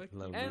 My Lucky.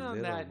 lovely And on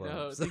little that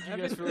bumps. note, I thank you have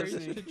guys an for urge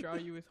listening. to draw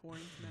you with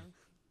horns now.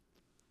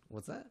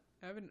 What's that?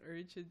 I have an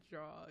urge to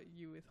draw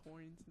you with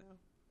horns now.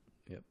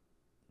 Yep.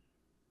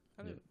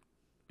 I don't. Yep.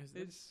 Is It's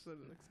this? what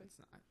it looks like. It's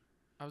not.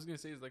 I was gonna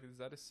say is is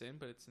that a sin,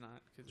 but it's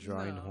not. Cause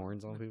Drawing No.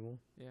 horns on people?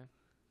 Yeah.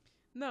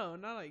 No,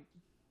 not like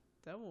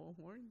devil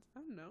horns. I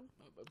don't know.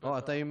 Oh, I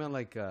thought you meant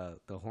like the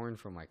horn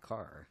from my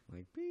car.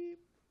 Like beep.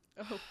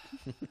 Oh,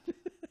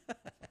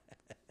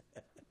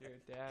 You're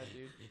a dad,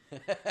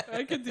 dude.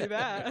 I could do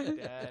that. You're a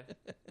dad.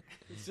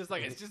 It's just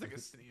like a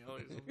snail or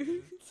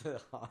something. It's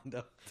a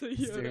Honda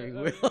Toyota. steering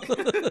Oh,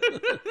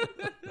 wheel.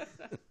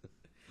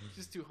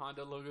 Just 2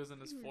 Honda logos on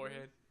his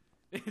forehead.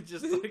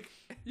 Just yeah. like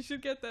You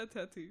should get that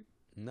tattoo.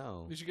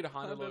 No. you should get a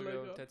Honda Honda logo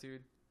logo.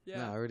 tattooed. Yeah.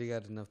 No, I already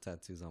got enough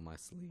tattoos on my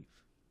sleeve.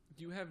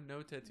 You have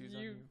no tattoos on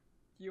you.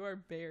 You are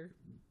bear.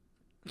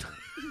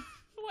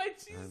 Why'd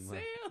you say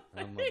it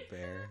like I'm a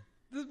bear.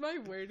 Does my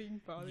wording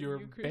bother You're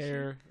you, a Christian?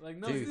 bear. Like,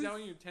 no, Dude, is that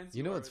when you're tense?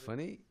 You know what's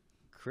funny?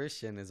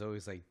 Christian is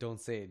always like, don't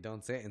say it,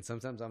 don't say it. And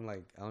sometimes I'm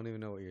like, I don't even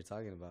know what you're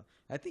talking about.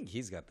 I think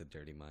he's got the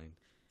dirty mind.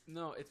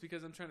 No, it's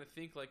because I'm trying to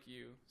think like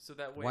you. So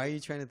that way. Why are you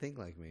trying to think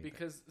like me?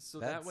 Because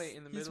that way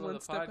in the He's middle of one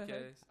the step podcast,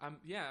 ahead.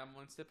 I'm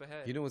one step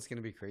ahead. You know what's going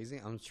to be crazy?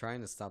 I'm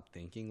trying to stop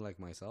thinking like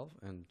myself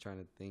and trying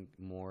to think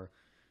more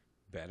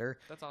better.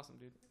 That's awesome,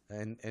 dude.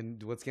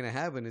 And what's going to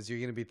happen is you're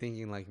going to be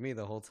thinking like me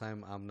the whole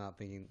time I'm not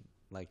thinking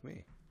like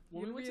me.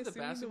 When we You'll went be to the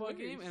assuming the basketball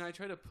game worst. and I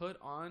tried to put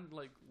on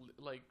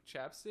like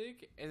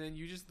chapstick, and then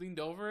you just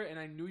leaned over and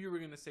I knew you were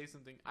gonna say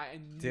something.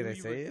 Did I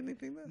say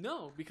anything then?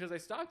 No, because I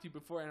stopped you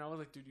before and I was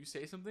like, dude, you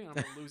say something, I'm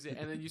gonna lose it.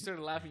 And then you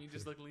started laughing. You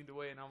just leaned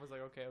away, and I was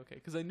like, okay,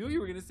 because I knew you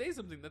were gonna say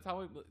something. That's how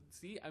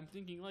I'm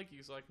thinking like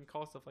you, so I can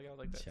call stuff like out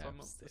like that. So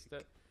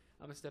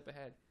I'm a step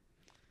ahead.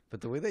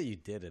 But the way that you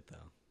did it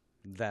though,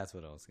 that's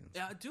what I was going to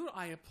say. Yeah, dude,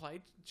 I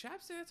applied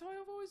chapstick. That's how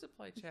I've always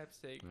applied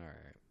chapstick. All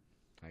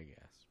right, I guess.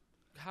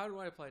 How do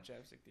I apply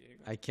chapstick,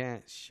 Diego? I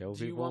can't show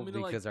Do you people want me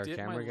to because our dip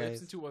my camera lips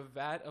guys. into a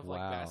vat of like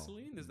Wow.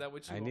 Vaseline? Is that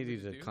what you I want need me you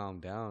to do? calm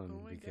down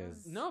Oh my because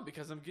God. No,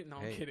 because I'm getting. No,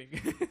 I'm Hey.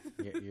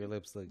 kidding. your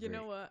lips look You great.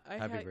 know what?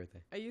 Happy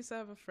birthday. I used to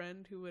have a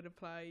friend who would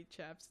apply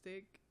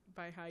chapstick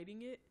by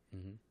hiding it.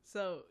 Mm-hmm.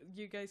 So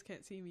you guys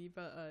can't see me,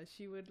 but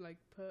she would like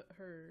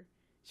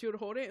she would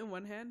hold it in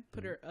one hand,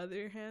 put her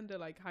other hand to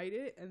like hide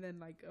it, and then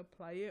like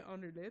apply it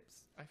on her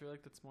lips. I feel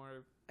like that's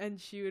more.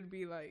 And she would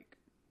be like,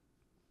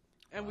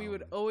 and we Wow.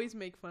 would always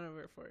make fun of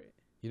her for it.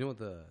 You know what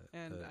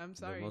And the, I'm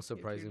sorry the most if you're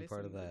surprising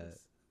part of listening to that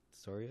this.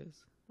 story is?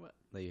 What?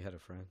 That you had a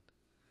friend.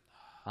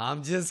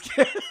 I'm just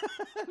kidding.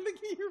 Look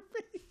at your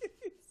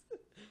face.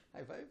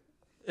 High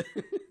five.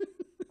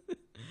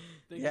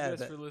 Thank Yeah, you guys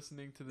that- for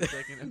listening to the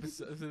second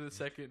episode, to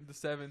the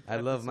seventh. I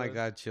love my episode.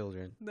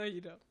 godchildren. No, you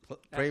don't.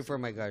 Pray for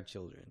my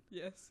godchildren.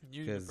 Yes,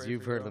 You need to 'Cause pray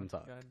you've for heard your them own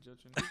talk.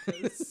 godchildren.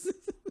 because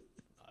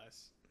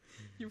Us.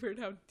 you've heard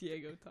how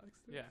Diego talks.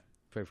 To Yeah.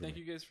 Pray for Thank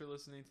me. you guys for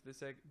listening to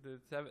the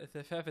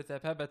The Sabbath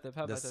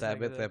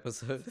Sabbath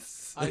episode.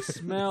 I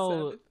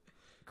smell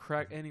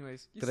crack.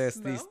 Anyways, You Tres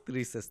smell?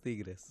 tristes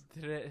tigres.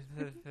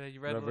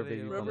 you read Rubber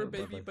baby Rubber Bubble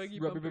baby bumpers. buggy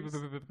Rubber bumpers.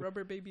 baby bubble.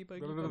 Rubber baby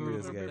buggy Rubber bumpers. baby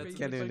This Rubber guy baby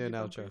can't even do an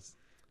buggy outro. bumpers.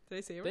 Did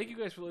I say it Thank right?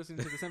 you guys for listening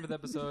to the 7th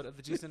episode of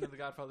the G-Son and the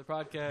Godfather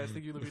podcast.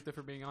 Thank you, Lupita,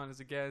 for being on as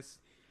a guest.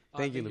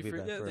 Thank you,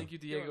 Lupita, for- Thank you,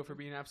 Diego, You're for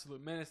being an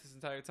absolute menace this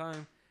entire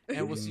time.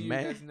 And we'll see you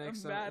Man. guys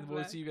next I'm bad, time.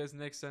 We'll man. see you guys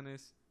next Sunday.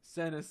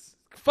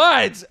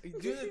 Fudge!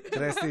 Tres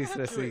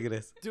tristes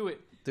tigres. Do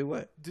it. Do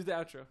what? Do the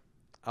outro.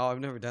 Oh, I've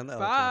never done that. outro.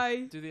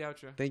 Bye. Do the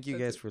outro. Thank you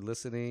That's guys for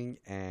listening,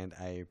 and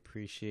I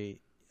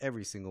appreciate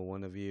every single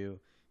one of you.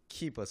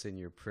 Keep us in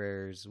your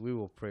prayers. We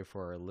will pray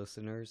for our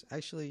listeners.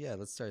 Actually, yeah,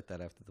 let's start that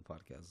after the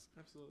podcast.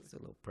 Absolutely. It's a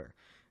little prayer.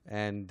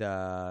 And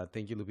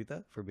thank you,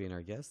 Lupita, for being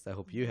our guest. I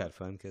hope you had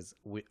fun because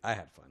I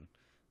had fun.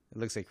 It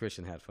looks like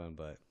Christian had fun,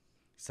 but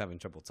he's having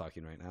trouble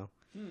talking right now.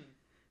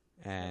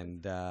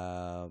 And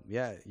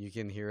yeah, you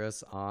can hear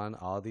us on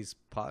all these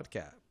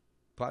podcast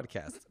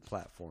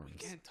platforms.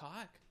 We can't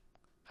talk.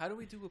 How do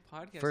we do a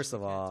podcast? First if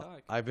of we can't all,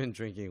 talk? I've been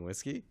drinking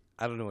whiskey.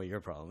 I don't know what your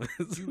problem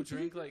is. You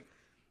drink like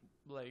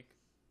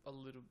a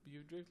little. You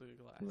drink like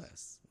a glass.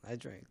 less. I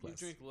drank You less.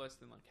 drink less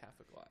than like half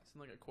a glass,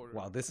 and like a quarter.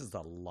 Wow, this is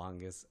the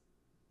longest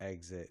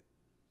exit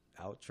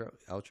outro.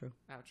 Outro.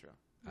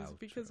 It's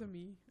because of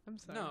me. I'm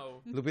sorry.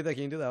 No. Lupita,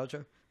 can you do the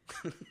outro?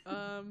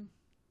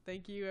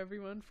 Thank you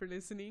everyone for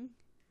listening.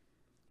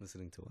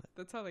 Listening to what?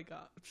 That's all I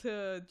got.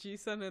 To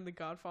G-Son and the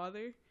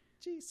Godfather.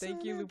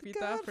 Thank you,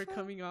 Lupita, for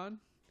coming on.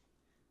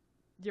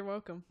 You're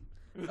welcome.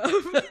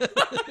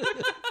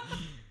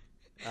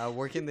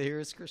 Where can they hear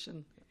us,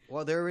 Christian?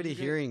 Well, they're already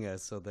hearing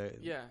us, so they're...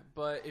 Yeah,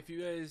 but if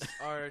you guys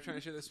are trying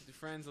to share this with your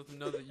friends, let them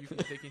know that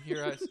they can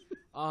hear us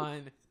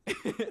on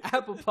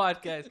Apple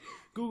Podcasts,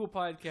 Google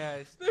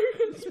Podcasts,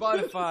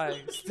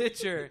 Spotify,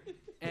 Stitcher,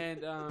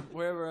 and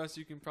wherever else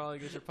you can probably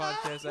get your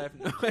podcast. I have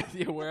no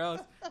idea where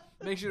else.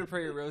 Make sure to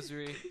pray your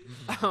rosary.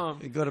 Go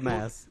to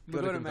Mass.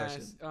 Go to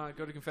confession. Mass.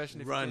 Go to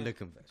confession. If Run you to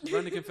can. confession.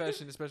 Run to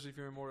confession, especially if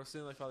you're in mortal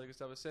sin, like Father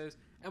Gustavo says.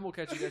 And we'll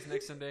catch you guys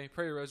next Sunday.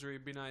 Pray your rosary.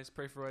 Be nice.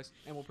 Pray for us.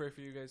 And we'll pray for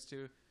you guys,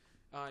 too.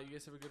 You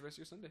guys have a good rest of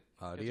your Sunday.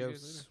 Catch you guys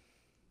Adios.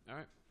 later. All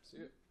right. See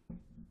you.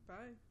 Bye.